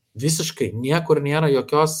 Visiškai niekur nėra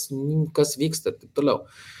jokios, kas vyksta ir taip toliau.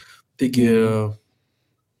 Taigi...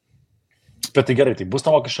 Bet tai gerai, tai bus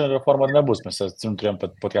ta mokesčio reforma ar nebus? Mes turėjom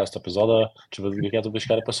podcast epizodą, čia reikėtų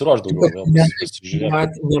biškelį pasiruošti daugiau.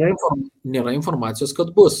 Nėra informacijos,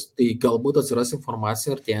 kad bus. Tai galbūt atsiras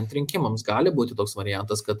informacija artėjant rinkimams. Gali būti toks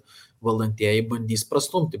variantas, kad valdantieji bandys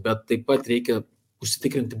prastumti, bet taip pat reikia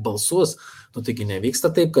užsitikrinti balsus. Taigi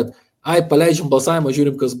nevyksta taip, kad paleidžiam balsavimą,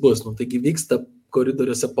 žiūrim, kas bus. Taigi vyksta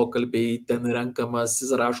koridoriuose pokalbiai, ten renkamas,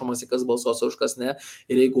 rašomas, kas balsuos, už kas ne.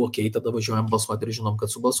 Ir jeigu tada važiuojam balsuoti ir žinom,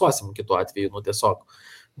 kad subalsuosim. Kitu atveju, tiesiog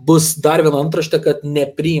bus dar viena antraštė, kad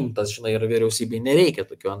nepriimtas, žinai, ir vyriausybei nereikia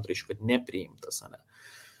tokių antraščių, kad nepriimtas. Ne?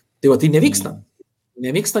 Tai tai nevyksta.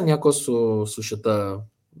 Nevyksta nieko su šita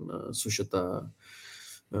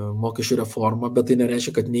mokesčių reforma, bet tai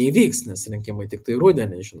nereiškia, kad neįvyks, nes rinkimai tik tai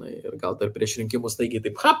rudenį, žinai, ir gal dar prieš rinkimus taigi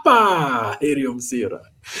taip, ir jums yra.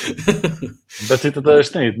 Bet tai tada,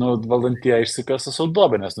 žinai, valdantieji išsikasa savo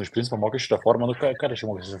duobę, nes, iš principo, mokesčių reforma, ką reiškia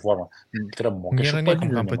mokesčių reforma? Tai yra mokesčių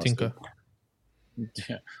padidinimas.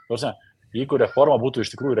 Jeigu reforma būtų iš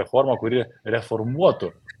tikrųjų reforma, kuri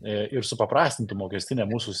reformuotų ir supaprastintų mokestinę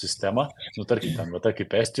mūsų sistemą, tarkim, ten,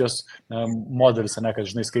 kaip Estijos modelis, kad,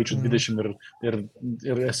 žinai, skaičių 20 ir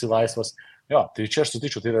esi laisvas. Jo, tai čia aš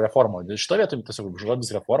sutikčiau, tai yra reforma. Šito vietoje tiesiog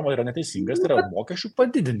žodis reforma yra neteisingas, tai yra mokesčių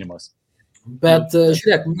padidinimas. Bet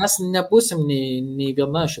žiūrėk, mes nebūsim nei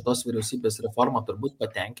viena šitos vyriausybės reforma turbūt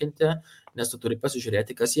patenkinti, nes tu turi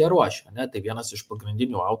pasižiūrėti, kas jie ruošia. Ne? Tai vienas iš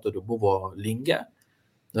pagrindinių autorių buvo Lingė.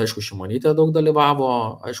 Aišku, Šimonytė daug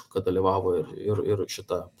dalyvavo, aišku, kad dalyvavo ir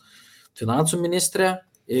šita finansų ministrė,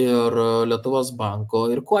 ir Lietuvos banko,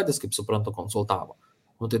 ir Kuodis, kaip suprantu, konsultavo.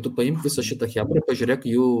 Tai tu paimk visą šitą hebrą, pažiūrėk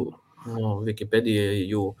jų Wikipedijoje,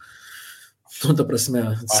 jų, ta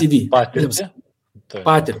prasme, CV. Patirtį.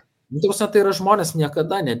 Tai yra žmonės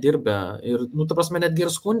niekada nedirbę ir, ta prasme, netgi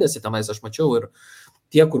ir skundėsi tenais, aš mačiau, ir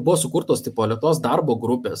tie, kur buvo sukurtos tipo Lietuvos darbo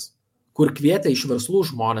grupės, kur kvietė iš verslų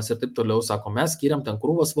žmonės ir taip toliau, sako, mes skiriam ten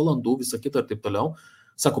krūvas valandų, visą kitą ir taip toliau.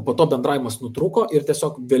 Sako, po to bendravimas nutrūko ir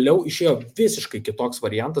tiesiog vėliau išėjo visiškai kitoks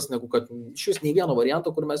variantas, negu kad iš vis nei vieno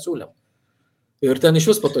varianto, kur mes siūlėm. Ir ten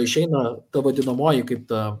iš vis po to išeina ta vadinamoji,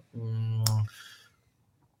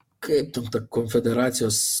 kaip ta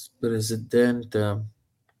konfederacijos prezidentė.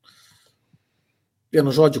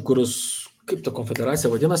 Vienu žodžiu, kaip ta konfederacija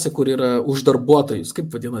vadinasi, kur yra už darbuotojus,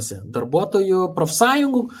 kaip vadinasi, darbuotojų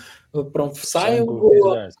profsąjungų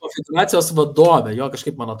konfederacijos vadovė, jo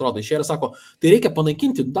kažkaip man atrodo, išėjo ir sako, tai reikia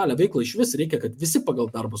panaikinti dalę veiklą iš vis, reikia, kad visi pagal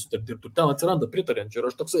darbą sutartį dirbtų, ten atsiranda pritariančių ir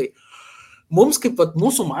aš toksai, mums kaip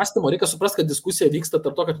mūsų mąstymo reikia suprasti, kad diskusija vyksta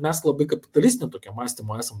tarp to, kad mes labai kapitalistinė tokia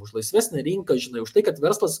mąstymo esam už laisvesnę rinką, žinai, už tai, kad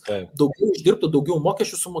verslas daugiau išdirbtų, daugiau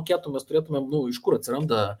mokesčių sumokėtų, mes turėtumėm, iš kur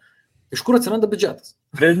atsiranda biudžetas.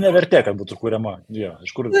 Pridėtinė vertė, kad būtų kuriama. Jo,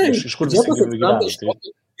 iš kur visi gyvena.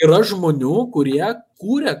 Yra žmonių, kurie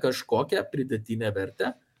kūrė kažkokią pridėtinę vertę.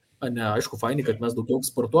 Aišku, fainai, kad mes daugiau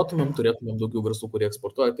eksportuotumėm, turėtumėm daugiau verslų, kurie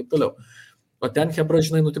eksportuoja ir taip toliau. O ten, hebra,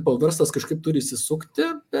 žinai, verslas kažkaip turi įsisukti,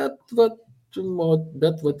 bet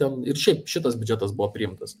ten ir šiaip šitas biudžetas buvo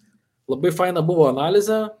priimtas. Labai faina buvo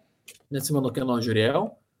analizė, neatsimenu, kieno žiūrėjau,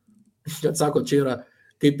 kad sako, čia yra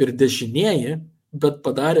kaip ir dešinieji, bet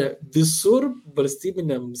padarė visur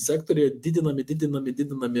valstybiniam sektoriuje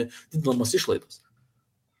didinamos išlaidos.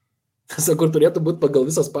 Kur turėtų būti pagal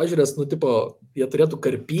visas pažiūrės, jie turėtų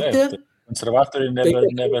karpyti. Taip. Konservatoriai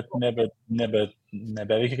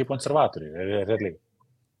nebeveikia kaip konservatoriai, realiai.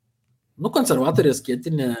 Konservatoriai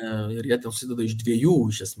skėtinė ir jie ten susideda iš dviejų,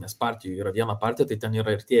 iš esmės, partijų. Yra viena partija, tai ten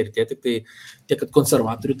yra ir tie, tik tai tiek, kad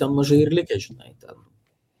konservatorių ten mažai ir likę, žinai, ten.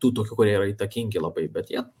 Tų tokių, kurie yra įtakingi labai, bet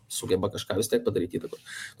jie sugeba kažką vis tiek padaryti įtakos.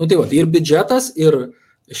 Ir biudžetas, ir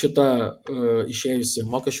šita išėjusi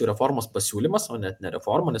mokesčių reformos pasiūlymas, o net ne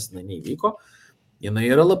reforma, nes jinai neįvyko, jinai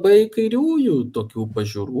yra labai kairiųjų tokių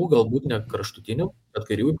pažiūrų, galbūt ne kraštutinių, bet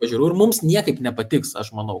kairiųjų pažiūrų ir mums niekaip nepatiks, aš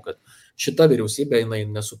manau, kad šita vyriausybė jinai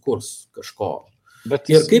nesukurs kažko. Bet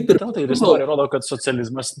ir istorija rodo, kad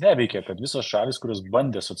socializmas neveikia, kad visos šalis, kurios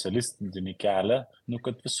bandė socialistinį kelią,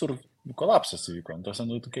 kad visur kolapsas įvyko,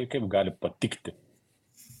 kaip gali patikti.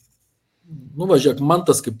 Važiuok, man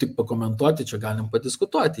tas kaip tik pakomentuoti, čia galim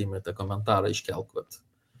padiskutuoti, įmėte komentarą iškelk.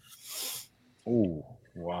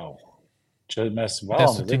 Wow. Čia mes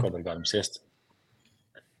valandą laiko dar galim sėsti.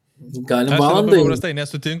 Galim Aš tai labai valandai. paprastai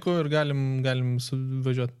nesutinku ir galim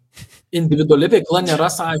važiuoti. Individuali veikla nėra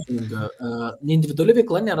sąžininga. Individuali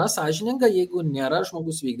veikla nėra sąžininga, jeigu nėra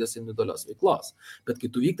žmogus vykdęs individualios veiklos. Bet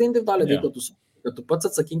kai tu vykdai individualią veiklą, kad tu pats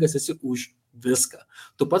atsakingas esi už viską.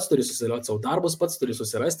 Tu pats turi susidėlioti savo darbus, pats turi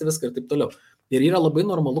susirasti viską ir taip toliau. Ir yra labai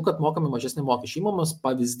normalu, kad mokami mažesni mokesčiai. Įmamas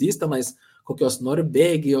pavyzdys tenais kokios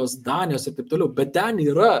Norvegijos, Danijos ir taip toliau. Bet ten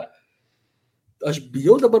yra, aš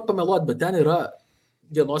bijau dabar pameluoti, bet ten yra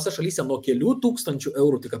vienose šalyse nuo kelių tūkstančių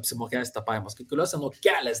eurų tik apsimokės tą pajamas, kai keliuose nuo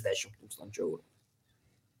keliasdešimt tūkstančių eurų.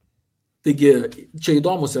 Taigi, čia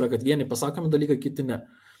įdomus yra, kad vieni pasakomi dalykai, kiti ne.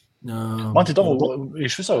 Man tai įdomu,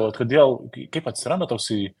 iš viso, kodėl, kaip atsiranda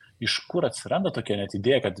toksai, iš kur atsiranda tokia net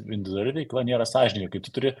idėja, kad individuali veikla nėra sąžininga, kai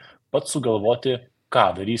tu turi pats sugalvoti, ką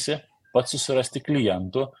darysi, pats susirasti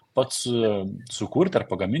klientų, pats sukurti ar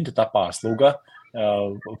pagaminti tą paslaugą,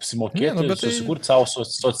 apsimokėti, susikurti savo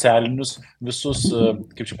socialinius visus,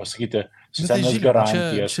 kaip čia pasakyti, socialinės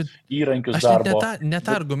garantijas, įrankius darbo. Aš ne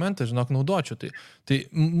tą argumentą, žinok, naudočiau. Tai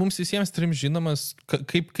mums visiems trim žinomas,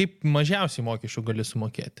 kaip mažiausiai mokesčių gali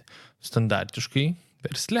sumokėti. Standartiškai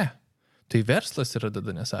versle. Tai verslas yra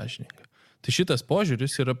tada nesąžininga. Tai šitas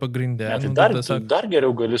požiūris yra pagrindė. Dar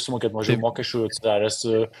geriau gali sumokėti mažiau mokesčių atsidaręs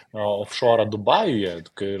offshore Dubajuje.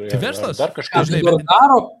 Tai verslas. Dar kažką.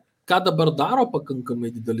 Ką dabar daro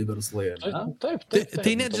pakankamai dideli verslai, ne? Taip.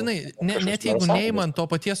 Tai net, žinai, net jeigu neįmant to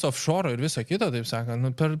paties offshore ir viso kito, taip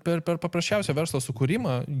sakant, per paprasčiausią verslo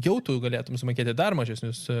sukūrimą jau tu galėtum sumokėti dar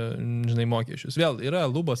mažesnius, žinai, mokesčius. Vėl yra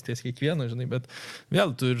lubos ties kiekvieno, žinai, bet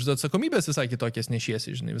vėl tu ir atsakomybės visai kitokias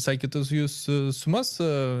nešiesi, žinai, visai kitus jūs sumas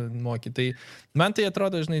moki. Tai man tai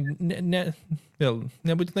atrodo, žinai, vėl,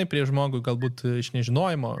 nebūtinai prie žmogų, galbūt iš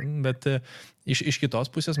nežinojimo, bet iš kitos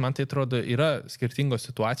pusės, man tai atrodo, yra skirtingos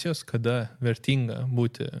situacijos, kada vertinga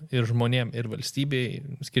būti ir žmonėm, ir valstybei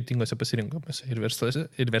skirtingose pasirinkimuose, ir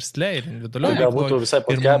versle, ir individualioje. Gal būtų visai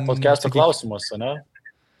podcast'o klausimas, ne?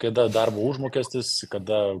 Kada darbo užmokestis,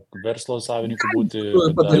 kada verslo savininkų būti.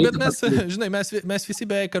 Bet mes, žinai, mes visi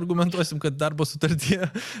beveik argumentuosim, kad darbo sutartyje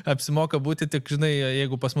apsimoka būti tik, žinai,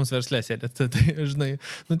 jeigu pas mus verslė sėdėt. Tai, žinai,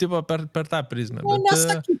 tipo per tą prizmę.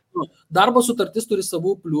 Nesakyčiau. Darbo sutartis turi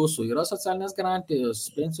savų pliusų. Yra socialinės garantijos,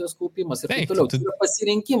 pensijos kaupimas ir taip toliau. Tai yra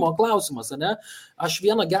pasirinkimo klausimas, ne? Aš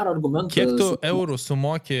vieną gerą argumentą. Kiek tu eurų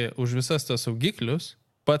sumoki už visas tas saugiklius?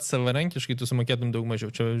 Pats savarankiškai tu sumokėtum daug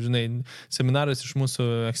mažiau. Čia, žinai, seminaras iš mūsų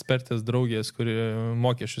ekspertės draugės, kuri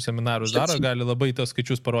mokesčių seminarus daro, gali labai tos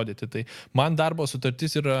skaičius parodyti. Tai man darbo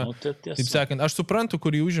sutartis yra, taip sakant, aš suprantu,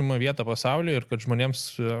 kur jį užima vietą pasaulyje ir kad žmonėms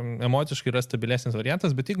emociškai yra stabilesnis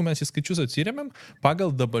variantas, bet jeigu mes į skaičius atsiremiam,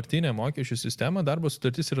 pagal dabartinę mokesčių sistemą darbo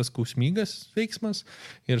sutartis yra skausmingas veiksmas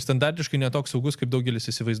ir standartiškai netoks saugus, kaip daugelis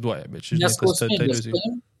įsivaizduoja. Bet čia,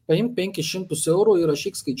 žinai, Paimk 500 eurų ir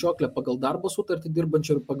rašyk skaičiuoklę pagal darbo sutartį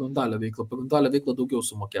dirbančią ir pagal dalę veiklą. Pagal dalę veiklą daugiau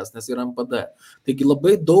sumokės, nes yra MPD. Taigi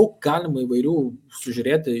labai daug galima įvairių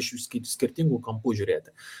sužiūrėti, iš skirtingų kampų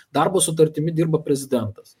žiūrėti. Darbo sutartimi dirba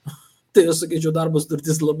prezidentas. Tai aš sakyčiau, darbo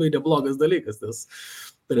sutartis labai neblogas dalykas, nes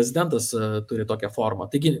prezidentas turi tokią formą.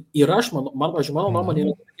 Taigi ir mano nuomonė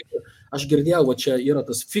yra, aš girdėjau, va čia yra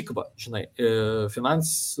tas FICVA, žinai,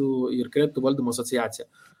 finansų ir kreditų valdymo asociacija.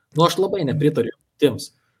 Nu, aš labai nepritariu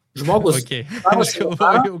tiems. Žmogus aš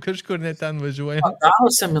galvoju, kažkur net ten važiuoja. Daro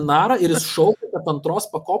seminarą ir jis šaukia, kad antros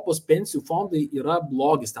pakopos pensijų fondai yra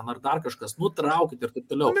blogis ten ar dar kažkas, nutraukit ir taip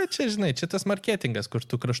toliau. Bet čia, žinai, čia tas marketingas, kur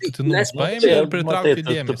tu kraštutinumus paimi ir pritrauki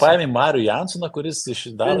dėmesį. Tu paimi Marių Jansoną, kuris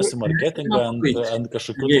darosi marketingą ant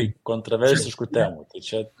kažkokių kontroversiškų temų. Tai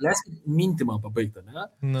čia... Leiskit mintį man pabaigti, ne?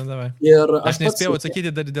 Na, davai. Aš nespėjau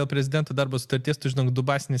atsakyti dar dėl prezidento darbo sutarties, tu žinok,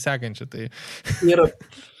 dubasinį sekančią. Tai... Ir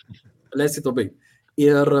leiskit pabaigti.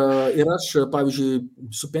 Ir aš, pavyzdžiui,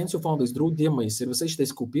 su pensijų fondais, draudimais ir visais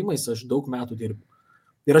šitais kaupimais aš daug metų dirbu.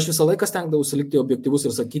 Ir aš visą laiką stengdavausi likti objektyvus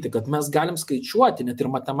ir sakyti, kad mes galim skaičiuoti net ir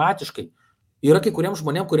matematiškai. Yra kai kuriems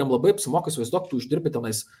žmonėms, kuriem labai apsimoka, įsivaizduok, tu uždirbi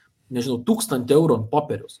tenais, nežinau, 1000 eurų ant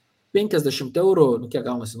popieriaus. 50 eurų, nu kiek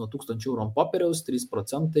gaunasi nuo 1000 eurų ant popieriaus,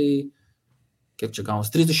 3%, kiek čia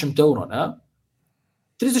gaunasi, 30 eurų, ne?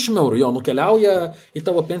 30 eurų jo nukeliauja į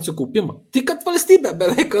tavo pensijų kaupimą. Tik kad valstybė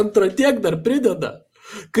beveik antrą tiek dar prideda.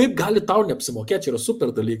 Kaip gali tau neapsimokėti, čia yra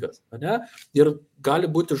super dalykas. Ne? Ir gali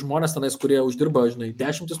būti žmonės tenais, kurie uždirba, žinai,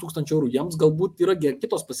 10 000 eurų, jiems galbūt yra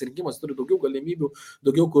kitos pasirinkimas, turi daugiau galimybių,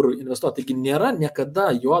 daugiau kur investuoti. Taigi nėra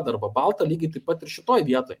niekada juoda arba balta, lygiai taip pat ir šitoj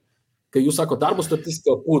vietoj. kai jūs sako darbo sutartis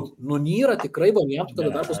kaput, nėra tikrai variantų, kada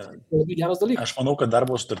darbo sutartis yra labai geras dalykas. Aš manau, kad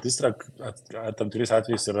darbo sutartis yra, tam tikrais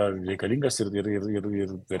atvejais yra reikalingas ir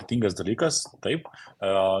vertingas dalykas, taip.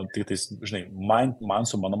 Tik tai, žinai, man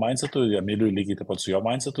su mano mindsetu, Emiliui lygiai taip pat su jo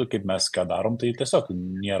mindsetu, kaip mes ką darom, tai tiesiog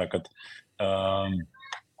nėra, kad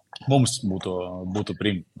mums būtų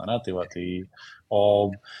priimtina, tai va, tai,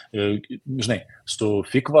 žinai, su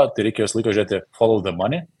FIKVA, tai reikia visą laiką žiūrėti follow the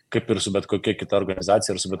money, kaip ir su bet kokia kita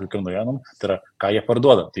organizacija ir su bet kokiam naujienom, tai yra, ką jie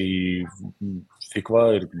parduoda. Tai FIKVA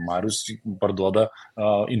ir Marius parduoda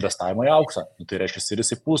investavimą į auksą. Tai reiškia, ir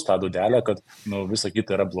jisai pūs tą dudelę, kad visa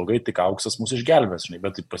kita yra blogai, tik auksas mus išgelbės, žinai,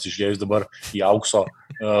 bet pasižiūrėjus dabar į aukso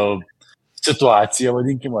situaciją,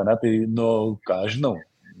 vadinkime, ne, tai, ką aš žinau.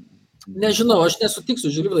 Nežinau, aš nesutiksiu,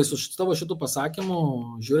 Žilvidai, su tavo šitų pasakymų,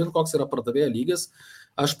 žiūrint, koks yra pardavėjo lygis,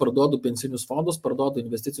 aš parduodu pensinius fondus, parduodu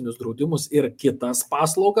investicinius draudimus ir kitas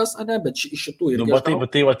paslaugas, bet šitų ir...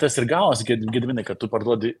 Tai va tas ir gavosi, Gediminai, kad tu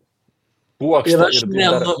parduodi puokštą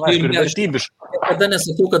ir vertybišką. Kada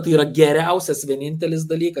nesakiau, kad tai yra geriausias vienintelis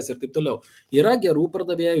dalykas ir taip toliau. Yra gerų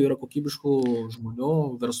pardavėjų, yra kokybiškų žmonių,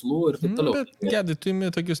 verslų ir taip toliau. Bet, Gedai, tu imi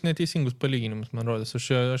tokius neteisingus palyginimus, man rodos,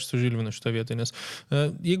 aš su Žilvinu šitą vietą, nes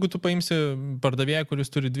jeigu tu paimsi pardavėją, kuris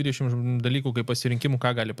turi 20 dalykų kaip pasirinkimų,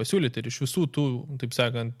 ką gali pasiūlyti ir iš visų tų, taip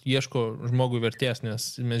sakant, ieško žmogui vertės, nes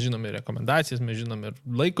mes žinome rekomendacijas, mes žinome ir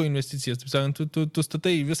laiko investicijas, taip sakant, tu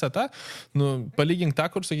statai visą tą, palygink tą,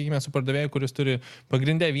 kur, sakykime, su pardavėju, kuris turi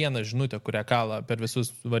pagrindę vieną žinutę, kurią kala per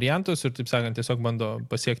visus variantus ir, taip sakant, tiesiog bando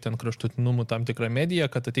pasiekti ant kraštutinumų tam tikrą mediją,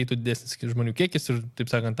 kad ateitų didesnis žmonių kiekis ir, taip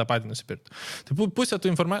sakant, tą patį nusipirkti. Tai pusė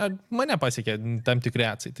tų informacijų mane pasiekė tam tikri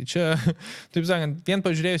atsai. Tai čia, taip sakant, vien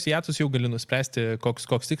pažiūrėjus į atus jau gali nuspręsti,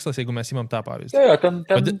 koks tikslas, jeigu mes imam tą pavyzdį.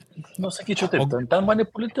 Sakyčiau taip, ten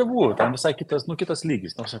manipuliatyvu, ten visai kitas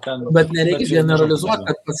lygis. Bet nereikia generalizuoti,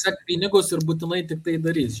 kad pasiek pinigus ir būtinai tik tai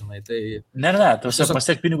darys, žinai. Tai... Ne,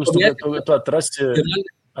 pasiek pinigus, tu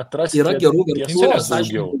atrasti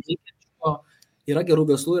yra gerų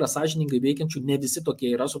verslų, yra sąžiningai veikiančių, ne visi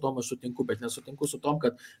tokie yra, su tom aš sutinku, bet nesutinku su tom,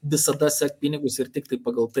 kad visada sek pinigus ir tik tai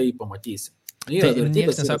pagal tai pamatysi. Tai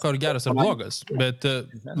niekas nesako, ar geras, ar blogas, bet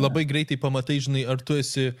labai greitai pamatai, žinai, ar tu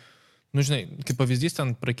esi, žinai, kaip pavyzdys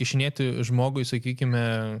ten prakišinėti žmogui, sakykime,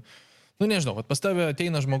 nežinau, pas tave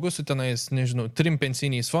ateina žmogus su tenais, nežinau, 3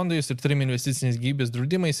 pensiniais fondais ir 3 investiciniais gyvybės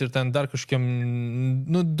draudimais ir ten dar kažkokiam,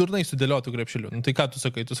 durnai sudėliotų krepšeliu. Tai ką tu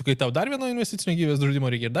sakai? Tu sakai, tau dar vieno investicinio gyvybės draudimo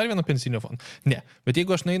reikia ir dar vieno pensinio fondo? Ne. Bet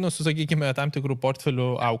jeigu aš nueinu su, sakykime, tam tikrų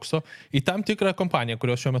portfelių aukso į tam tikrą kompaniją,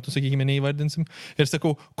 kurios šiuo metu, sakykime, neįvardinsim, ir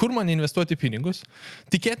sakau, kur man investuoti pinigus,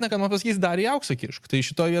 tikėtina, kad man pasakys, dar į auksą kišk. Tai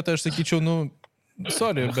šitoje vietoje aš sakyčiau,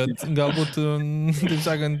 sorry, bet galbūt, taip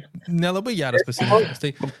sakant, nelabai geras pasirinkimas.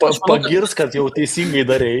 Tai pagirs, kad jau teisingai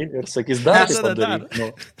darei ir sakys, dar padaryk.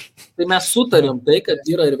 Tai mes sutarėm tai, kad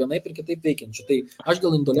yra ir vienaip ir kitaip veikiančių. Tai aš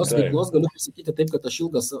dėl individualios veiklos galiu pasakyti taip, kad aš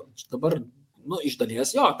ilgas dabar, iš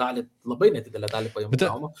dalies jo, dalį, labai nedidelę dalį pajamų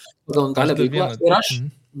gaunu, gal dalį veiklą. Ir aš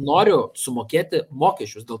noriu sumokėti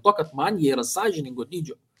mokesčius dėl to, kad man jie yra sąžiningo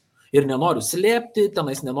dydžio. Ir nenoriu slėpti,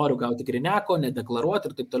 tenais nenoriu gauti grineko, nedeklaruoti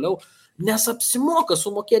ir taip toliau, nes apsimoka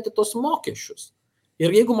sumokėti tos mokesčius.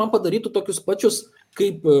 Ir jeigu man padarytų tokius pačius,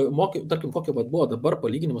 kaip, tarkim, kokie buvo dabar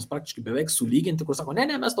palyginimas praktiškai beveik sulyginti, kur sako, ne,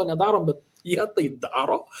 mes to nedarom, bet jie tai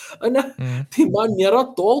daro, ne? Tai man nėra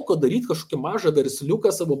tolko daryti kažkokį mažą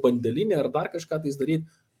versliuką savo bandelinį ar dar kažką tai daryti.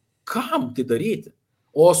 Kam tai daryti?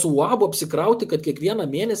 O su UAB apsikrauti, kad kiekvieną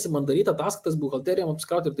mėnesį man daryti ataskaitas buhalterijam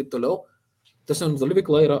apsikrauti ir taip toliau. Tas individuali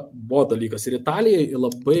veikla yra buvo dalykas. Ir Italijai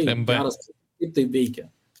labai geras, kaip tai veikia.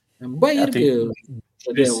 MB irgi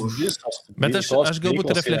žadėjo už visą. Bet aš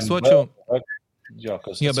galbūt refleksuočiau.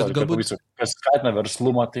 Bet galbūt, kas skatina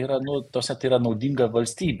verslumą, tai yra, tai yra naudinga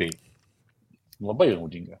valstybei. Labai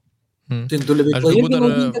naudinga. Aš galbūt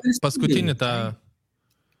dar paskutinį tą...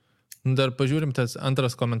 Dar pažiūrim tas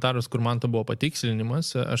antras komentaras, kur man to buvo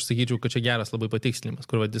patikslinimas. Aš sakyčiau, kad čia geras labai patikslinimas,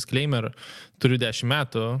 kur disclaimer, turiu 10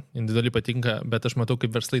 metų, individualiai patinka, bet aš matau, kaip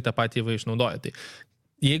verslai tą patį išnaudoja. Tai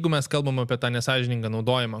jeigu mes kalbam apie tą nesąžiningą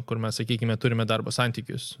naudojimą, kur mes, sakykime, turime darbo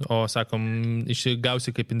santykius, o sakom, išgausi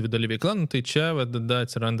kaip individuali veikla, tai čia tada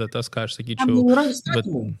atsiranda tas, ką aš sakyčiau.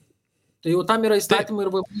 Tai jau tam yra įstatymai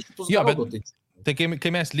ir vaipyštus gaudo. Tai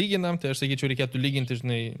kai mes lyginam, tai aš sakyčiau, reikėtų lyginti,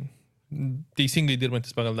 žinai, teisingai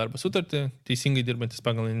dirbantis pagal darbo sutartį, teisingai dirbantis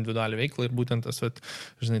pagal individualią veiklą ir būtent tas,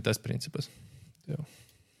 žinai, tas principas.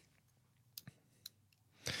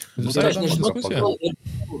 Aš nežinau,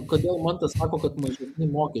 kodėl man tas sako, kad mažesni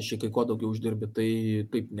mokesčiai, kai ko daugiau uždirbi, tai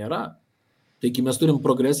taip nėra. Taigi mes turim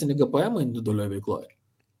progresinį GPM individualioje veikloje.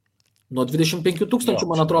 Nuo 25 000,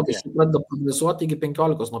 man atrodo, jis pradeda progresuoti iki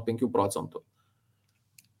 15 nuo 5%.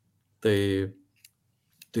 Tai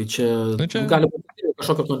Tai čia čia- gali būti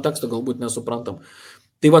kažkokio konteksto, galbūt nesuprantam.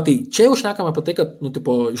 Tai va, tai čia jau šnekame apie tai, kad,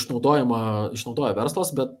 išnaudoja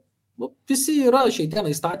verslas, bet visi yra šiai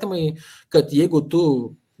dienai įstatymai, kad jeigu tu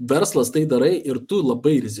verslas tai darai ir tu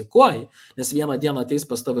labai rizikuoji, nes vieną dieną ateis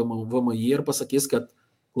pas tave VMI ir pasakys, kad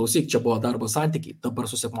klausyk, čia buvo darbo santykiai, dabar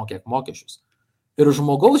susimokėk mokesčius. Ir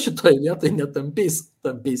žmogaus šitoje vietoje netampys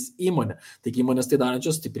įmonė. Taigi įmonės tai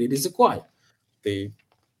darančios stipriai rizikuoja. Tai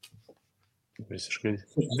Visiškai.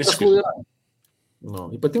 yra.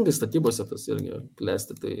 Ypatingai statybose tas irgi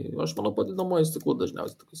klesti. Tai aš manau, padidinamoji stiklų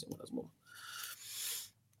dažniausiai tokios įmonės buvo.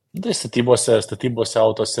 Tai statybose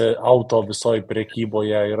auto visoje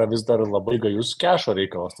prekyboje yra vis dar labai gajus kešo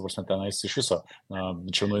reikalas, tu prasme, tenais iš viso.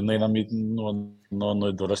 Čia nueinam nuo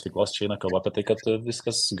įdoros veiklos, čia eina kalba apie tai, kad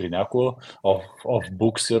viskas grinekų, off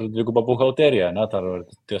books ir dviguba buhalterija,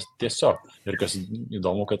 tiesiog. Ir kas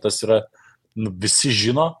įdomu, kad tas yra, visi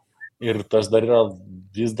žino ir tas dar yra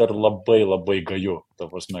vis dar labai labai gaju,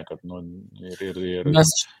 ta prasme, kad, ir...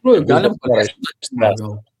 Mes iš tikrųjų galim paliesti.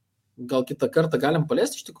 Gal kitą kartą galim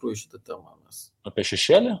paliesti iš tikrųjų šitą temą. Apie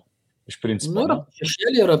šešėlį? Iš principo. Ir apie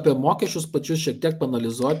šešėlį ir apie mokesčius pačius šiek tiek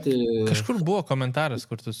panalizuoti. Kažkur buvo komentaras,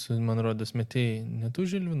 kur tu, man rodos, metėjai, ne tu,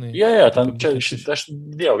 Žilvinai? Ten čia, aš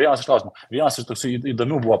dėjau vienas iš klausimų. Vienas iš toksų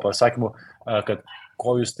įdomių buvo pasakymų, kad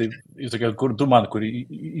ko jūs tai, kur du man, kur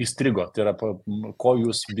įstrigo, tai yra, ko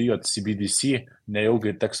jūs bijot CBDC,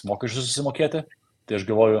 neilgai teks mokesčius susimokėti. Tai aš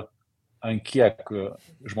galvoju, ant kiek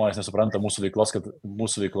žmonės nesupranta mūsų veiklos, kad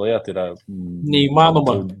mūsų veikloje tai yra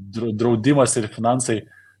neįmanoma. Draudimas ir finansai,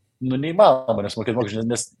 neįmanoma nesumokėti mokesčių,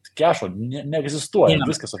 nes kešo neegzistuoja,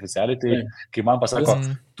 viskas oficialiai. Tai kai man pasako,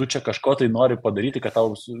 tu čia kažko tai nori padaryti,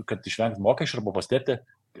 kad išvengti mokesčių arba pastėti,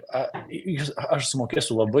 aš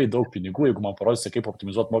sumokėsiu labai daug pinigų, jeigu man parodysite, kaip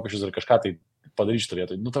optimizuoti mokesčius ir kažką tai padaryti šitą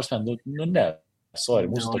vietą. Ne. Sorry,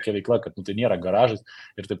 mūsų tokia veikla, kad tai nėra garažas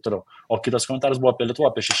ir taip toliau. O kitas komentaras buvo apie Lietuvą,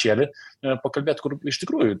 apie šešėlį, pakalbėti, kur iš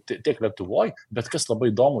tikrųjų tiek Lietuvoje, bet kas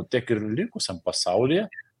labai įdomu, tiek ir likusiam pasaulyje,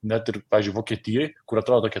 net ir, pavyzdžiui, Vokietijoje, kur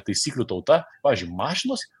atrodo tokia taisyklių tauta, pavyzdžiui,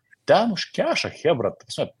 mašinos, ten už kešą hebra,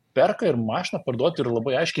 perka ir mašiną parduoti ir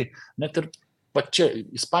labai aiškiai, net ir va čia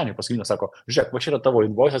Ispanijoje pasakymė sako, žiūrėk, va čia yra tavo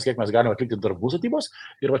invoices, kiek mes galime atlikti darbų statybos,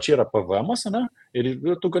 ir va čia yra PVM-as, ir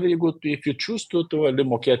tu gali, jeigu if you choose, tu gali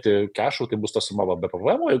mokėti kešų, tai bus ta suma be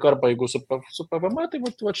PVM, arba jeigu su PVM, tai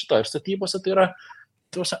va šita, ir statybose tai yra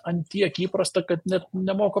antiek įprasta, kad net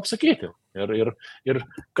nemoku apsakyti. Ir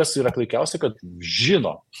kas yra klaikiausia, kad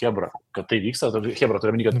žino hebra, kad tai vyksta, hebra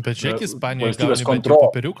turi minį, kad bet žiūrėk, Ispanijoje valstybės gauni bent jau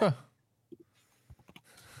papiriuką?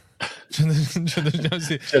 Čia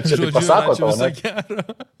dažniausiai žodžiu, pasako ačiū, tau, viso gero.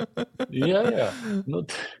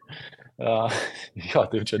 Jo,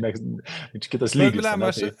 tai čia kitas lygis.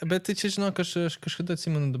 Bet tai čia, žinok, aš kažkada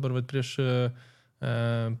atsimenu dabar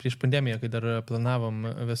prieš pandemiją, kai dar planavom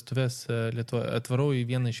vestuves Lietuvoje, atvarau į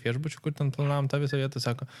vieną iš viešbučių, kur ten planavom tą visą vietą,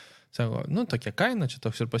 sako, tokia kaina, čia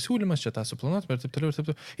toks ir pasiūlymas, čia tą suplanuot, ir taip toliau.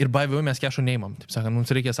 Ir baiviau mes kešų neimam, taip sakant,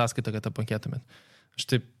 mums reikia sąskaitą, kad apmokėtumėt.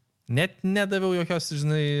 Aš taip net nedaviau jokios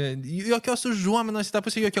užuominos į tą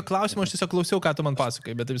pusę, jokio klausimo, aš tiesiog klausiau, ką tu man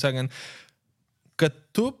pasakai, bet taip sakant, kad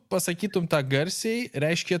tu pasakytum tą garsiai,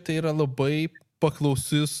 reiškia, tai yra labai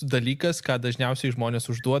paklausus dalykas, ką dažniausiai žmonės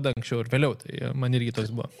užduoda anksčiau ir vėliau, tai man irgi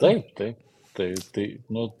toks buvo. Taip,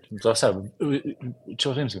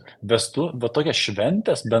 čia vaimsiu, bet tokia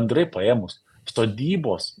šventės bendrai paėmus,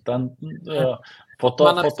 sodybos, ten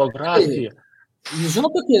fotografija. Jūs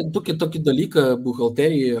žinote tokį dalyką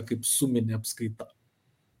buhalterijoje kaip suminė apskaita?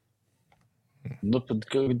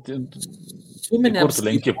 Suminė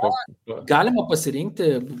apskaita galima pasirinkti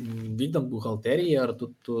vykdant buhalteriją, ar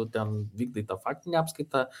tu ten vykdai tą faktinę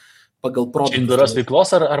apskaitą pagal produktus. Individualios veiklos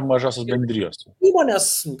ar mažosios bendrijos? Įmonės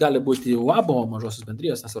gali būti UAB, mažosios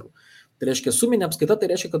bendrijos, nesvarbu. Tai reiškia, suminė apskaita, tai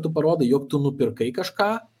reiškia, kad tu parodai, jog tu nupirkai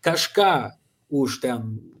kažką už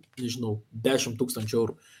ten, nežinau, 10 000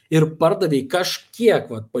 eurų. Ir pardavėjai kažkiek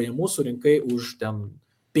pajamų surinkai už ten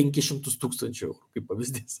 500 000 eurų, kaip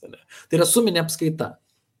pavyzdys. Ne? Tai yra suminė apskaita.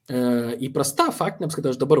 Įprasta faktinė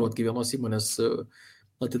apskaita, aš dabar, kai vienos įmonės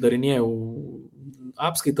atidarinėjau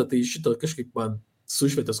apskaitą, tai šito kažkaip man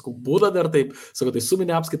sušvietė, sakau, būda dar taip, sakau, tai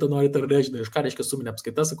suminė apskaita norite ar nežinai, iš ką reiškia suminė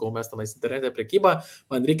apskaita, sakau, mes tenais internete prekybą,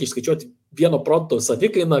 man reikia išskaičiuoti vieno produkto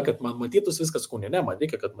savikainą, kad man matytųsi viskas, sakau, ne, man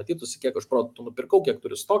reikia, kad matytųsi, kiek aš produktų nupirkau, kiek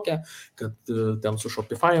turiu stokę, kad ten su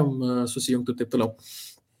Shopify'om susijungtų ir taip toliau.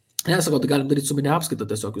 Ne, sakau, tai galim daryti suminę apskaitą,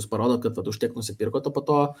 tiesiog jūs parodot, kad už tiek nusipirkote, po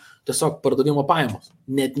to tiesiog pardavimo pajamos.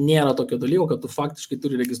 Net nėra tokio dalyko, kad tu faktiškai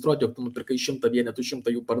turi registruoti, jog tu nupirkai 100 vienetų,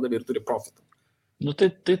 100 jų pardavė ir turi profitą.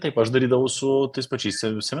 Tai taip, aš darydavau su tais pačiais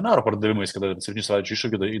seminaro pardavimais, kada 7 savaičių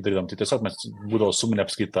iššūkį darydam, tai tiesiog mes būdavo suminė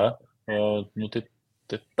apskaita,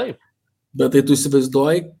 Taip. Bet tai tu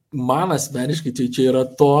įsivaizduoji, man asmeniškai čia yra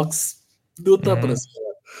toks, ta prasme.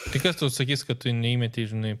 Tai kas tu sakys, kad tu neįmetei,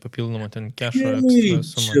 žinai, papildomą ten kešo ekstra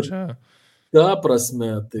sumą čia? Ta prasme,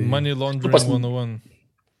 tai. Money laundering 101.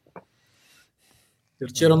 Ir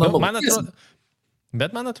čia yra normalu.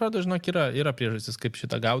 Bet man atrodo, žinok, yra priežastis, kaip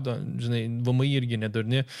šitą gaudo. Žinai, VMI irgi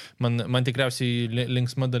nedurni. Man tikriausiai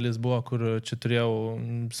linksma dalis buvo, kur čia turėjau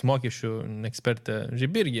mokesčių ekspertę,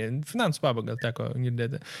 irgi finansų pabą gal teko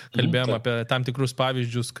girdėti. Kalbėjom apie tam tikrus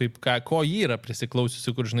pavyzdžius, ko jį yra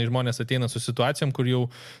prisiklausiusi, kur, žinai, žmonės ateina su situacijom, kur jau,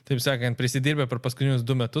 taip sakant, prisidirbė per paskutinius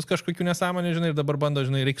 2 metus kažkokių nesąmonę, žinai, ir dabar bando,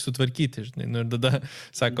 žinai, reikia sutvarkyti, žinai. Nu, ir tada,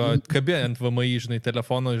 sako, kabė ant VMI, žinai,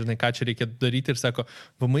 telefono, žinai, ką čia reikia daryti, ir sako,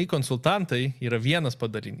 VMI konsultantai yra vienas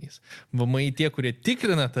padalinys. VMI tie, kurie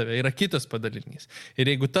tikrina tave, yra kitas padalinys. Ir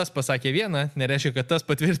jeigu tas pasakė vieną, nereiškia, kad tas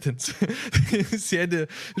patvirtins. Sėdi,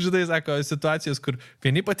 žinai, sako, situacijos, kur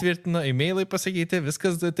vieni patvirtino, e-mailai pasakyti,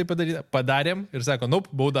 viskas tai padaryta, padarėm ir sako,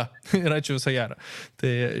 bauda. Ir ačiū visą gerą.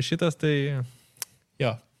 Tai šitas, tai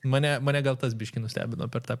jo, mane gal tas biškį nustebino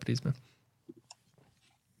per tą prizmę.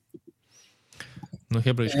 Nu,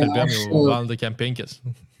 hebra, iškalbėjom jau valandą kem 5.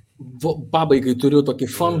 Pabaigai turiu tokį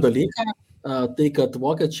fun dalyką. Tai, kad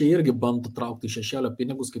vokiečiai irgi bando traukti šešėlio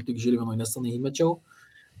pinigus, kaip tik Žilvinui nesenai įmečiau,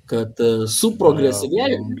 kad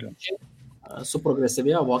suprogresyvėjo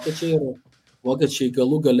vokiečiai ir vokiečiai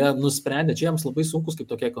galų gale nusprendė, čia jiems labai sunkus kaip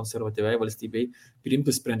tokiai konservatyviai valstybei priimti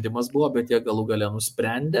sprendimas buvo, bet jie galų gale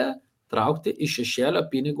nusprendė traukti iš šešėlio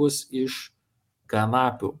pinigus iš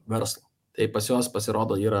kanapių verslo. Tai pas juos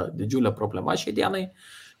pasirodo yra didžiulė problema šiai dienai,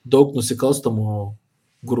 daug nusikalstamų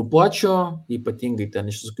grupuočio, ypatingai ten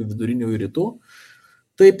iš tokių vidurinių ir rytų.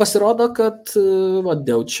 Tai pasirodo, kad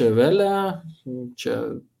dėl čia vėlė,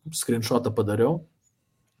 čia screenshotą padariau,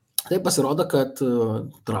 tai pasirodo, kad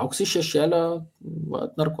trauks iš šešėlio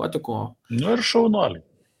narkotikų. Nu ir šaunuoliai.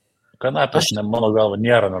 Kanapės, mano galva,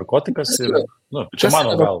 nėra narkotikas. Čia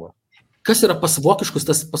mano galva. Kas yra pas vokiečius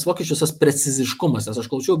tas preciziškumas, nes aš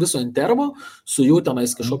klausiau viso intervo su jų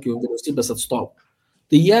tenais kažkokiu vyriausybės atstovu.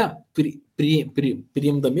 Tai jie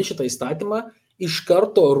priimdami šitą įstatymą iš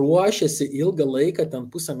karto ruošiasi ilgą laiką,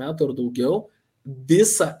 ten 1,5 metų ir daugiau,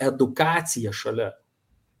 visą edukaciją šalia,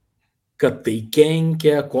 kad tai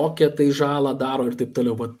kenkia, kokią tai žalą daro ir taip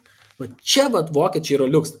toliau. Čia vokiečiai yra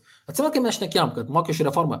liuks. Atsimenu, kai mes šnekėjom, kad mokesčių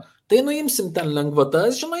reforma, tai nuimsim ten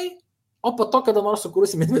lengvatas, žinai, o po to, kada nors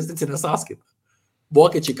sukūrusim investicinę sąskaitą.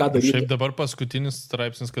 Vokiečiai ką daryti? Šiaip dabar paskutinis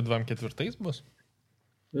straipsnis, kad 24 bus?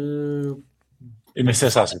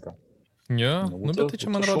 Investicinė sąskaita. Jo, bet tai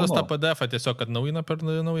čia man rodos tą PDF-ą tiesiog, kad naujina per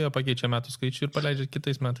naują, pakeičia metų skaičių ir paleidžia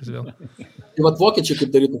kitais metais vėl. Tai vokiečiai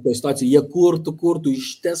kaip darytų toje situacijoje, jie kurtų,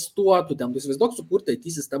 ištestuotų, ten įsivaizduok sukurti IT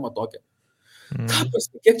sistemą tokią.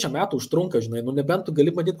 Kiek čia metų užtrunka, žinai, nebent tu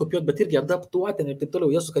gali bandyti kopijuoti, bet irgi adaptuoti ir taip toliau,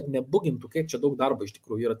 jie kad nebugintų, kiek čia daug darbo iš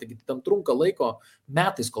tikrųjų yra, taigi tam trunka laiko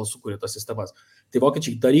metais, kol sukūrė tas sistemas. Tai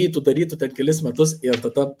vokiečiai darytų ten kelis metus ir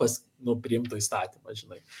tada priimtų įstatymą,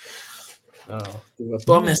 žinai.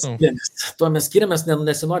 Tuo mes skiriamės,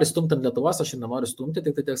 nesinori stumti ant Lietuvos, aš ir nenoriu stumti,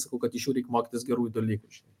 tik tai tiek sakau, kad iš jų reikia mokytis gerųjų dalykų.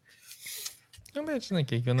 Bet, žinai,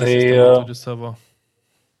 kiekviena sistema turi savo.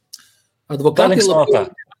 Advokatai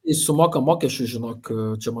labai sumoka mokesčių, žinok,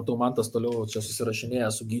 čia matau, Mantas toliau čia susirašinėja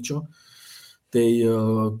su Gyčiu, tai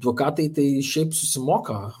advokatai tai šiaip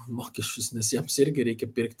susimoka mokesčius, nes jiems irgi reikia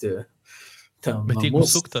pirkti ten bet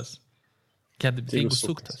namus. Jeigu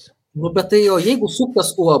suktas. Bet tai jeigu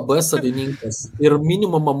suktas UAB savininkas ir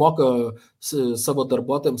minimumą moka savo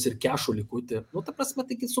darbuotojams ir kešų likutį, ta prasme,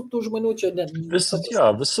 tai suktų žmonių čia ne.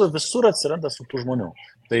 Visur atsiranda suktų žmonių.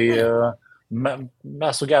 Tai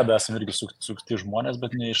mes sugebę esame irgi sukti žmonės,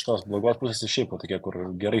 bet ne iš tos blogos pusės šiaip tokie,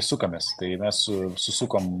 kur gerai sukamės. Tai mes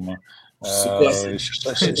susukom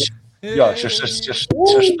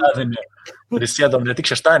šeštadienį. Prisėdom ne tik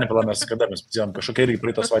šeštadienį, planas, kada mes prisėdom kažkokią irgi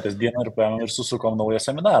praeitos savaitės dieną ir paėmėm ir susukom naują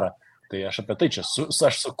seminarą. Tai aš apie tai čia,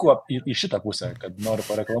 aš suku į šitą pusę, kad noriu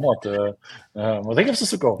pareklamuoti. Matai, kaip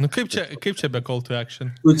susukau? Kaip čia be call to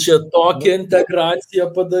action? Tu čia tokią integraciją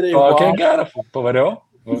padarai. Tokią gerą pavariau.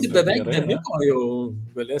 Tai beveik neliko, jau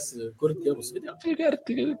galėsi kurti gerus video.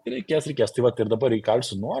 Reikės. Tai ir dabar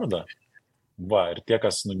įkalsiu nuorodą. Ir tie,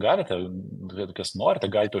 kas galite,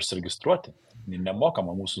 galite užsiregistruoti.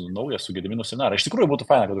 Nemokama mūsų naują su Gediminu seminarą. Iš tikrųjų būtų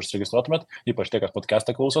faina, kad užsiregistruotumėt, ypač tie, kas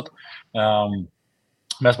podcastą klausot.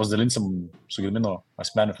 Mes pasidalinsim su Gediminu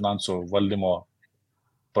asmeninių finansų valdymo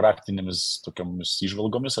praktinėmis tokiamis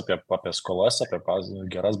įžvalgomis apie skolas, apie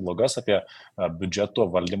geras, blogas, apie biudžeto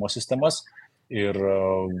valdymo sistemas ir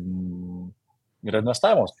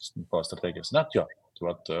investavimo strategijas. Net jo,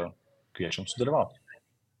 kviečiam sudalyvauti.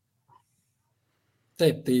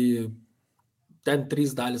 Taip, tai ten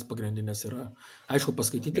 3 dalis pagrindinės yra. Aišku,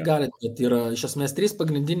 paskaityti galite, bet yra iš esmės 3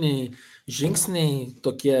 pagrindiniai žingsniai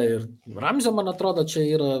tokie ir Ramzio, man atrodo, čia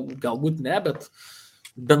yra, galbūt ne, bet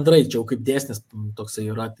bendrai čia jau kaip dėsnis toksai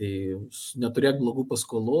yra, tai neturėk blogų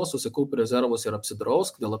paskolų, susikaup rezervus ir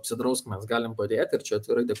apsidrausk, dėl apsidrausk mes galim padėti ir čia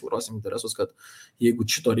atvirai deklaruosim interesus, kad jeigu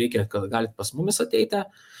šito reikia, kad galite pas mumis ateiti.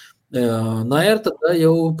 Na ir tada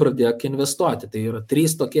jau pradėk investuoti, tai yra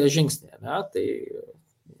 3 tokie žingsniai, ne? Tai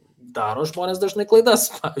daro žmonės dažnai klaidas,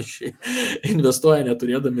 pavyzdžiui, investuoja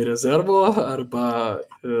neturėdami rezervo arba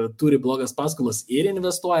turi blogas paskolas ir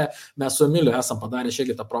investuoja. Mes su Emiliu esam padarę,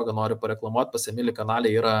 šiek tą progą noriu pareklamuoti, pas Emiliu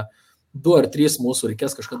kanale yra 2 ar 3 mūsų,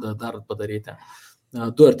 reikės kažkada dar padaryti,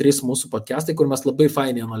 2 ar 3 mūsų podcastai, kur mes labai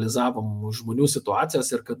fainiai analizavom žmonių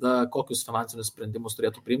situacijas ir kada kokius finansinius sprendimus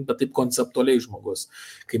turėtų priimti, bet taip konceptualiai žmogus,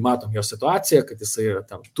 kai matom jo situaciją, kad jisai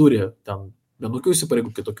ten turi ten vienokių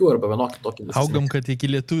įsipareigų, kitokių arba vienokį tokį. Augam, kad iki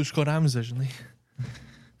lietuviško Ramzio, žinai.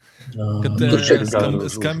 Kad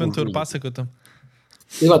skambintų ir pasakotum.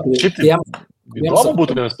 Tai va, įdomu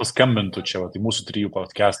būtų, kad paskambintų čia, tai mūsų 3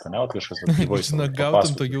 podcastą, ne, kažkas atgyvoj. Žinok,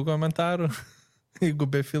 gautum tokių komentarų,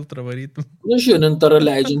 jeigu be filtro varytum. Nu, žiūrint, ar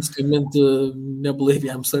leidžiant skambinti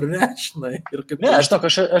neblaiviems ar ne, žinai. Ne, aš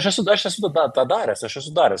esu tą daręs,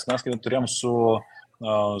 mes kai turėjom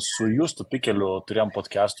su Justu Pikeliu turėjom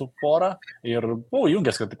podcastų porą ir buvau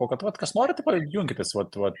jungęs, kad, kad kas nori, jungitės,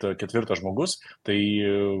 4 žmogus, tai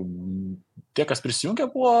tie, kas prisijungė,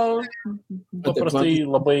 buvo paprastai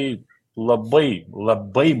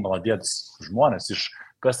labai maladėtis žmonės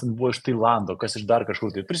kas ten buvo iš Tailando, kas iš dar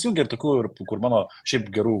kažkur. Tai prisijungė ir tokių, kur mano šiaip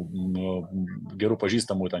gerų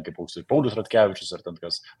pažįstamų, ten kaip Paulius Ratkevičius ar ten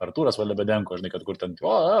kas Artūras Valebedenko, žinai, kad kur ten,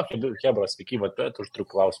 Hebras, sveiki, užturiu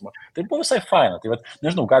klausimą. Tai buvo visai faina. Tai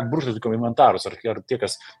nežinau, ką brūžti komentarus, ar tie,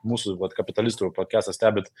 kas mūsų kapitalistų podcastą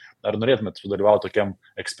stebit, ar norėtumėt sudalyvauti tokiam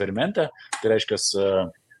eksperimente, tai reiškia,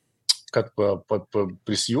 kad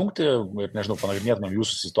prisijungti ir, nežinau, panagrinėtumėm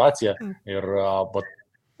jūsų situaciją ir,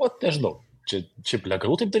 nežinau, čia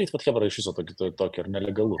legalu taip daryti, Hebra iš viso tokį, ar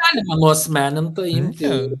nelegalu? Galima nuosmenintą imti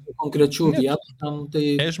konkrečių vietų. Tai...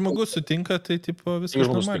 Jei žmogus sutinka, tai tipo viskas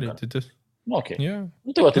normaliai. Okay. Yeah.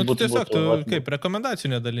 Tai tiesiog kaip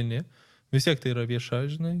rekomendacijų nedalinė. Vis tiek tai yra vieša,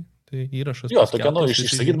 žinai. Tai įrašas. Jo, tokia,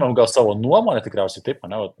 išsakytumėm gal savo nuomonę, tikriausiai taip,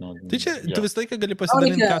 ne? Tai čia tu visą laiką gali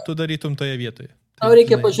pasidalinti, ką tu darytum toje vietoje. Tau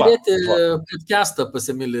reikia pažiūrėti podcastą pas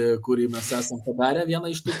Emilį, kurį mes esam padarę, vieną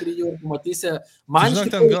iš tų 3 ir pamatysi. Man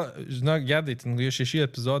žinok, Gedai, ten 6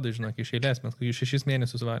 epizodai, žinok, iš eilės, mes 6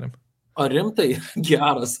 mėnesius varėm. Ar rimtai?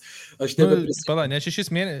 Geras. Aš Pala, ne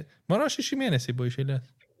 6 mėnesiai, mano 6 mėnesiai buvo iš eilės.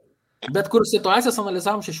 Bet kur situacijas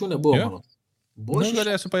analizavom 6 nebuvo.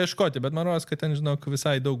 Galėsiu paieškoti, bet man rodos, kad ten, žinok,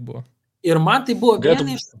 visai daug buvo. Ir man tai buvo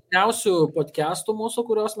viena iš seniausių podcastų mūsų,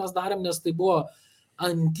 kuriuos mes darėm, nes tai buvo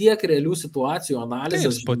ant tiek realių situacijų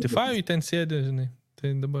analizės. Tai Spotify ten sėdė, žinai. Tai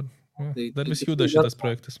dabar dar vis juda šitas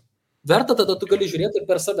projektas. Verta tada tu gali žiūrėti ir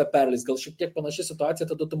per save perlis. Gal šiek tiek panaši situacija,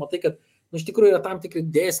 tada tu matai, kad iš tikrųjų yra tam tikri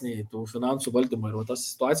dėsniai tų finansų valdymo. Ir tas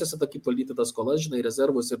situacijose, kaip valdyti tas skolas, žinai,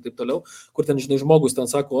 rezervus ir taip toliau, kur ten, žinai, žmogus ten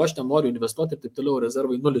sako, aš nenoriu investuoti ir taip toliau,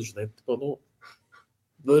 rezervai 0, žinai.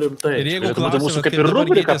 Rimtai. Ir jeigu mūsų kaip ir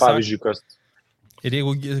rubrika, pavyzdžiui, kas. Ir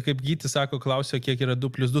jeigu, kaip Gyti sako, klausia, kiek yra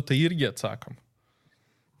 2+2, tai irgi atsakom.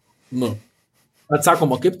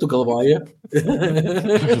 Atsakoma, kaip tu galvoji?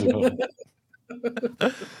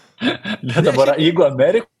 Ne, dabar, jeigu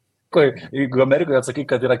Amerikoje atsakai,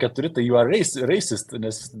 kad yra 4, tai you are racist,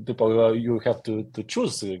 nes tipo, you have to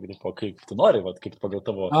choose, tipo, kaip tu nori, kaip pagal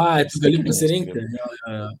tavo... Tu gali pasirinkti.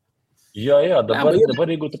 Jo, dabar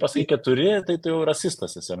jeigu tu pasakai 4, tai tu jau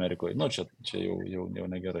rasistas esi Amerikoje. Čia jau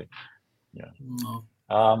negerai. Yeah.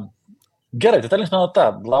 Gerai, tai ta linkme nota.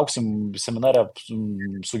 Lauksim seminarą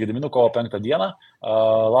su Gediminu kovo 5 dieną.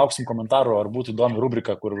 Lauksim komentarų, ar būtų įdomi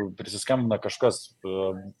rubrika, kur prisiskambina kažkas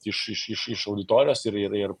iš auditorijos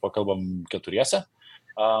ir pakalbam 4.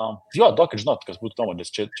 Duokit, žinot, kas būtų įdomu, nes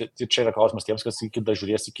čia yra klausimas tiems, kas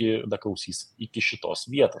žiūrės, klausys iki šitos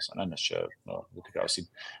vietos, nes čia tikriausiai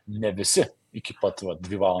ne visi iki pat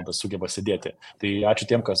 2 valandas sugeba sėdėti. Tai ačiū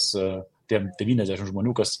tiem 90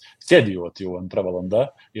 žmonių, kas sėdi jau 2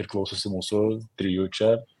 valanda ir klausosi mūsų 3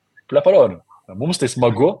 čia pleparionių. Mums tai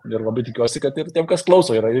smagu ir labai tikiuosi, kad ir tiem, kas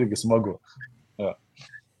klauso, yra irgi smagu. Ja.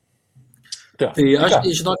 Tai aš,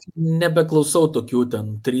 žinok, nebeklausau tokių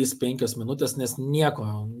ten 3-5 minutės, nes nieko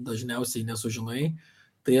dažniausiai nesužinai.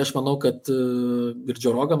 Tai aš manau, kad ir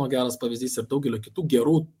Joe Rogano geras pavyzdys ir daugelio kitų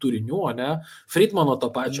gerų turinių, ne? Friedmano to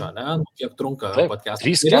pačio, ne? Kiek trunka podcastas.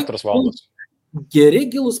 3-4 valandos. Geri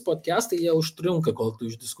gilus podcastai, jie užtrunka, kol tu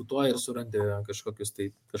išdiskutuoji ir surandi kažkokias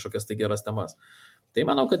tai geras temas. Tai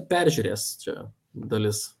manau, kad peržiūrės čia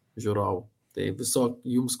dalis žiūrovų. Tai viso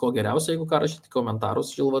jums ko geriausio, jeigu ką rašyti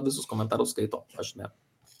komentarus, Žilva visus komentarus skaito, aš ne.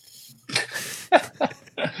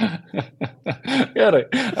 Gerai,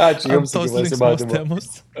 ačiū jums, tos iki linksmos pasimatymo. temos.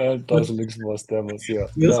 Tos linksmos temos, jo.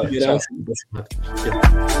 Viso Jo, geriausio.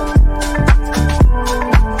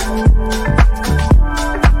 ciao.